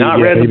 so if you've not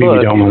read the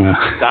book,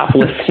 stop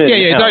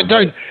listening.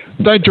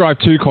 Don't drive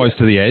too close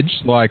to the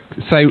edge.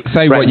 Say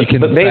right, what you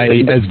can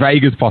say as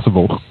vague as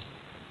possible.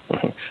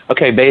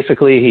 Okay,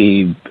 basically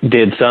he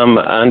did some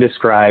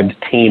undescribed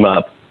team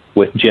up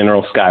with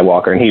General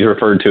Skywalker, and he's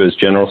referred to as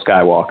General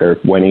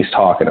Skywalker when he's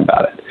talking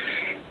about it.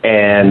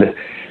 And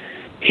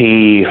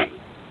he,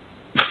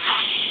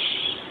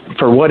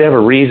 for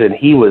whatever reason,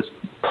 he was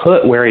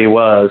put where he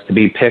was to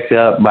be picked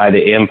up by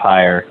the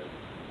Empire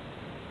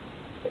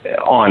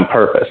on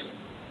purpose.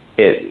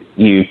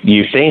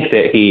 You think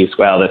that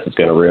this is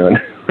going to ruin.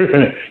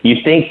 You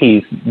think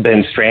he's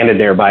been stranded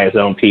there by his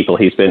own people.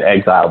 He's been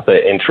exiled.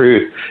 But in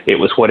truth, it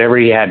was whatever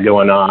he had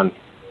going on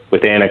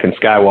with Anakin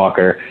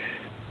Skywalker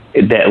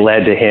that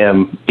led to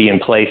him being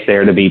placed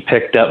there to be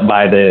picked up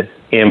by the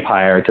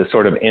Empire to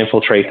sort of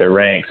infiltrate their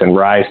ranks and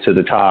rise to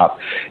the top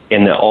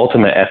in the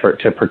ultimate effort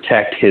to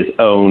protect his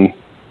own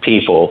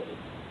people,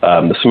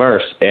 the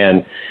Smurfs.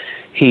 And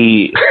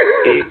he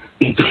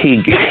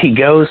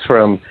goes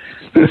from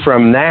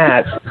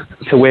that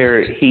to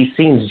where he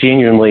seems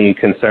genuinely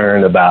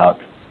concerned about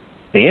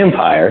the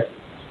Empire.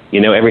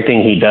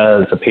 Everything he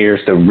does appears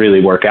to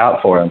really work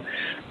out for him.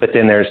 But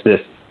then there's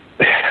this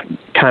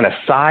kind of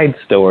side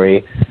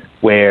story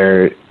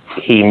where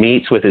he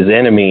meets with his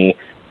enemy,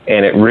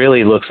 and it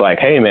really looks like,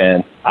 hey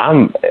man,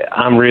 I'm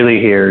really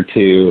here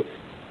to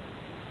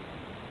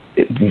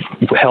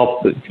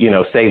help,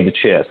 save the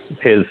Chiss,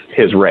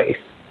 his race,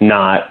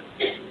 not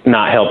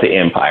help the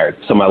Empire.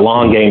 So my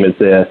long game is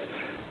this.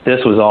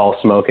 This was all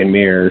smoke and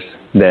mirrors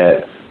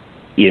that,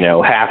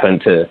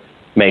 happened to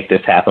make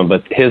this happen,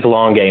 but his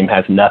long game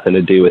has nothing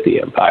to do with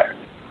the Empire.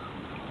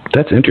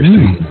 That's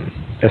interesting.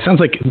 It sounds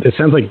like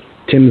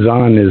Tim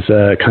Zahn is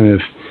kind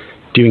of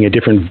doing a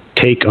different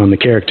take on the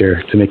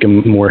character to make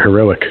him more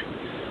heroic.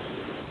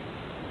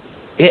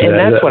 And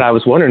that's what I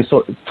was wondering.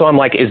 So I'm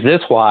like, is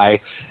this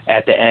why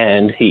at the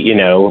end, he, in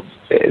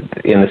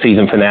the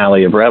season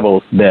finale of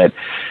Rebels, that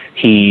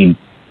he,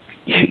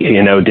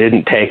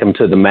 didn't take him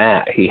to the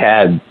mat? He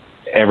had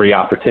every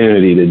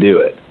opportunity to do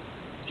it.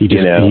 He's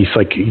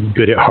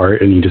good at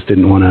heart, and he just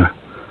didn't want to.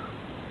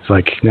 It's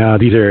like, no,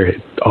 these are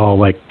all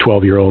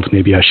 12-year-olds.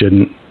 Maybe I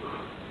shouldn't.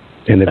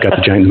 And they've got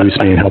the giant moose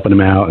man helping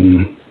him out.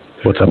 And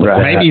what's up with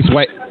that?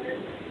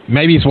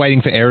 Maybe he's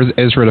waiting for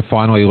Ezra to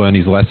finally learn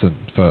his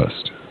lesson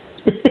first.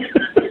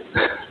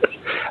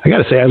 I got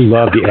to say, I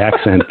love the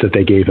accent that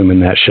they gave him in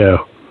that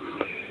show.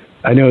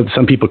 I know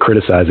some people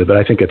criticize it, but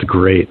I think it's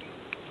great.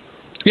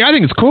 Yeah, I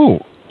think it's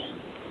cool.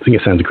 I think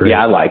it sounds great.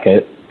 Yeah, I like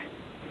it.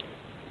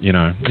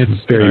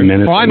 It's very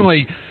menacing.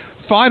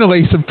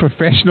 Finally, some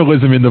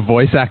professionalism in the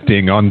voice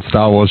acting on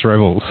Star Wars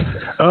Rebels.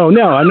 Oh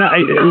no, I'm not.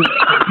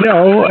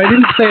 No, I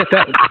didn't say it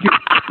that.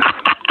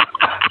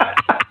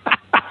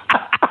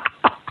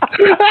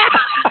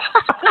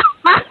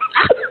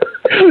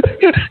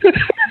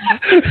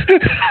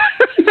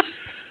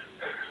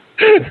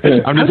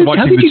 I'm just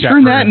how did you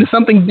turn that into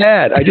something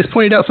bad? I just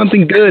pointed out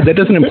something good. That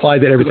doesn't imply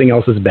that everything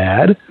else is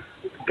bad.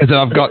 Because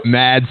I've got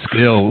mad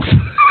skills.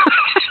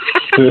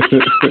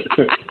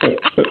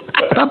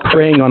 Stop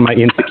preying on my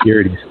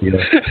insecurities,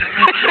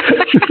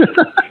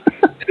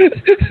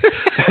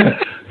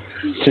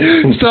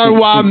 So,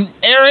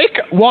 Eric,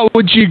 what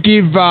would you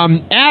give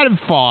out of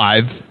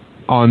 5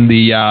 on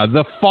the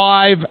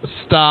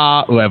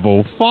 5-star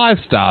level? 5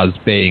 stars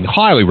being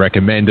highly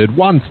recommended,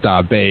 1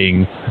 star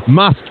being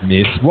must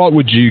miss. What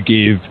would you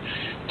give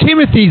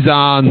Timothy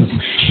Zahn's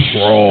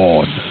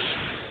Thrawn?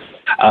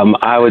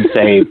 I would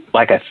say a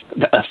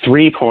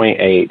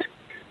 3.8.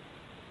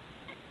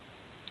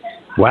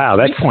 Wow,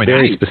 that's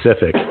very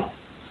specific.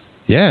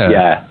 Yeah.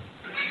 Yeah.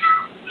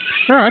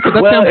 All right, but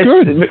that sounds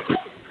good.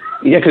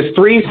 Yeah, because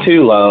 3's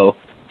too low.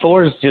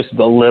 4's just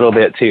a little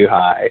bit too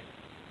high.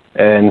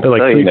 And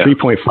like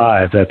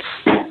 3.5,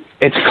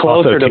 it's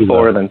closer to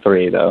 4 than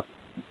 3, though.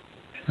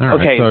 All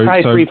right, okay,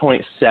 try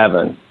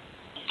 3.7.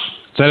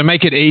 So to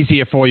make it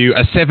easier for you,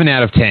 a 7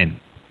 out of 10.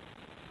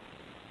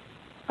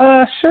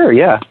 Sure,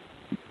 yeah.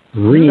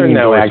 Ringing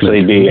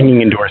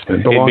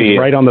endorsement. Belongs be,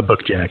 right on the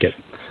book jacket.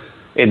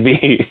 It'd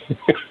be...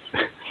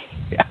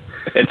 yeah.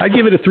 I'd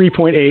give it a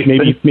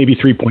 3.8, maybe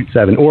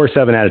 3.7, or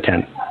 7 out of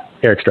 10.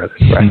 Eric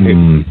Struthers.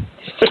 Right.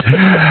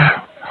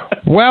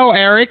 Well,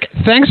 Eric,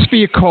 thanks for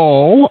your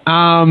call.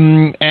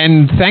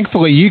 And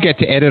thankfully you get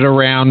to edit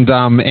around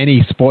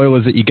any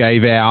spoilers that you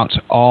gave out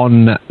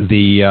on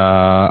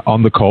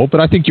the call. But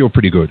I think you're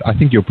pretty good.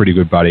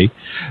 Buddy.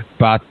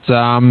 But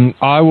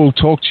I will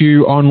talk to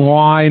you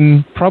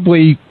online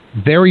probably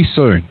very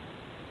soon.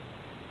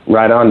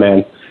 Right on, man.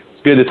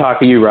 It's good to talk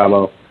to you,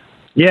 Ramo.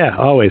 Yeah,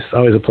 always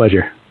a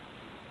pleasure.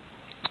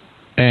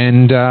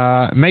 And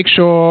make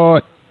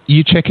sure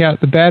you check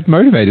out the Bad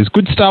Motivators.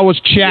 Good Star Wars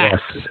chat.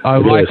 Yes, I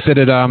like that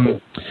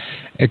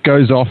it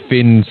goes off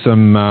in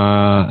some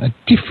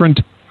different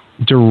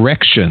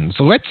directions.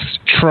 So let's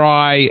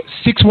try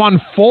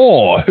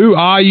 614. Who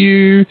are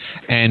you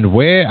and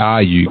where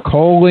are you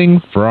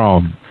calling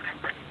from?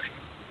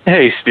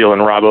 Hey, Steele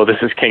and Robbo.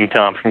 This is King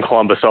Tom from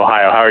Columbus,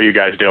 Ohio. How are you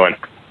guys doing?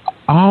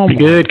 Oh, my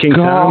good, King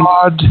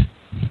God. Tom.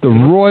 The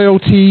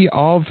royalty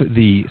of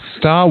the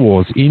Star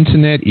Wars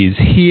internet is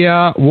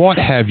here. What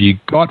have you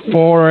got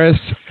for us,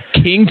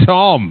 King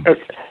Tom?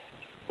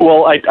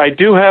 Well, I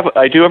do have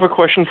a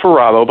question for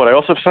Robbo, but I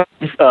also have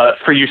something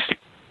for you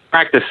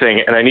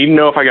practicing, and I need to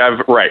know if I got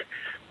it right.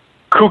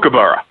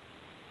 Kookaburra.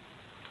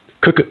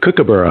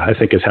 Kookaburra, I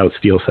think is how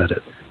Steele said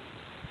it.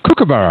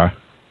 Kookaburra?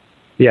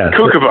 Yeah.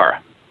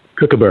 Kookaburra.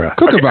 Kookaburra.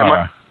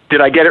 Kookaburra. Okay,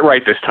 did I get it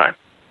right this time?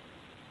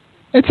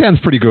 It sounds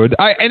pretty good.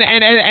 I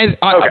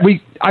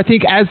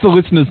think, as the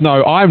listeners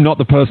know, I'm not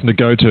the person to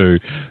go to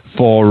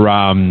for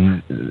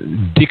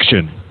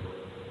diction.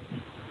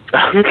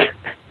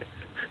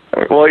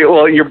 Well,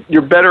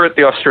 you're better at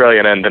the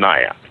Australian end than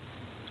I am.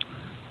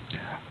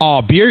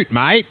 Oh, beaut,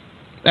 mate.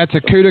 That's a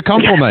cooter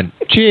compliment.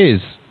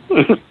 Cheers.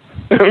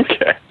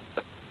 Okay.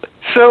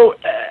 So,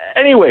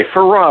 anyway,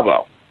 for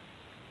Robbo,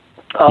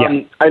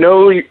 I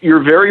know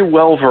you're very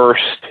well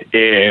versed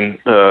in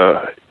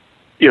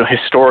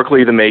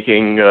historically the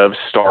making of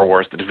Star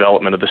Wars, the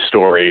development of the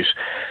stories.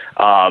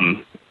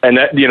 And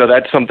that,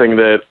 that's something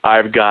that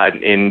I've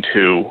gotten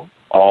into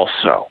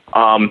also.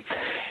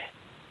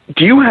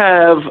 Do you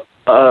have,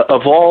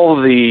 of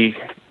all the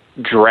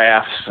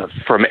drafts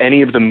from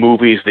any of the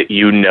movies that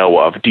you know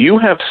of, do you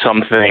have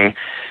something,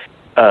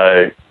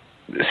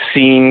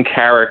 scene,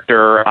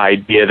 character,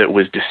 idea that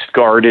was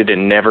discarded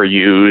and never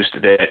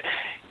used that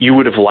you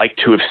would have liked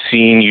to have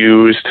seen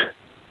used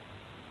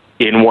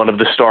in one of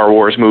the Star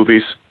Wars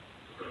movies?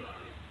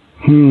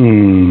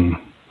 I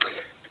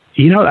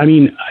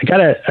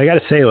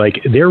gotta say,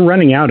 like, they're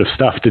running out of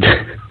stuff to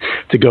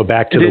go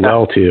back to the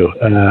well to.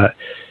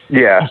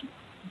 Yeah.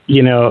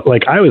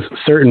 Like, I was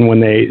certain when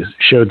they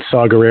showed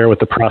Saw Gerrera with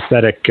the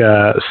prosthetic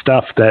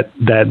stuff that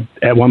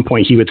at one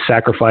point he would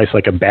sacrifice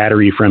like a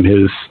battery from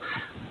his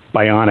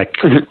bionic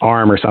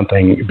arm or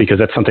something, because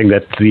that's something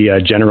that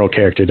the general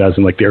character does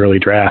in like the early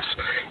drafts.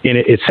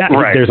 And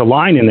there's a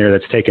line in there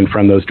that's taken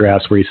from those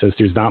drafts where he says,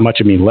 "There's not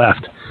much of me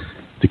left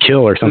to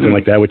kill," or something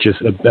like that, which is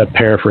a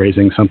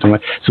paraphrasing something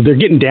like. So they're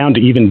getting down to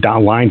even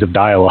lines of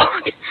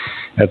dialogue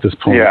at this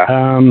point.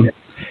 What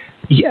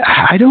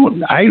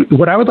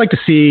I would like to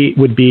see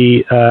would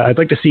be I'd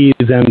like to see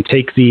them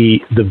take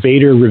the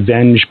Vader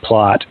revenge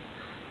plot,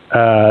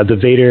 the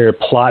Vader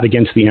plot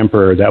against the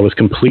Emperor that was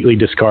completely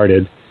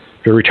discarded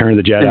for Return of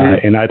the Jedi,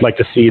 and I'd like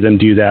to see them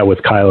do that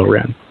with Kylo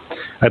Ren.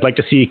 I'd like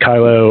to see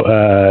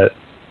Kylo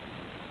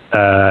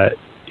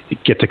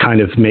get to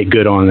kind of make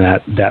good on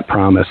that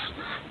promise,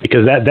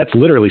 because that's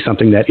literally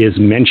something that is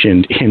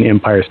mentioned in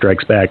Empire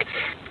Strikes Back,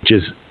 which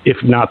is,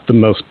 if not the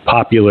most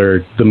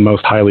popular, the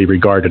most highly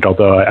regarded,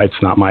 although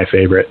it's not my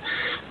favorite.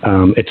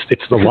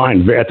 It's the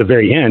line at the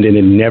very end, and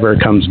it never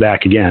comes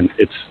back again.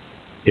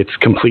 It's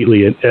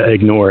completely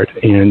ignored,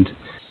 and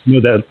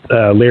that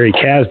Larry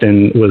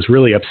Kasdan was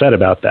really upset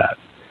about that.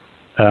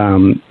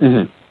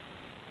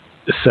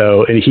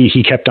 So, and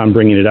he kept on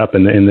bringing it up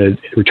in the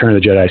Return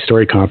of the Jedi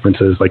story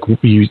conferences. Like,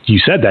 you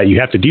said that you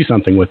have to do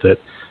something with it,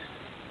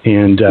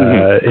 and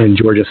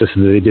George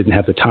insisted that they didn't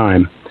have the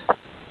time.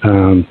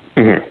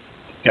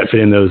 Got to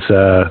fit in those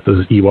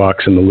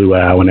Ewoks and the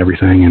luau and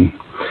everything, and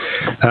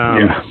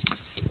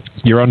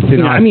you're on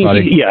thin ice,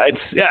 buddy.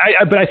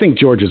 But I think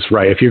George is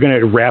right. If you're going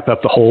to wrap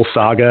up the whole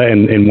saga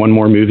in one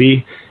more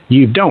movie,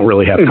 you don't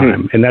really have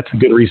time, and that's a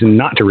good reason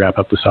not to wrap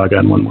up the saga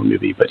in one more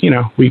movie. But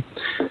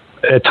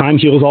time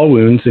heals all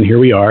wounds, and here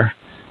we are,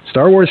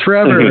 Star Wars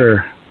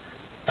forever.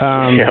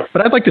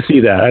 But I'd like to see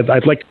that.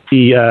 I'd like to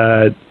see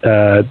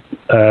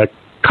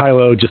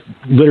Kylo just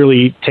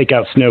literally take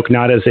out Snoke,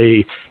 not as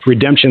a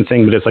redemption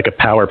thing, but as like a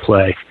power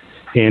play,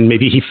 and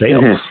maybe he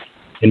fails,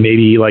 and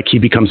maybe like he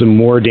becomes a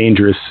more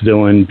dangerous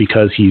villain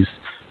because he's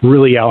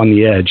really out on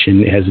the edge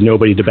and has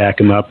nobody to back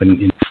him up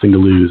and nothing to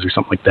lose or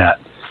something like that.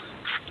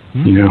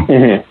 You know?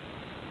 Mm-hmm.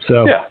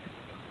 So,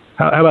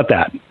 how about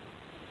that?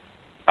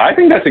 I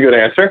think that's a good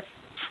answer.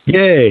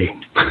 Yay.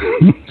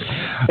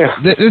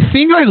 The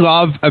thing I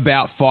love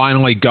about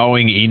finally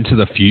going into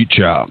the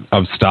future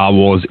of Star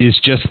Wars is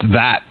just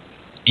that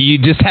you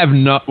just have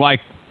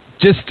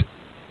just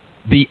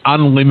the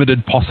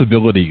unlimited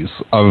possibilities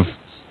of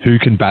who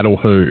can battle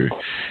who.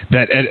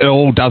 That it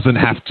all doesn't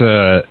have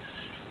to,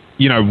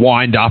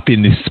 wind up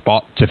in this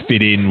spot to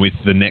fit in with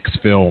the next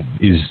film.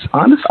 Is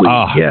honestly,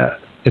 yeah.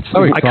 It's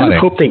so exciting. I kind of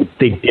hope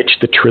they ditch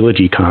the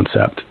trilogy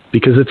concept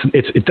because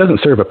it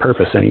doesn't serve a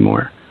purpose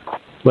anymore.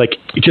 Like,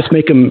 you just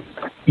make them,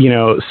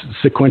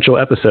 sequential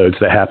episodes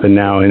that happen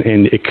now,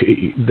 and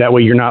that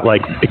way you're not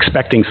like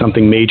expecting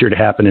something major to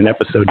happen in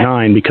episode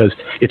 9 because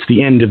it's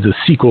the end of the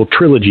sequel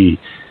trilogy.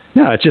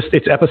 No, it's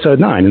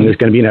episode 9, and there's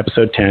going to be an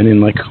episode 10, and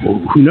like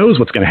who knows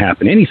what's going to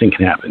happen? Anything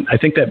can happen. I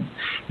think that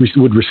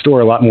would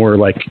restore a lot more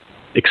like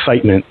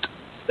excitement,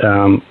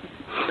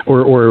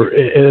 or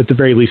at the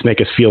very least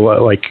make us feel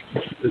like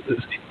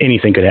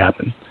anything could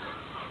happen.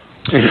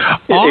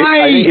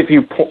 I think if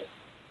you.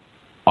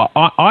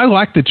 I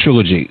like the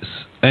trilogies,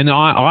 and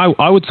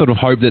I would sort of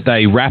hope that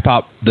they wrap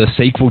up the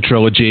sequel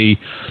trilogy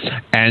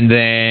and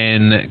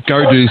then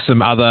go do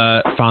some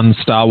other fun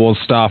Star Wars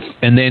stuff,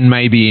 and then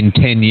maybe in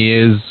 10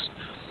 years,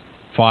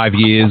 5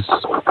 years,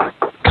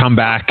 come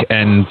back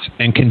and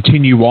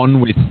continue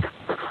on with,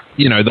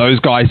 those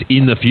guys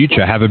in the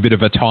future, have a bit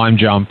of a time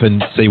jump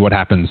and see what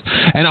happens.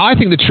 And I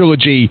think the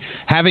trilogy,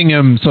 having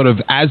them sort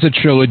of as a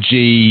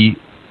trilogy,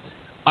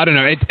 I don't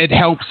know, it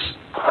helps,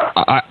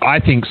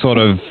 I think, sort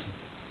of,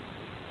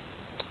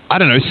 I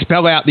don't know,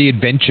 spell out the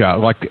adventure,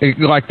 like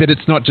that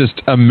it's not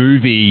just a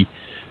movie,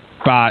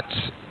 but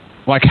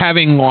like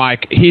having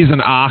like, here's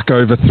an arc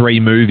over 3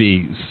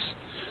 movies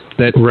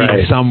that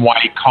in some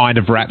way kind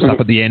of wraps up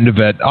at the end of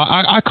it.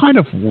 I kind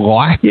of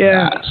like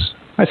that.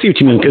 I see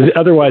what you mean, because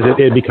otherwise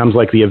it becomes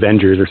like the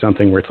Avengers or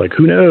something where it's like,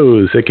 who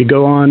knows, it could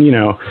go on,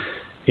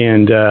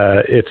 and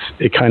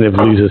it kind of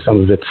loses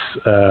some of its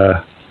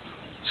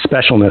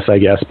specialness, I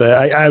guess. But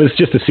I was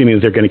just assuming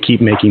that they're going to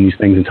keep making these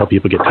things until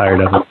people get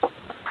tired of it.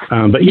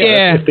 But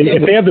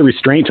if they have the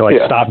restraint to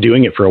stop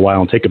doing it for a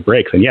while and take a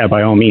break, then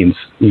by all means,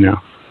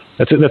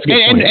 that's a good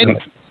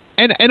point.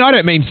 And I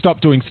don't mean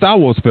stop doing Star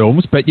Wars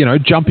films, but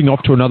jumping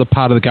off to another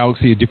part of the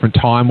galaxy, a different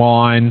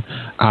timeline,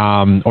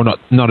 or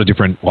not a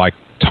different like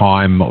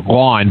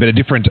timeline, but a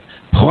different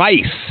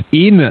place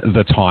in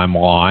the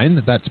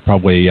timeline. That's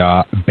probably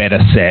better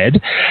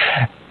said.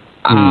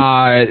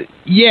 And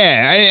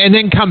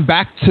then come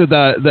back to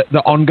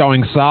the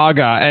ongoing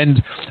saga.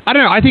 And I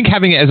don't know, I think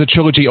having it as a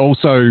trilogy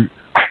also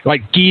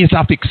like gears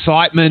up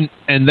excitement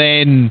and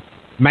then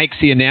makes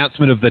the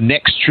announcement of the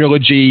next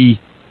trilogy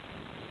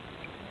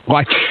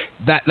like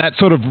that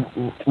sort of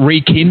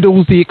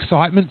rekindles the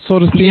excitement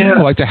sort of thing.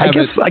 Yeah, like to have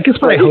I guess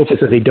what I hope is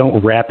that they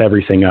don't wrap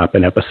everything up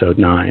in episode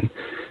 9,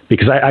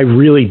 because I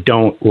really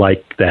don't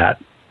like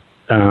that.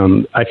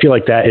 I feel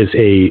like that is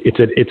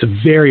it's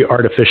a very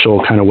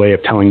artificial kind of way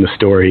of telling the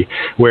story,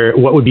 where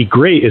what would be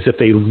great is if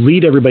they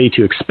lead everybody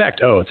to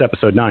expect, it's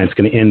episode 9, it's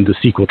going to end the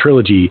sequel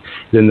trilogy,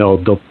 then they'll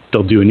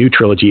do a new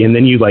trilogy, and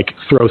then you like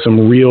throw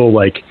some real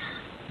like,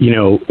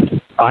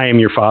 I am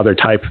your father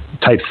type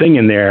thing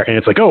in there, and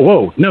it's like,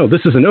 whoa, no,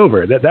 this isn't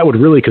over. That would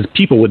really, because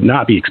people would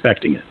not be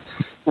expecting it.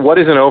 What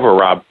isn't over,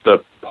 Rob?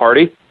 The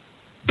party?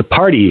 The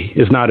party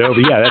is not over.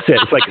 Yeah, that's it.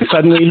 It's like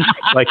suddenly,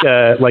 like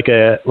a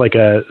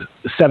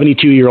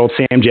 72-year-old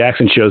Sam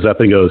Jackson shows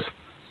up and goes,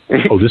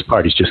 "Oh, this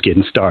party's just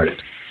getting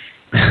started."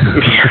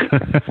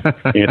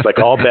 And it's like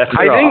all bets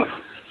are off.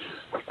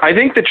 I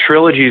think the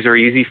trilogies are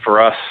easy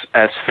for us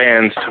as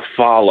fans to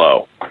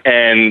follow,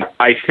 and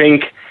I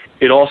think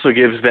it also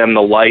gives them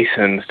the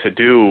license to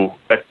do,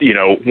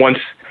 once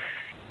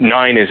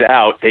 9 is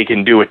out, they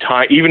can do a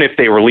time, even if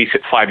they release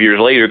it 5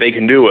 years later, they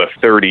can do a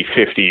 30,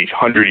 50,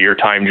 100-year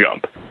time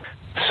jump.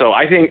 So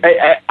I think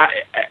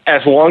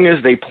as long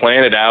as they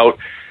plan it out,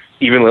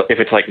 even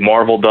if it's like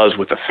Marvel does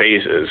with the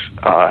phases,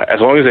 as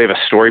long as they have a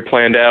story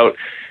planned out,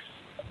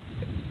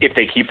 if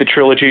they keep the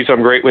trilogies,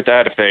 I'm great with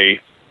that. If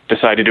they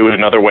decide to do it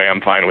another way, I'm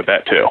fine with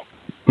that too.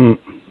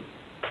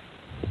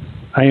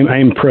 I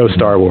am pro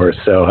Star Wars,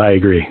 so I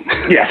agree.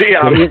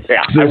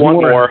 I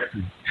want more.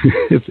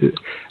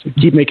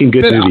 Keep making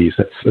good movies.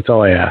 That's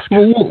all I ask.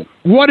 Well,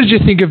 what did you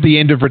think of the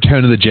end of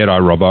Return of the Jedi,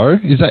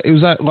 Robbo?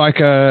 Was that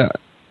like a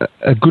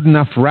good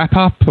enough wrap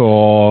up,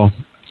 or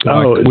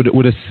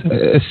would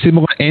a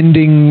similar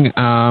ending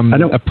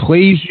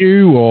please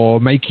you,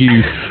 or make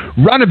you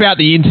run about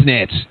the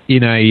internet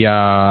in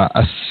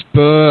a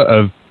spur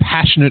of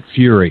passionate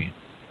fury?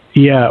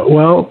 Yeah,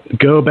 well,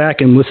 go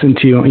back and listen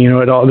to,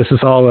 this is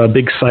all a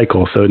big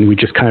cycle. So we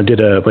just kind of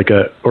did a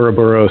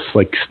Ouroboros,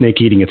 like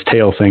snake eating its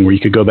tail thing, where you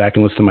could go back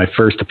and listen to my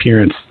first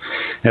appearance.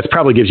 That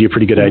probably gives you a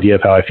pretty good idea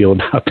of how I feel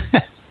about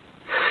that.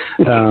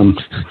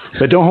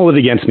 But don't hold it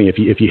against me if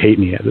you hate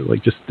me.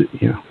 Like, just,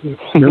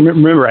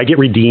 remember, I get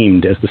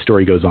redeemed as the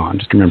story goes on.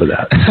 Just remember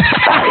that.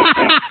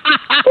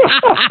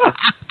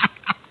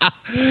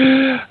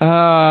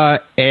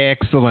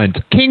 Excellent.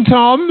 King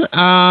Tom,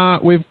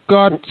 we've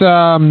got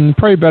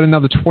probably about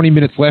another 20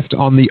 minutes left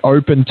on the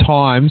open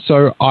time,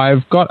 so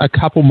I've got a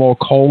couple more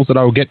calls that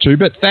I will get to,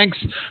 but thanks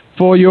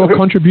for your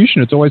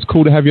contribution. It's always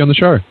cool to have you on the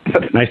show.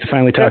 Nice to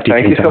finally talk to you.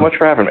 Thank you so much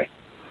for having me.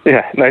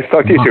 Yeah, nice to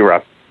talk to you too,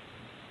 Rob.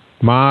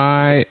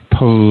 My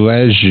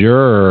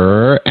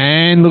pleasure.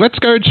 And let's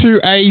go to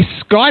a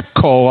Skype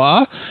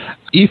caller.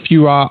 If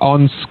you are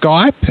on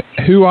Skype,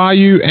 who are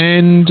you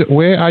and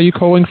where are you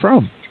calling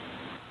from?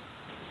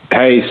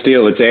 Hey,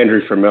 Steele, it's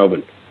Andrew from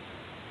Melbourne.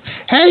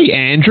 Hey,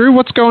 Andrew,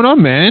 what's going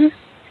on, man?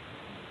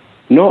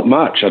 Not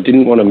much. I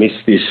didn't want to miss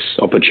this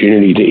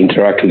opportunity to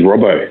interact with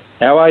Robbo.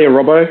 How are you,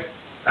 Robbo?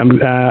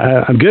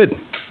 I'm good.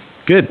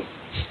 Good.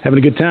 Having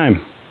a good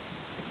time.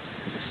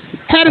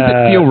 How does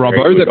it feel,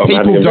 Robbo, that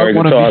people don't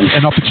want to miss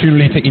an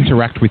opportunity to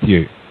interact with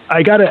you?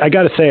 I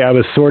gotta say, I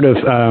was sort of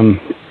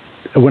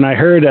when I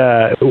heard.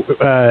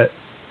 Are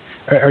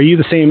you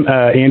the same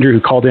Andrew who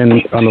called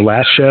in on the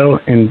last show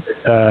and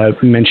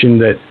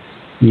mentioned that?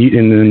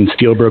 And then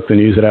Steele broke the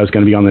news that I was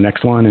going to be on the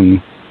next one,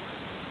 and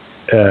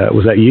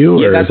was that you?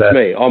 Yeah, or that's that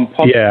me. I'm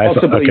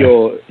possibly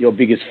your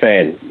biggest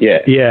fan.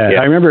 Yeah. Yeah,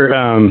 I remember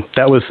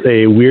that was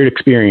a weird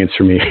experience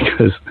for me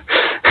because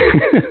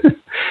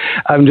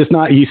I'm just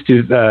not used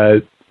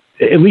to,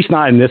 at least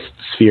not in this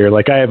sphere.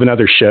 Like, I have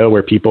another show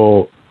where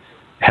people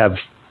have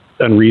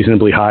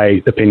unreasonably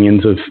high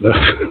opinions of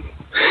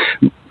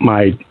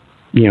my,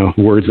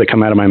 words that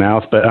come out of my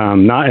mouth, but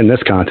not in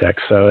this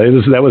context. So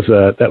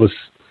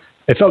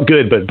it felt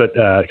good, but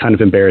kind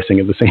of embarrassing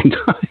at the same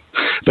time.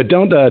 But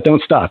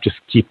don't stop. Just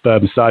keep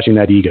massaging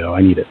that ego.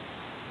 I need it.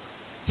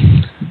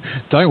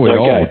 Don't we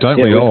all? Don't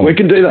we all? We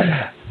can do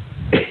that.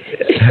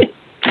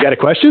 You got a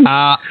question?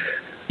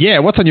 Yeah.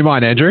 What's on your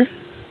mind, Andrew?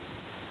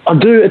 I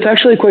do. It's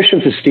actually a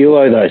question for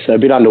Steelo, though, so a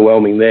bit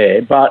underwhelming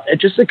there. But it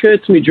just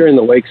occurred to me during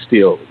the week,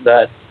 Steele,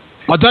 that...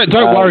 Oh, don't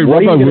worry,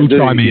 Robbo will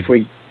chime in.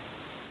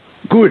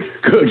 Good.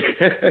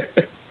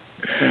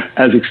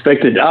 As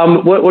expected.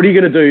 What are you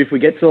going to do if we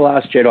get to The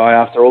Last Jedi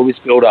after all this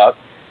build-up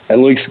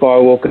and Luke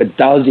Skywalker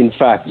does, in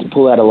fact,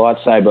 pull out a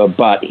lightsaber,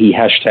 but he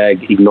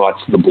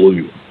 #ignites the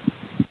blue?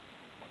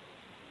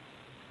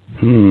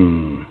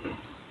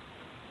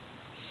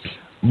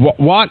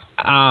 What?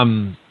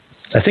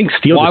 I think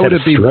Steele why would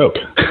it be stroke.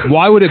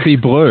 Why would it be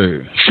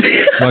blue?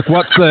 Like,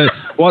 what's the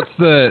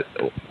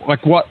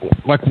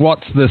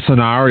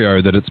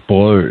scenario that it's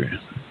blue?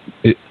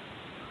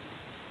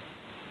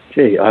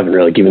 Gee, I haven't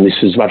really given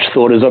this as much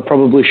thought as I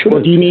probably should have.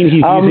 Well, do you mean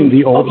he's using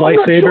the old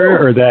lightsaber,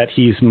 or that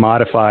he's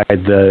modified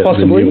the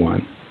new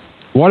one?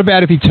 What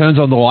about if he turns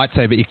on the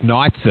lightsaber,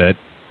 ignites it,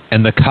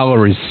 and the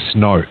color is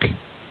Snoke?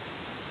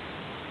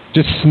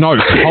 Just Snoke,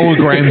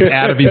 holograms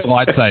out of his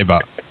lightsaber.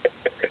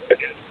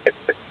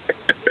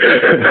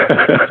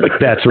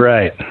 That's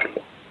right.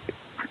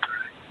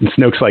 And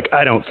Snoke's like,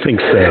 I don't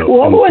think so.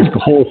 Well, the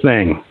whole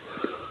thing,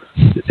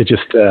 it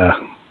just the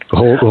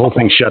whole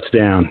thing shuts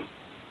down.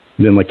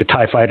 And then, like, the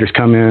TIE fighters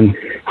come in.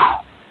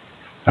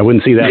 I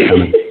wouldn't see that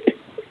coming.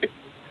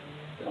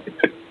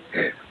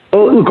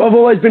 Well, look, I've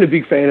always been a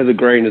big fan of the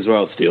green as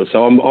well, Steele.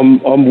 So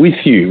I'm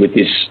with you with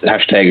this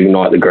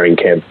 #IgniteTheGreen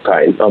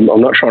campaign.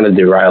 I'm not trying to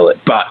derail it,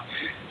 but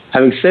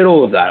having said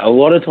all of that, a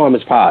lot of time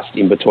has passed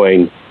in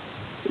between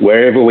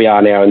wherever we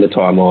are now in the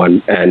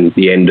timeline and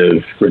the end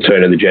of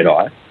Return of the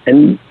Jedi,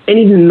 and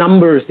any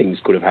number of things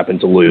could have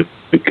happened to Luke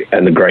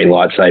and the green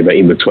lightsaber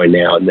in between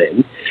now and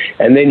then.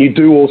 And then you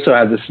do also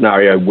have the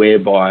scenario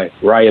whereby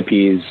Rey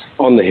appears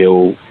on the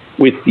hill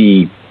with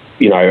the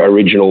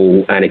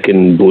original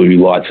Anakin blue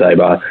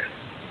lightsaber,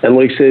 and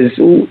Luke says,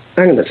 "Oh,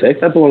 hang on a sec,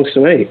 that belongs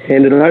to me.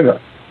 Hand it over."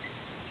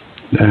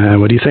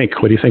 What do you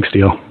think? What do you think,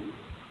 Steele?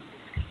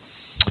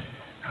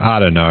 I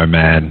don't know,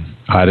 man.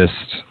 I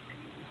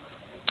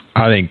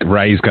think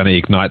Rey's going to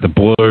ignite the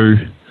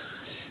blue.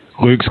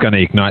 Luke's going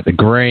to ignite the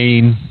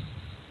green.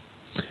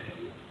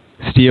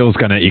 Steele's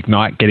going to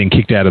ignite getting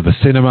kicked out of the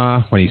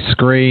cinema when he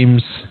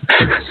screams.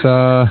 It's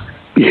going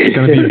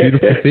to be a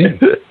beautiful thing.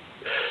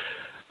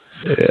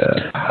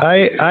 Yeah.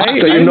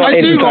 So you're not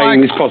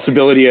entertaining this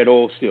possibility at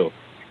all, Steele?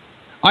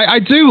 I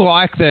do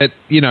like that,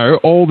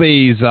 all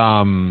these,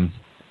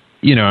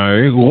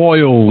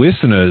 loyal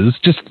listeners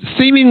just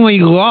seemingly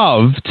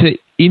love to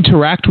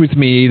interact with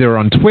me either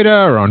on Twitter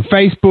or on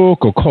Facebook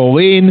or call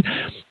in,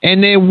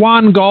 and their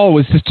one goal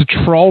is just to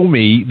troll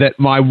me that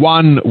my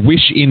one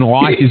wish in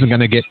life isn't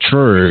going to get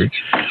true.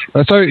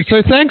 So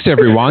thanks,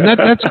 everyone.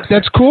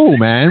 That's cool,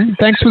 man.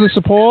 Thanks for the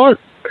support.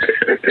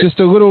 Just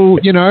a little,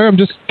 I'm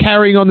just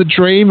carrying on the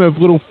dream of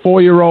little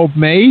 4-year-old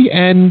me,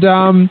 and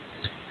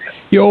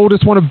you all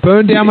just want to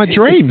burn down my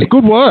dreams.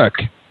 Good work.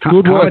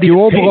 Good work. You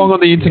all belong on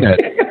the internet.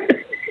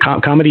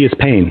 Comedy is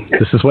pain.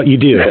 This is what you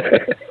do.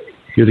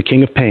 You're the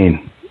king of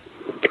pain.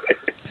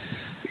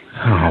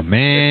 Oh,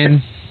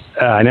 man.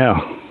 I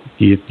know.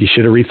 You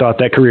should have rethought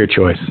that career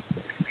choice.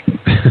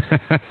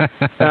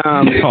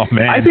 Oh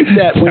man! I think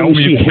that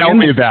tell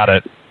me about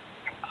it.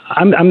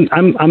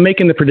 I'm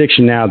making the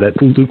prediction now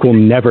that Luke will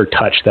never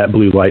touch that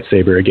blue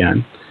lightsaber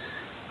again.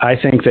 I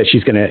think that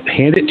she's going to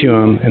hand it to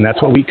him, and that's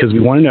what because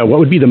we want to know what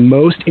would be the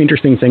most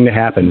interesting thing to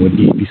happen when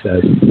he says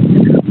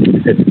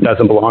it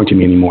doesn't belong to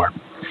me anymore.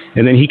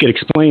 And then he could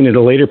explain at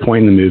a later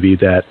point in the movie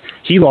that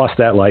he lost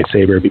that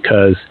lightsaber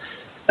because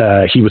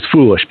he was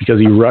foolish, because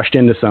he rushed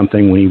into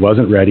something when he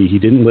wasn't ready. He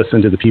didn't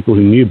listen to the people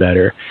who knew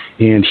better,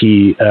 and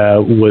he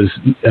was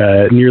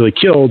nearly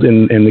killed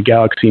and the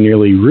galaxy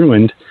nearly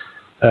ruined.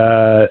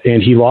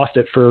 And he lost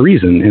it for a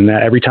reason, and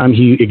that every time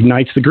he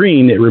ignites the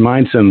green, it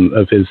reminds him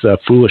of his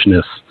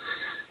foolishness,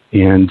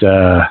 and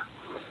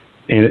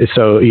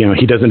so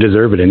he doesn't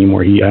deserve it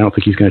anymore. I don't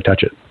think he's going to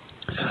touch it.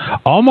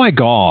 Oh my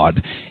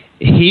God!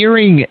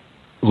 Hearing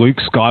Luke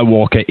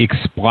Skywalker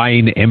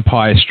explain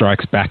Empire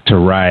Strikes Back to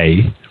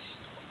Rey,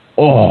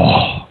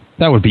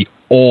 that would be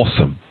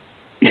awesome.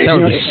 That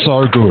would be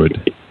so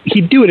good.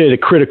 He'd do it at a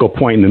critical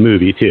point in the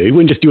movie too. He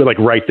wouldn't just do it like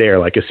right there,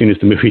 like as soon as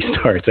the movie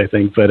starts, I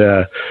think. But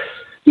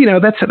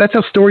that's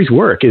how stories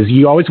work. Is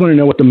you always want to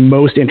know what the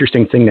most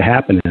interesting thing to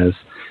happen is.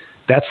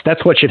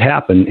 That's what should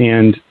happen.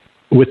 And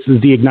with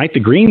the ignite the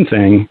green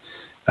thing,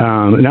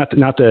 not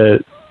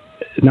the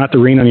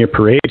rain on your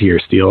parade here,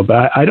 Steele,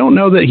 but I don't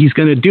know that he's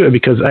going to do it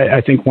because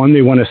I think one,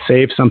 they want to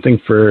save something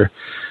for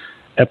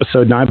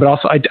Episode 9, but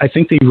also I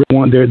think they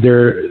want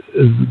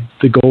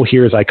the goal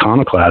here is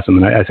iconoclasm,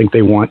 and I think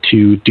they want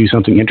to do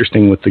something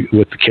interesting with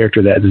the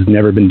character that has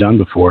never been done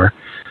before.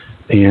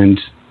 And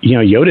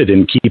Yoda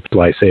didn't keep the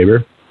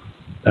lightsaber,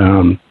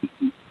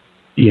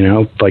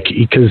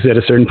 because at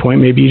a certain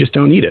point maybe you just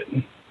don't need it.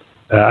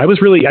 I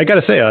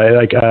gotta say,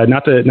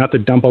 not to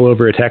dump all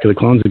over Attack of the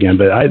Clones again,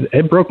 but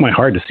it broke my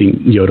heart to see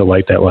Yoda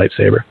light that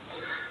lightsaber.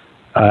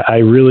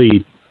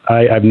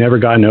 I've never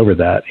gotten over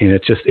that, and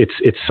it's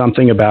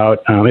something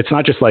about it's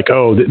not just like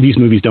these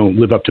movies don't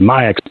live up to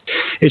my expectations.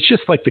 It's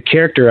just like the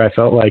character. I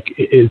felt like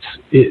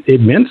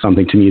it meant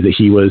something to me that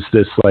he was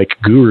this like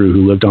guru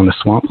who lived on a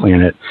swamp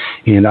planet,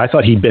 and I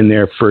thought he'd been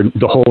there for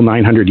the whole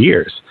 900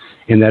 years.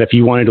 And that if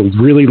you wanted to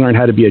really learn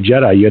how to be a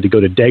Jedi, you had to go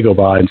to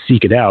Dagobah and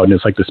seek it out. And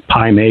it's like this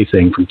Pai Mei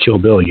thing from Kill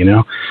Bill, and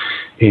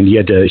he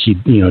had to,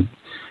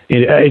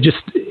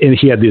 and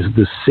he had this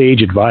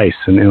sage advice.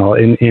 And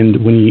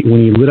when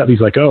he lit up, he's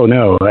like, oh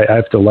no, I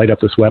have to light up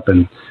this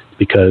weapon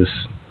because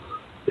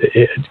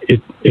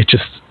it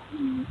just,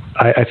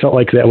 I felt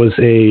like that was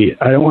I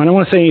don't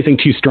want to say anything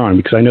too strong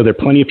because I know there are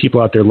plenty of people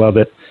out there love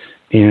it.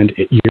 And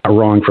you're not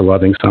wrong for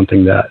loving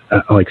something that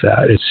like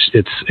that.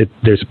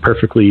 There's a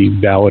perfectly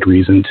valid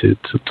reason to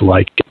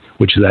like it,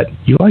 which is that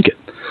you like it.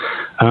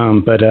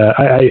 But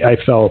I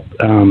felt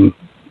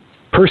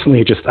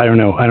personally, I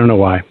don't know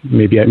why.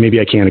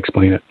 Maybe I can't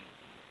explain it.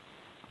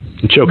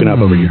 I'm choking up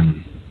over here.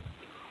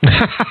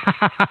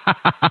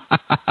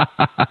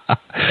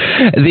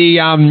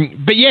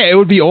 But yeah, it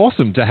would be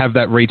awesome to have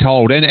that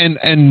retold,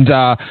 and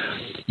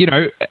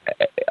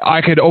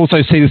I could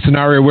also see the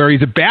scenario where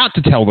he's about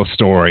to tell the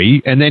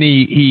story, and then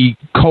he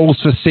calls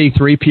for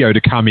C-3PO to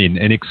come in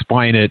and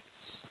explain it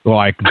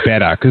like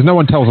better, because no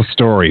one tells a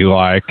story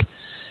like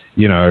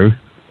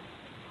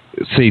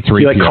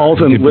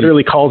C-3PO. He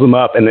literally calls him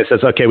up, and it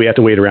says, "Okay, we have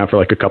to wait around for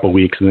like a couple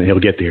weeks, and then he'll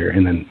get there."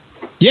 And then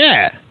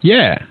yeah,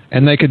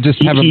 and they could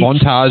just have a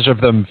montage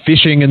of them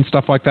fishing and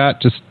stuff like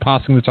that, just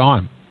passing the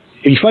time.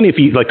 It'd be funny if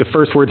he, like, the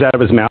first words out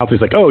of his mouth,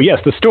 he's like, oh, yes,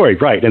 the story,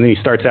 right. And then he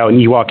starts out in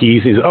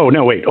Ewokese, and he's, oh,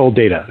 no, wait, old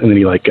data. And then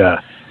he, like,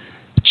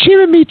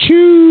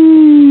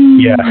 Chirimichu!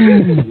 Yeah.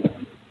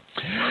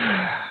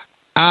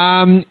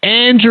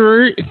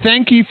 Andrew,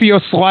 thank you for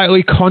your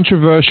slightly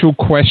controversial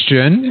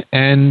question.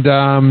 And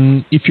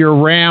if you're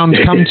around,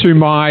 come to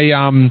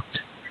my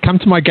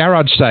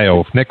garage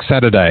sale next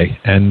Saturday,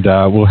 and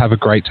we'll have a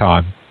great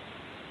time.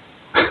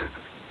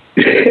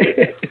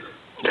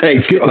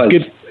 Thanks,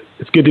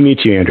 it's good to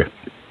meet you, Andrew.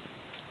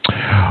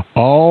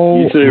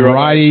 All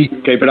righty.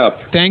 Keep it up.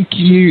 Thank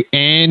you,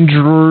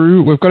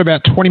 Andrew. We've got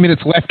about 20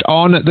 minutes left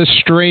on the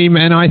stream,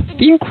 and I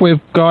think we've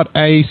got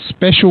a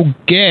special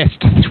guest.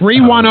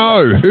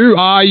 310, who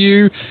are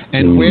you,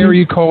 and where are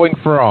you calling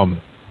from?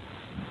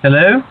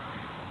 Hello?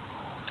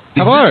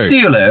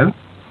 Hello.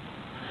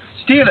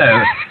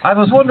 Steelo, I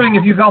was wondering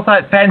if you got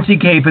that fancy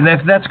cape and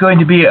if that's going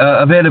to be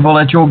available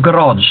at your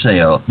garage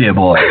sale, dear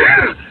boy.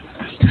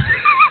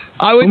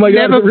 I would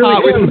never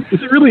part with.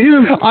 Is it really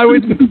him? I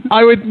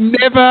would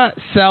never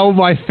sell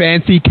my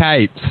fancy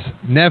capes.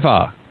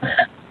 Never.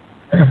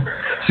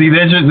 See,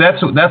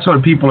 that's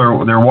what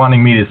people they're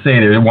wanting me to say.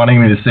 They're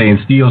wanting me to say in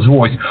Steele's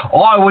voice.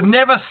 Oh, I would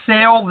never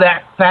sell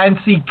that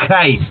fancy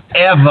cape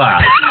ever.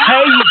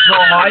 Hey,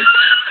 guys,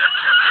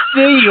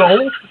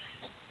 Steele,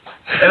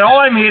 and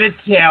I'm here to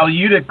tell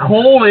you to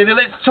call in and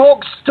let's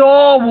talk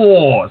Star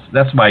Wars.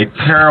 That's my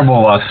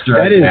terrible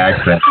Australian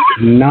accent.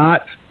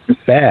 Not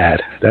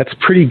bad. That's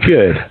pretty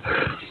good.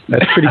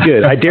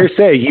 I dare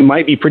say you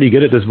might be pretty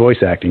good at this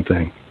voice acting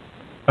thing.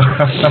 You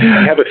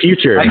have a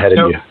future ahead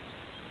of you.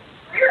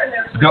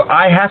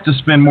 I have to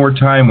spend more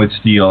time with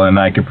Steele, and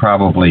I could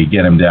probably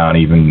get him down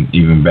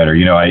even better.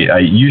 You know, I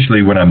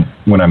usually when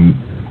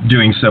I'm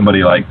doing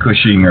somebody like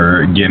Cushing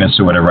or Guinness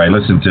or whatever, I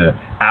listen to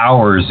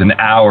hours and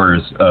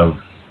hours of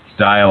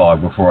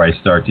dialogue before I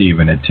start to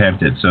even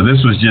attempt it. So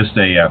this was just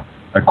a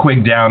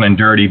quick down and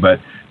dirty, but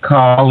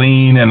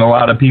Colleen and a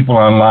lot of people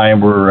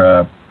online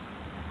were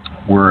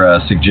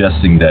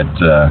suggesting that,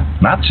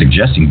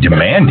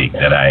 demanding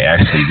that I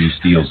actually do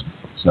Steele's.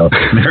 So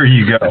there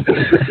you go.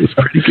 It's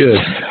pretty good.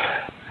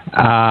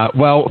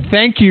 Well,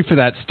 thank you for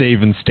that,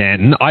 Stephen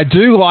Stanton. I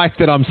do like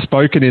that I'm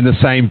spoken in the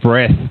same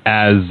breath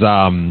as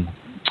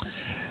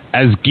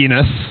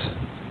Guinness.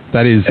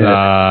 That is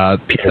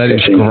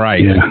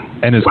great. Yeah.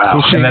 And as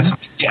Cushing.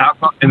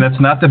 And that's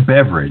not the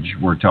beverage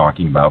we're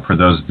talking about for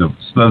those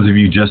of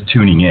you just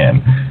tuning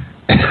in.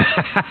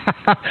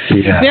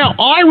 Yeah. Now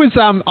I was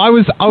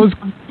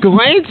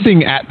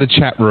glancing at the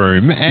chat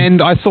room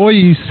and I saw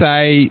you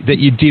say that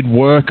you did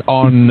work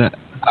on a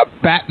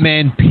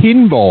Batman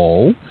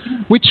pinball.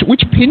 Which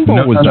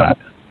pinball was that?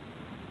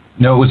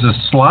 No, it was the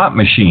slot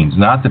machines,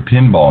 not the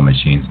pinball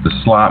machines. The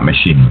slot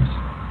machines.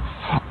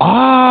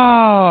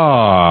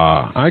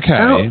 Ah, okay.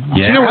 Oh,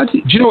 yeah. Do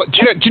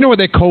you know what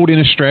they're called in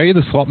Australia?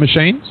 The slot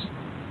machines?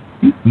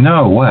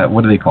 No.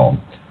 What are they called?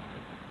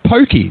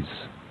 Pokies.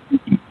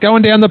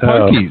 Going down the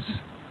pokies.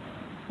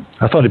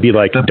 I thought it'd be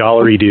like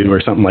Dollary-Doo or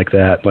something like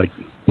that, like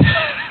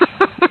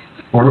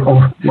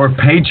or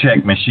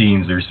paycheck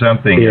machines or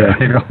something. Yeah.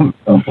 I don't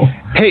know.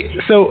 Hey,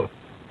 so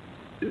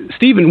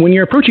Stephen, when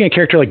you're approaching a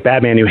character like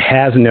Batman who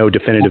has no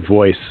definitive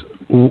voice,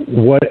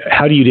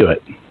 how do you do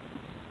it?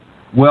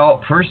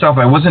 Well, first off,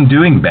 I wasn't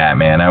doing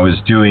Batman. I was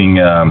doing.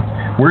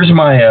 Where's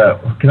my?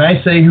 Can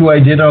I say who I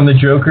did on the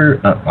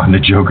Joker? On the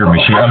Joker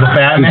machine, on the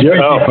Batman.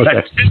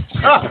 Okay.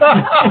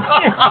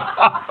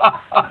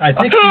 I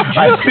think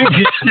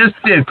you just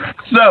did.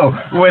 So,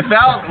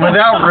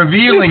 without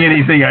revealing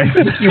anything, I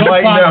think you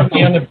might know.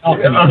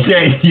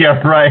 Okay, yeah,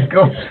 right.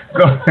 Go.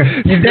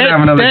 You can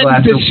have another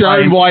glass of wine. Just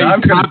showing why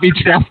you can't be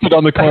trusted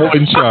on the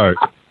call-in show.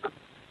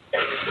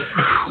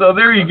 So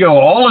there you go.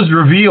 All is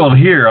revealed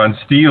here on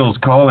Steele's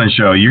call-in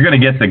show. You're going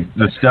to get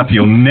the stuff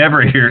you'll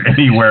never hear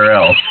anywhere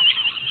else.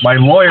 My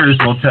lawyers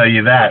will tell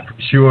you that for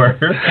sure.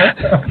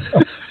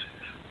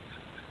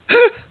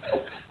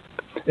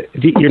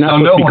 You're not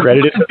supposed to be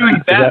credited. I wasn't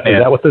doing Batman. Is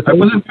that what this is? I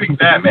wasn't doing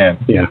Batman.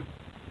 Yeah.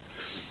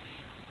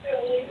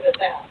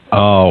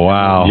 Oh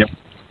wow. Yep.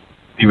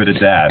 Leave it at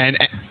that.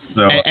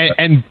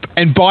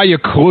 And by your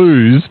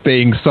clues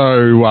being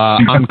so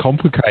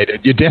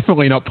uncomplicated, you're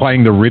definitely not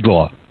playing the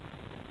Riddler.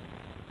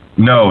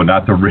 No,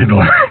 not the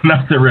Riddler.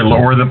 Not the Riddler,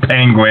 or the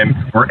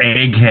Penguin, or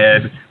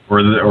Egghead,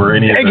 or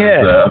any of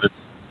those other.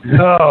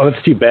 Oh,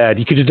 that's too bad.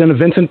 You could have done a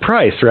Vincent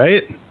Price,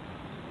 right?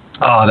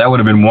 Oh, that would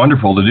have been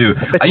wonderful to do.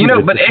 But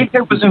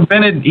Egghead was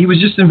invented. He was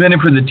just invented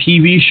for the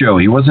TV show.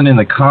 He wasn't in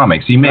the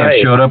comics. He may have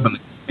showed up in the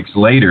comics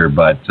later,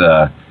 but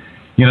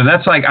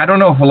that's like, I don't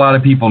know if a lot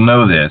of people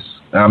know this.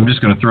 I'm just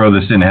going to throw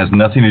this in. It has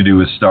nothing to do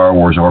with Star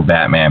Wars or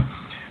Batman.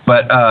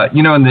 But,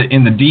 in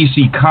the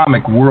DC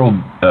comic world,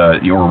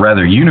 or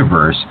rather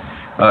universe,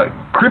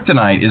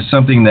 kryptonite is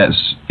something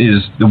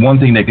is the one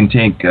thing that can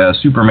take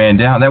Superman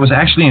down. That was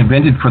actually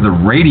invented for the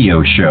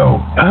radio show.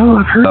 Oh,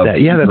 I've heard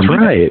that. Yeah, that's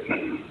right.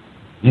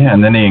 Yeah,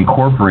 and then they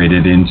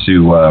incorporated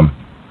into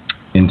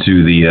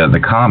the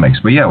comics.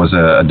 But yeah, it was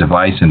a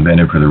device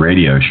invented for the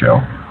radio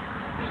show.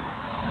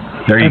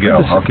 There you go.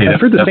 I've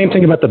heard the same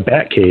thing about the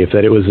Batcave,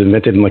 that it was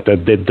invented in like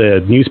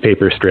the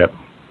newspaper strip.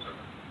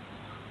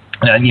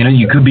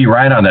 You could be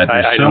right on that.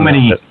 There's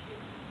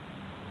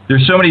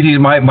so many things.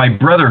 My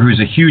brother, who's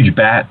a huge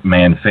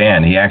Batman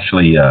fan, he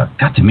actually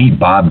got to meet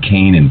Bob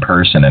Kane in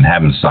person and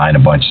have him sign a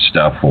bunch of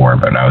stuff for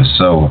him. And I was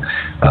so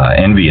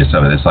envious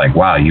of it. It's like,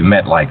 wow, you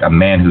met like a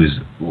man who's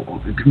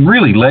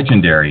really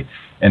legendary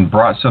and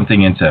brought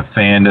something into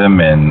fandom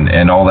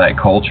and all that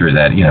culture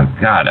that,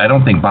 God, I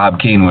don't think Bob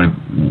Kane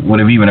would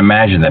have even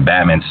imagined that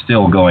Batman's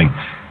still going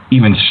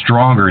even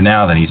stronger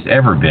now than he's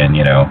ever been,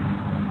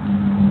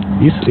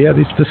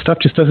 This stuff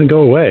just doesn't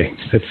go away.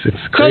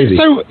 It's crazy.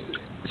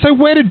 So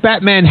where did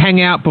Batman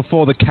hang out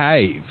before the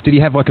cave? Did he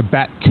have like a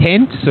bat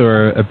tent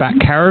or a bat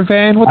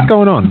caravan? What's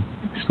going on?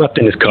 He slept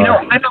in his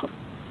car. I don't.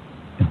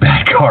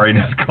 Bat car in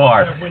his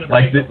car,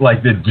 like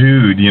the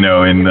dude, in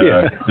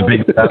the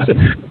big.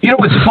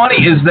 What's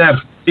funny is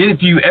that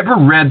if you ever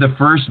read the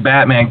first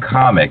Batman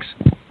comics,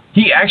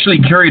 he actually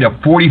carried a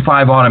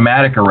 .45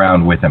 automatic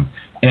around with him,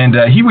 and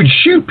he would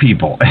shoot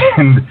people,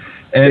 and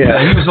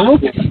he was a little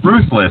bit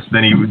ruthless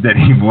than he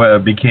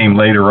became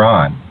later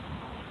on.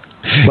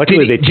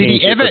 Luckily, they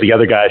changed it, but the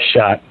other guy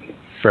shot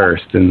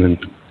first, and then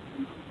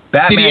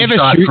Batman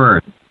shot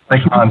first.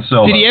 Like Han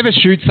Solo. Did he ever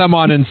shoot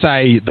someone and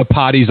say the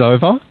party's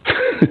over?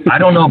 I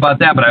don't know about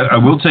that, but I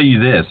will tell you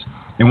this: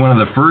 in one of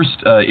the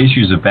first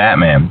issues of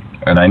Batman,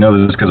 and I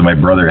know this because my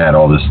brother had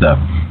all this stuff.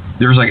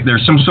 There's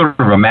some sort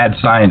of a mad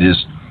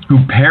scientist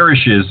who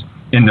perishes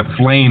in the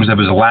flames of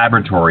his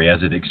laboratory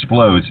as it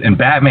explodes, and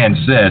Batman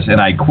says, and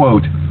I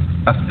quote,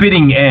 "A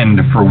fitting end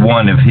for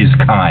one of his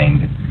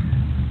kind."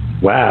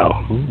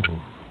 Wow.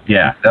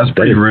 Yeah, that was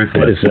pretty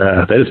ruthless.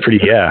 That is pretty.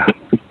 Yeah,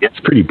 it's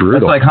pretty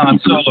brutal. That's like Han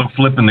Solo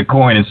flipping the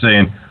coin and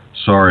saying,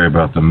 "Sorry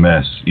about the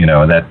mess,"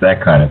 that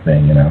kind of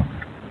thing.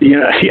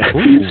 Yeah.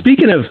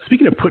 Speaking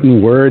of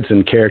putting words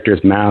in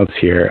characters' mouths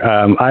here,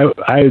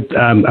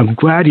 I'm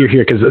glad you're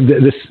here because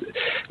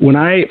when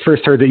I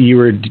first heard that you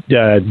were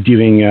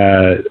doing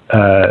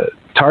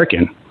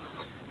Tarkin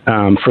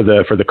for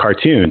the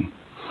cartoon,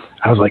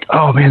 I was like,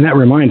 oh man, that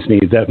reminds me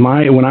that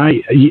when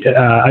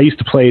I used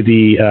to play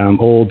the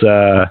old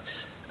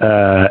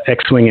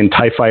X-wing and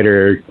TIE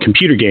Fighter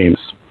computer games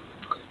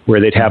where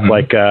they'd have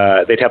like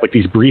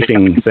these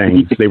briefing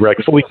things. They were like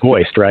fully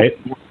voiced, right?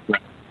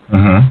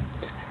 Mm-hmm.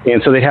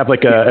 And so they'd have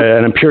like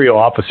an Imperial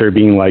officer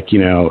being like,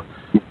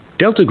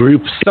 Delta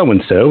Group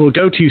so-and-so will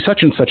go to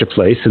such and such a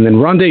place and then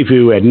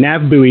rendezvous at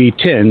Navbui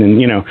 10. And,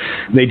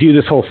 they do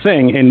this whole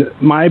thing. And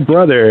my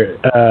brother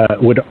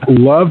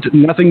loved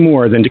nothing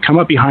more than to come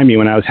up behind me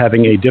when I was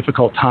having a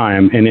difficult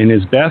time and in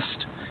his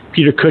best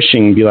Peter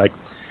Cushing be like,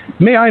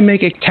 may I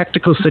make a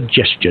tactical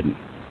suggestion?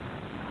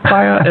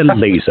 Fire a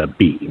laser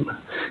beam.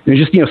 And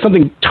just,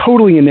 something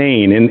totally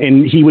inane.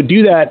 And he would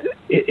do that.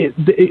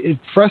 It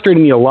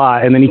frustrated me a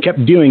lot. And then he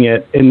kept doing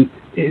it. And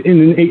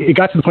it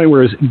got to the point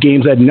where his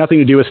games had nothing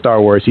to do with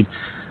Star Wars.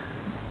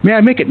 May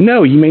I make it?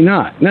 No, you may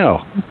not.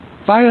 No.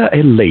 Fire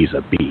a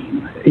laser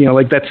beam.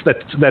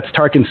 That's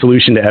Tarkin's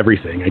solution to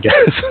everything, I guess.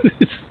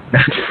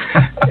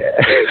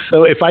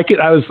 So if I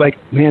could, I was like,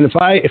 man, if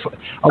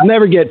I'll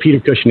never get Peter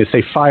Cushing to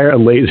say fire a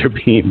laser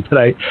beam, but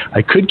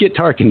I could get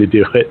Tarkin to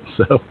do it.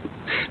 So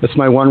that's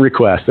my one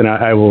request, and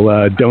I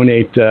will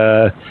donate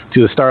to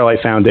the Starlight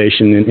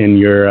Foundation in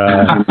your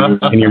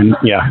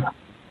yeah.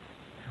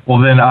 Well,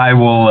 then I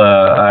will.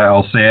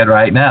 I'll say it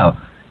right now.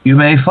 You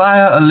may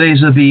fire a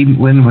laser beam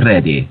when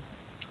ready.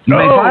 You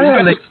may fire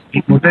a laser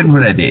beam when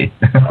ready.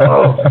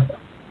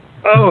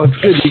 Oh, it's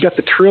good. You got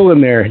the trill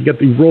in there. You got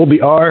the roll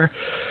the R.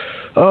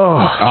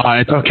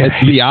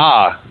 It's the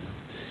R.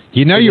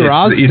 You're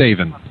R,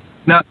 Stephen.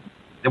 Now,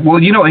 well,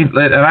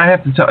 and I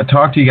have to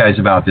talk to you guys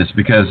about this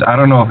because I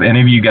don't know if any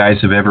of you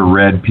guys have ever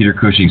read Peter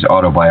Cushing's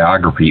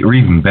autobiography, or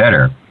even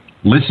better,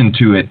 listened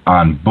to it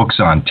on Books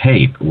on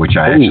Tape, which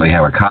I actually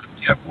have a copy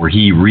of, where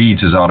he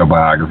reads his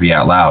autobiography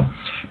out loud.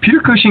 Peter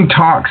Cushing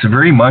talks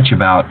very much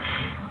about,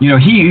 he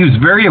was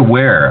very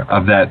aware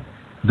of that,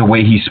 the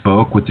way he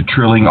spoke with the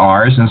trilling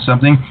R's and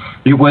something.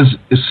 It was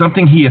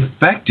something he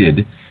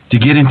affected to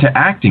get into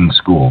acting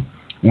school.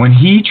 When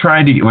he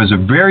was a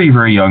very,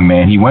 very young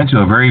man, he went to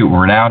a very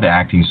renowned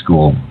acting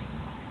school.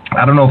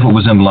 I don't know if it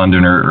was in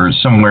London or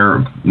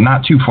somewhere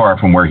not too far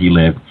from where he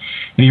lived.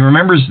 And he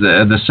remembers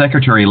the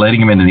secretary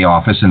letting him into the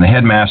office, and the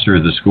headmaster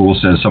of the school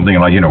says something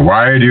like,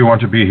 why do you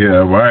want to be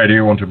here? Why do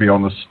you want to be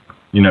on this,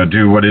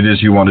 do what it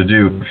is you want to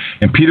do?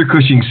 And Peter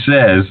Cushing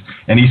says,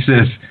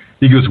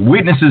 he goes,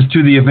 witnesses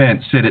to the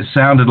event said it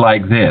sounded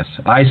like this.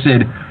 I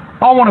said,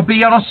 I want to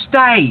be on a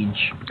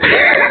stage.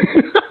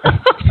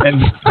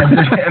 and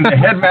the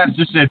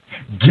headmaster said,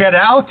 get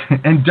out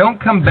and don't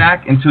come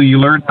back until you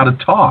learn how to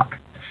talk,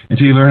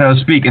 until you learn how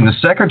to speak. And the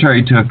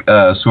secretary took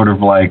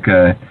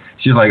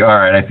she's like, all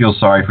right, I feel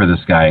sorry for this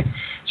guy.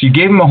 She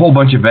gave him a whole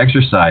bunch of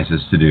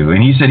exercises to do.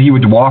 And he said he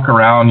would walk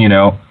around,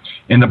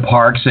 in the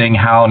park saying,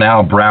 how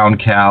now, brown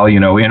cow,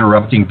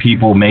 interrupting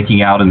people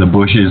making out in the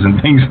bushes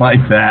and things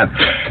like that.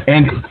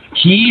 And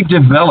he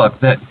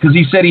developed that because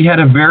he said he had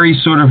a very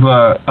sort of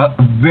a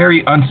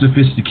very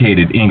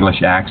unsophisticated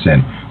English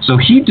accent. So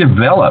he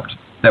developed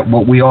that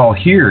what we all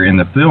hear in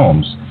the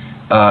films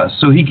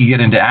so he could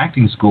get into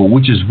acting school,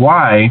 which is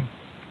why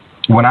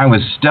when I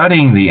was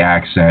studying the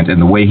accent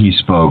and the way he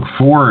spoke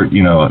for,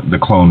 the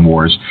Clone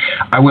Wars,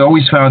 I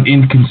always found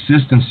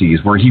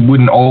inconsistencies where he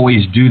wouldn't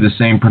always do the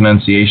same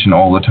pronunciation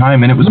all the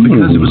time, and it was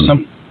because it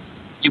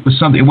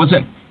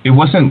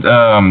wasn't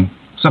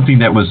something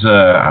that was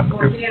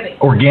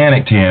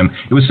organic to him.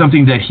 It was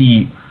something that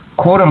he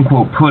quote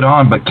unquote put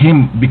on, but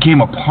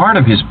became a part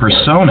of his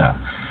persona.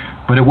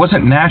 But it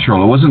wasn't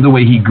natural. It wasn't the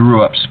way he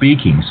grew up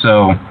speaking.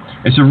 So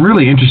it's a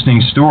really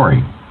interesting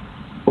story.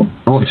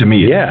 Well, to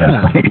me,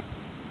 yeah.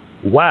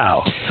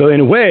 Wow. So in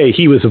a way,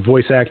 he was a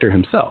voice actor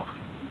himself.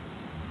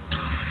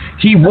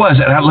 He was.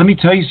 And let me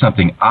tell you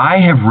something. I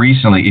have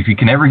recently, if you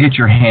can ever get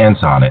your hands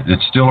on it,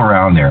 it's still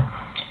around there.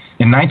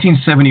 In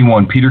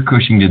 1971, Peter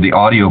Cushing did the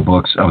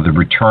audiobooks of The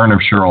Return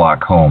of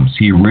Sherlock Holmes.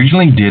 He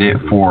originally did it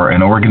for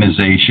an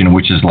organization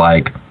which is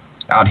like,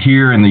 out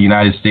here in the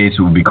United States,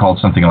 it would be called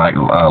something like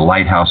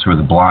Lighthouse for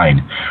the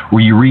Blind,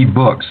 where you read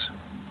books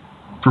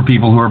for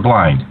people who are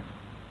blind.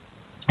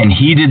 And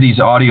he did these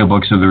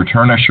audiobooks of The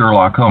Return of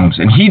Sherlock Holmes.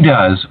 And he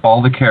does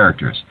all the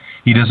characters.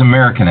 He does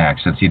American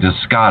accents. He does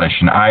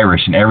Scottish and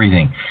Irish and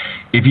everything.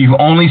 If you've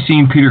only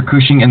seen Peter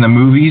Cushing in the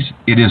movies,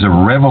 it is a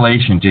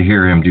revelation to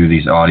hear him do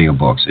these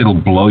audiobooks. It'll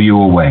blow you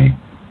away.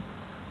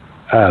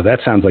 That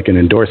sounds like an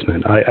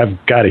endorsement. I've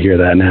got to hear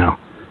that now.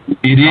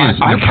 It is.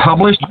 They're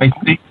published, I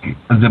think.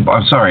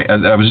 I'm sorry.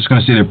 I was just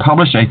going to say they're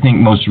published, I think,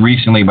 most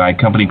recently by a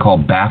company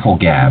called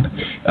Bafflegab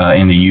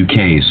in the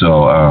UK.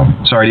 So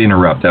sorry to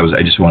interrupt.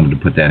 I just wanted to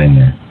put that in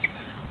there.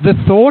 The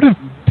thought of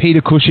Peter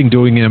Cushing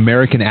doing an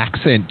American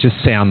accent just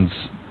sounds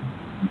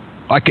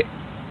like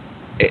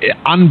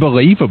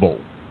unbelievable.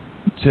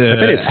 I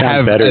bet it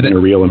sounds better than a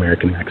real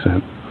American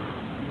accent.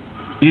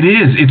 It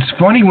is. It's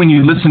funny when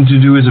you listen to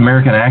do his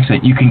American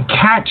accent. You can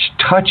catch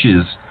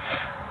touches.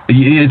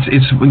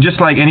 It's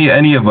just like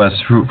any of us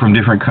from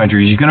different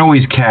countries. You can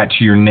always catch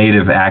your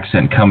native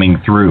accent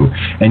coming through,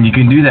 and you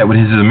can do that with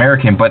his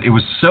American. But it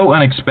was so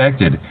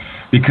unexpected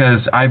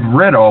because I've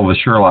read all the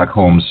Sherlock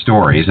Holmes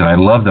stories and I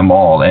love them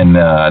all. And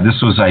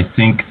this was, I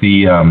think,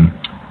 the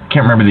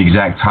can't remember the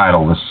exact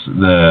title.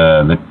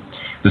 The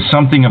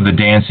something of the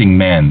Dancing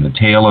Men, the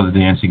Tale of the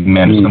Dancing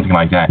Men, or something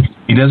like that.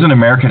 He does an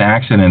American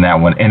accent in that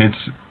one, and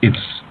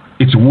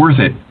it's worth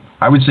it.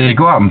 I would say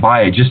go out and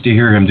buy it just to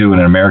hear him do an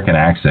American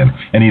accent.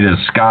 And he does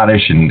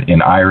Scottish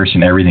and Irish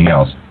and everything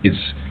else.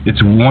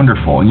 It's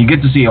wonderful, and you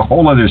get to see a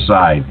whole other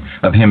side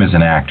of him as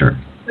an actor.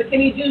 But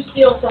can he do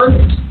Steele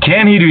Saunders?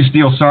 Can he do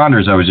Steele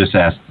Saunders? I was just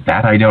asked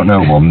that. I don't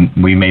know. Well,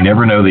 we may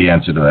never know the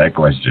answer to that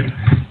question.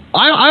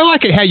 I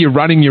like it how you're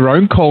running your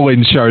own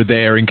call-in show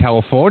there in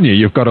California.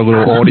 You've got a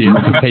little audience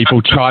of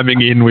people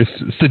chiming in with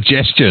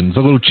suggestions,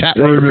 a little chat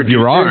room of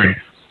your own.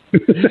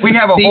 We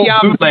have a whole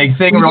bootleg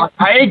thing. We're like,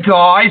 hey,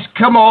 guys,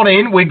 come on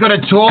in. We're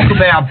going to talk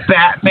about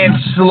Batman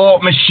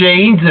slot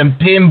machines and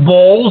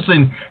pinballs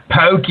and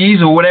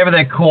pokies or whatever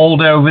they're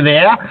called over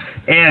there.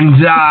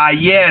 And,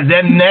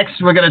 then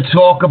next we're going to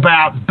talk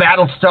about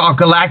Battlestar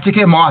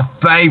Galactica, my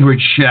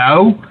favorite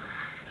show.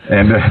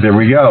 And there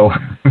we go.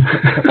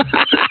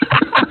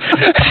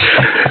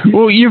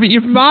 Well,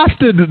 you've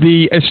mastered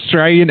the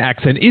Australian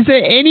accent. Is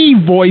there any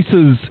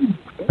voices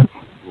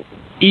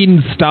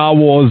in Star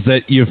Wars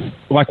that you've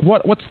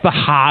what's the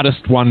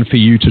hardest one for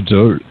you to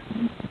do?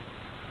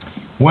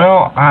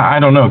 Well, I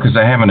don't know because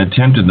I haven't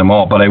attempted them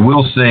all, but I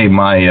will say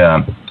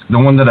the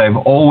one that I've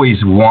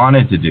always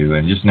wanted to do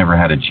and just never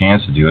had a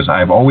chance to do is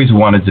I've always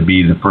wanted to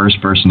be the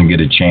first person to get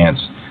a chance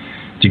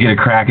to get a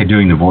crack at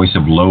doing the voice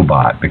of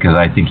Lobot because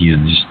I think he's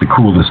just the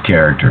coolest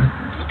character.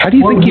 How do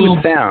you think he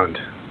would sound?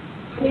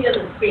 He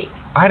doesn't speak.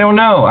 I don't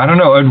know. And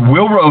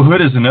Wilro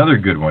Hood is another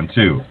good one,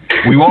 too.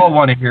 We all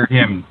want to hear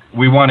him.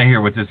 We want to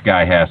hear what this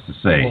guy has to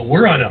say. Well,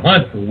 we're on a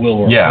hunt for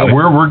Wilro Hood. Yeah,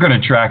 we're going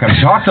to track him.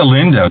 Talk to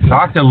Lindo.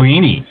 Talk to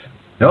Leanie.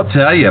 They'll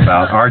tell you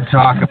about our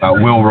talk about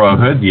Wilro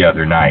Hood the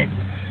other night.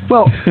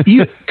 Well,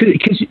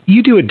 because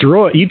you do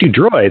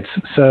droids,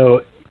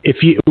 so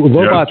if you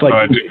Lobot's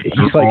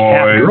he's like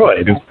half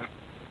droid.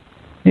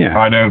 Yeah.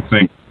 I don't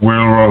think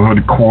Wilro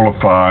Hood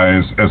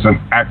qualifies as an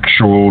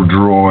actual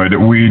droid.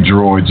 We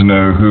droids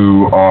know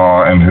who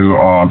are and who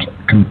aren't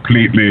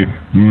completely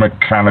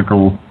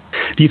mechanical.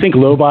 Do you think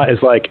Lobot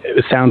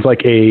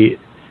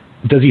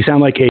does he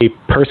sound like a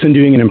person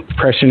doing an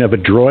impression of a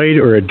droid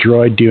or a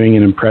droid doing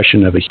an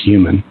impression of a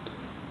human?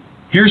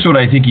 Here's what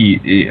I think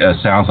he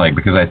sounds like,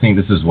 because I think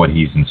this is what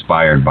he's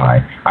inspired by.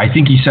 I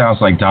think he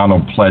sounds like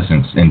Donald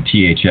Pleasance in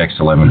THX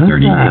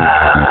 1138.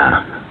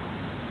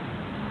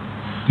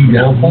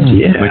 Yeah.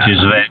 Which is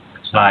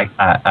it's like,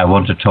 I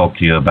want to talk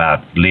to you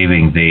about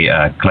leaving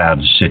the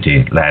Cloud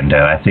City,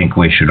 Lando. I think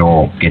we should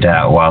all get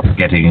out while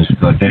getting is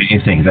good. Don't you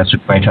think? That's a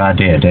great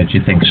idea, don't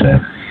you think so?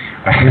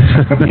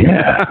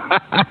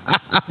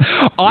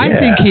 I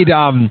think he'd,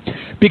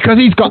 because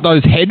he's got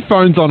those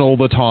headphones on all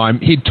the time,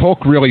 he'd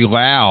talk really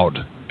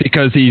loud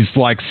because he's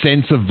like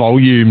sense of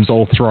volumes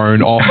all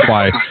thrown off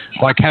by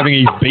like having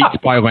his Beats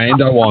by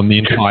Lando on the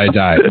entire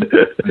day.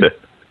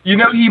 You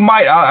know, he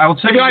might. I'll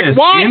tell you like, this.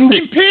 What?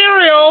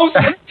 Imperials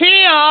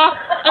here.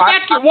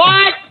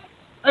 What?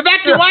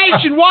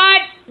 Evacuation.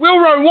 What?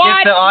 Wilro,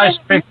 what? Get the ice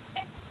cream.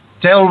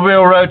 Tell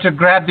Wilro to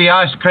grab the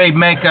ice cream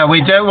maker.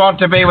 We don't want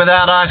to be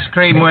without ice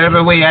cream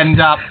wherever we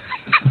end up.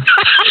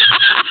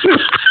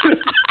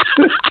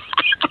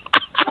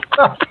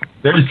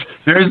 There's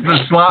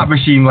the slot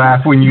machine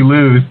laugh when you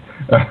lose.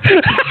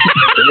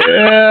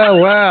 Yeah,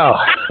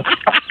 wow.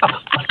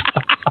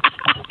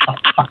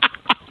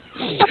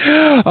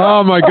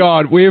 Oh my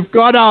God, we've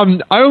got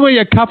only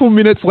a couple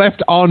minutes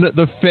left on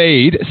the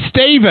feed.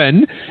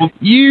 Stephen,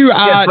 you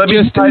are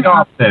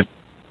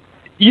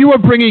you are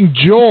bringing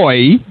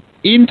joy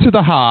into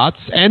the hearts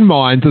and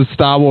minds of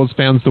Star Wars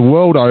fans the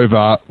world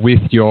over with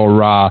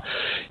your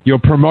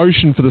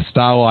promotion for the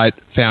Starlight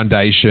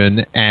Foundation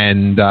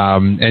and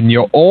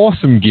your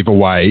awesome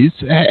giveaways.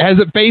 Has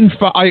it been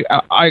fun?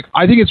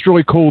 I think it's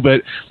really cool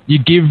that you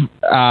give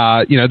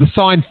the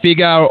signed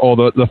figure or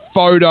the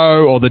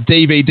photo or the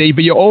DVD,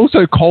 but you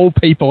also call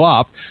people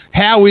up.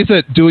 How is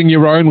it doing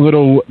your own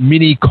little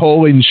mini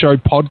call-in show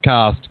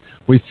podcast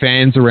with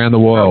fans around the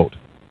world?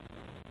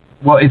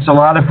 Well, it's a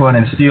lot of fun,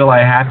 and Steele, I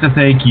have to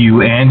thank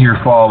you and your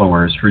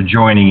followers for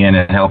joining in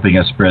and helping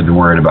us spread the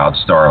word about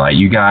Starlight.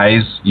 You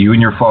guys, you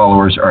and your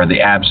followers are the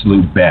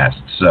absolute best.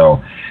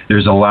 So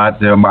there's a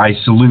lot. I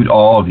salute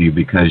all of you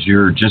because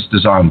you're just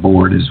as on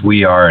board as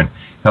we are in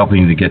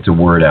helping to get the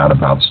word out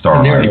about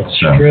Starlight.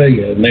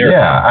 Australia,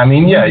 yeah, I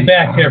mean, we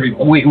back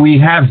everybody. We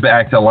have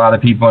backed a lot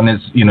of people, and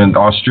it's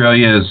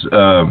Australia's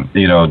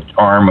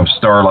arm of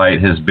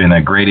Starlight has been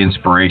a great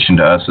inspiration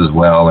to us as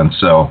well, and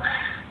so.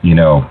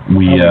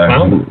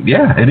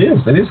 Yeah, it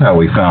is. It is how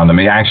we found them.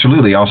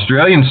 Actually,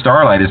 Australian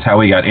Starlight is how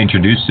we got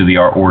introduced to the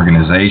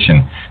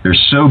organization. They're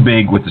so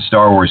big with the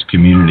Star Wars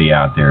community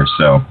out there,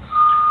 so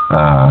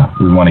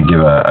we want to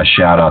give a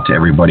shout out to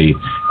everybody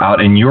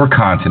out in your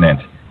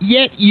continent.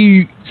 Yet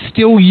you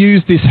still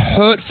use this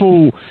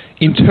hurtful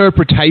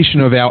interpretation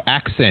of our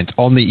accent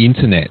on the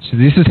internet.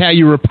 This is how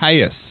you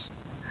repay us.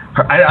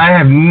 I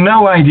have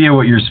no idea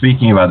what you're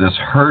speaking about, this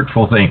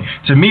hurtful thing.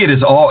 To me,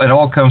 it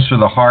all comes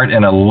from the heart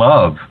and a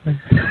love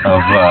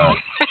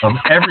of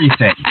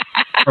everything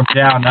from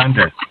down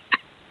under.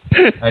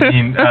 I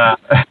mean,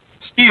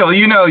 Steele,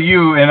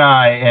 you and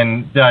I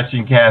and Dutch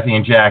and Kathy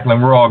and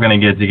Jacqueline, we're all going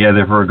to get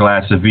together for a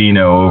glass of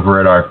vino over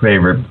at our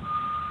favorite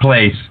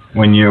place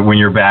when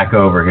you're back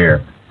over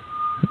here.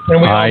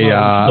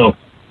 And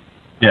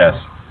yes.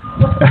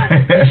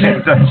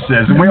 Dutch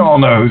says, we all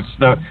know who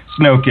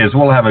Snoke is.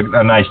 We'll have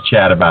a nice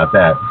chat about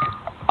that.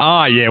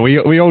 Oh, yeah,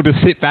 we all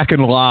just sit back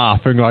and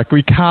laugh and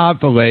we can't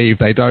believe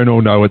they don't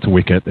all know it's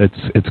Wicket.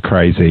 It's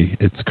crazy.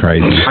 It's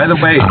crazy. By the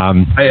way,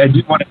 I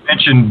do want to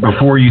mention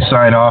before you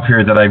sign off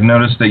here that I've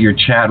noticed that your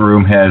chat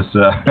room has,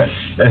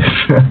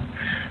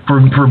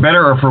 for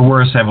better or for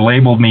worse, have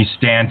labeled me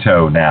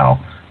Stanto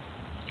now.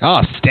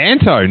 Oh,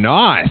 Stanto,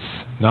 nice.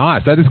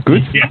 That is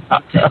good. Yeah.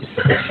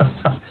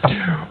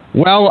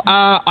 Well,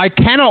 I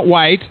cannot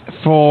wait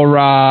for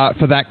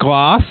that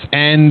glass,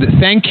 and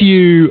thank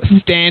you,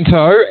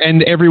 Stanto,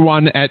 and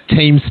everyone at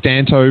Team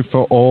Stanto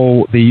for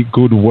all the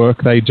good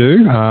work they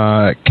do.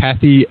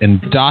 Kathy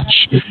and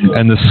Dutch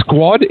and the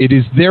squad, it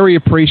is very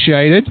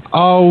appreciated.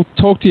 I'll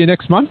talk to you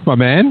next month, my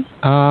man.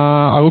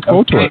 I look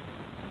forward to it.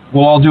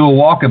 We'll all do a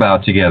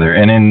walkabout together,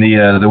 and in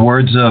the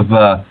words of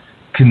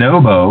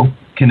Kenobio,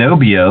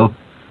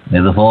 may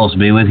the Force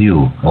be with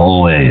you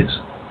always.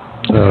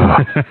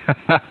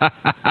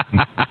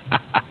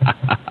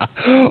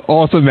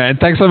 Awesome, man.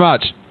 Thanks so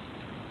much.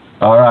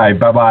 All right.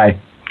 Bye-bye.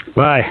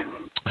 Bye.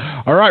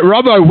 All right,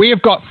 Robbo, we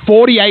have got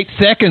 48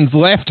 seconds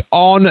left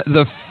on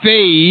the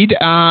feed.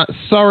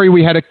 Sorry,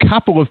 we had a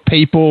couple of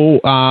people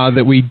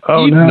that we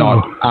did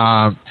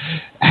not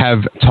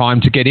have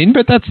time to get in,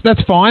 but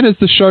that's fine. As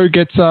the show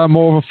gets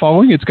more of a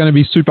following, it's going to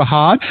be super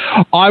hard.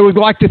 I would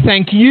like to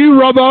thank you,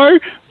 Robbo,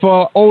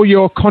 for all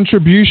your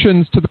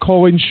contributions to the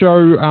call-in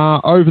show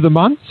over the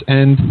months,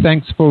 and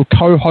thanks for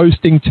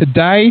co-hosting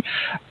today.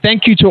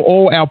 Thank you to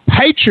all our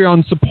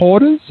Patreon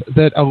supporters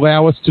that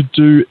allow us to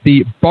do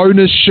the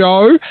bonus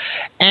show.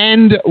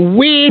 And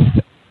with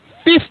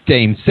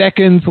 15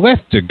 seconds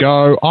left to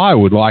go, I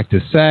would like to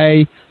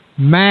say,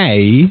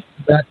 may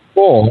that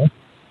Force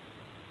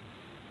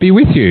be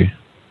with you.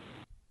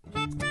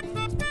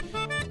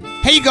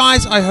 Hey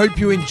guys, I hope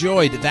you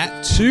enjoyed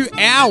that 2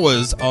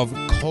 hours of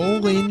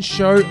call-in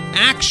show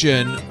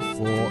action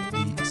for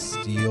the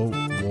Steele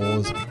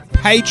Wars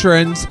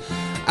patrons.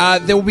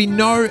 There will be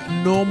no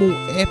normal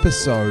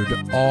episode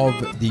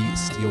of the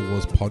Steele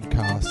Wars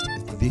podcast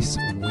this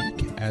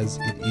week, as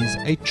it is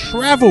a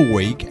travel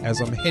week, as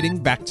I'm heading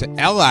back to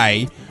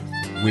LA,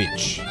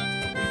 which,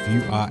 if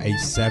you are a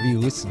savvy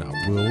listener,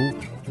 will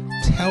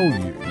tell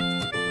you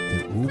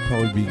that we'll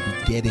probably be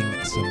getting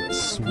some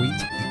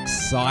sweet,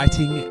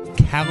 exciting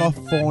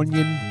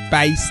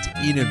Californian-based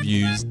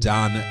interviews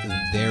done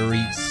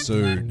very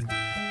soon.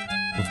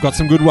 We've got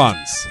some good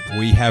ones.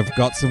 We have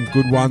got some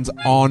good ones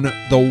on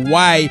the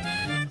way.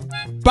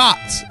 But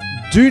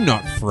do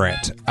not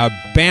fret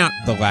about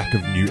the lack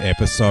of new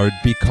episode,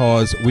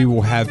 because we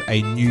will have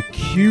a new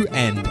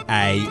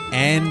Q&A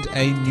and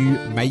a new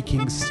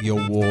Making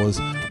Steele Wars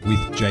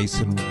with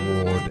Jason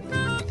Ward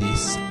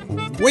this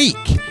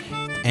week.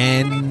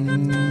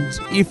 And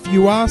if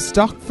you are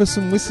stuck for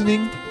some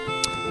listening,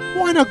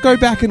 why not go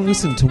back and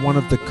listen to one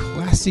of the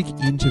classic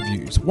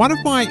interviews? One of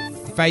my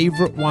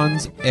favourite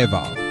ones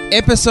ever.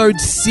 Episode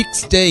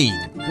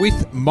 16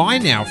 with my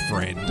now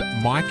friend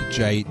Mike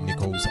J.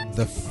 Nichols,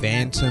 the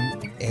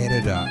Phantom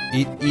Editor.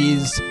 It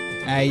is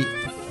a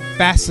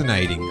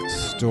fascinating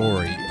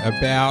story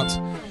about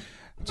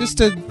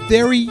just a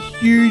very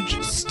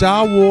huge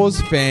Star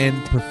Wars fan,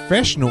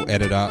 professional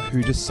editor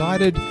who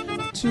decided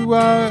to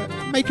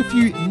make a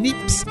few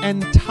nips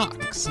and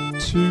tucks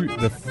to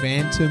the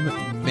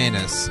Phantom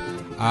Menace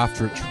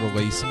after its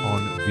release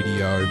on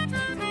video.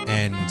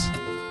 And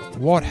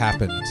what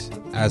happened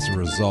as a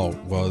result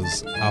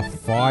was a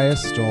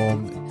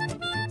firestorm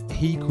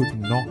he could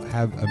not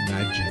have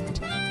imagined.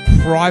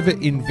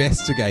 Private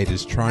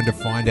investigators trying to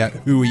find out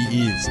who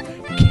he is.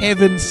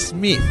 Kevin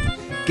Smith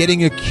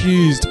getting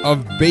accused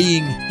of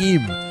being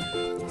him.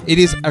 It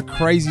is a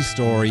crazy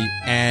story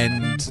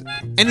and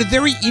a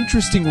very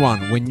interesting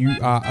one when you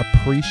are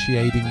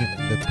appreciating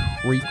the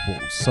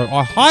prequels. So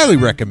I highly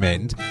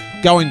recommend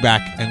going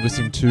back and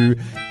listening to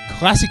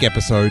classic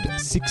episode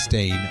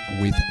 16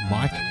 with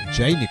Mike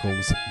J.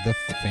 Nichols, the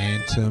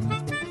Phantom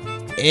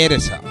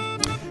Editor.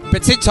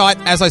 But sit tight.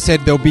 As I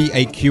said, there'll be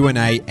a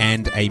Q&A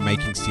and a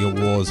Making Steele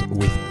Wars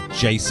with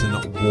Jason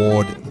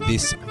Ward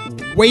this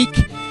week.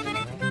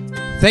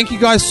 Thank you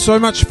guys so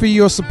much for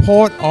your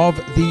support of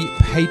the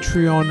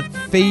Patreon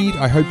feed.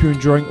 I hope you're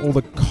enjoying all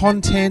the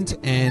content,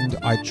 and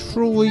I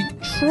truly,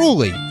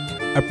 truly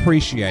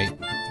appreciate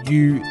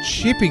you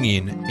chipping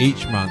in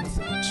each month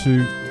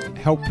to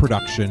help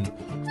production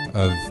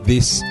of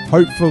this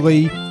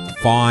hopefully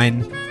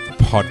fine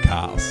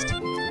podcast.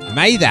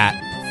 May that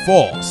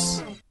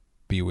force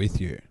be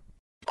with you.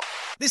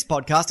 This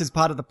podcast is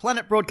part of the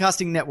Planet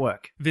Broadcasting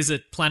Network.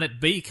 Visit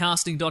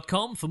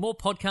planetbcasting.com for more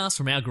podcasts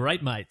from our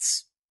great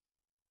mates.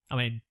 I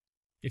mean,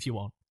 if you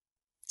want.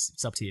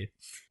 It's up to you.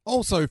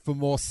 Also, for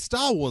more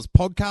Star Wars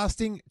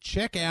podcasting,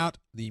 check out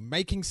the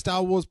Making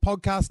Star Wars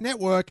Podcast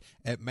Network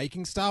at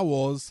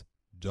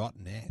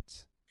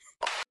makingstarwars.net.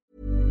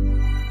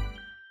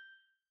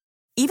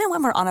 Even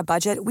when we're on a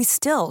budget, we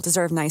still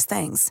deserve nice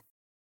things.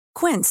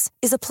 Quince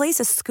is a place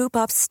to scoop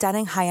up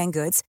stunning high-end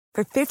goods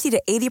for 50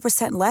 to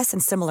 80% less than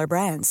similar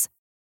brands.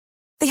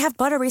 They have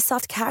buttery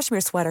soft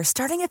cashmere sweaters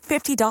starting at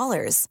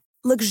 $50,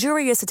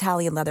 luxurious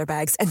Italian leather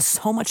bags, and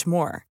so much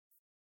more.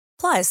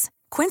 Plus,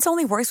 Quince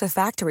only works with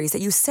factories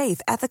that use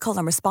safe, ethical,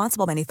 and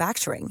responsible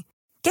manufacturing.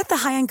 Get the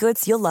high-end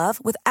goods you'll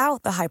love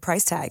without the high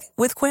price tag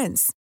with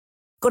Quince.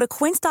 Go to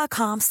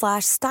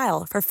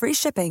quince.com/style for free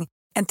shipping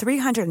and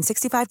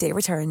 365-day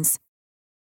returns.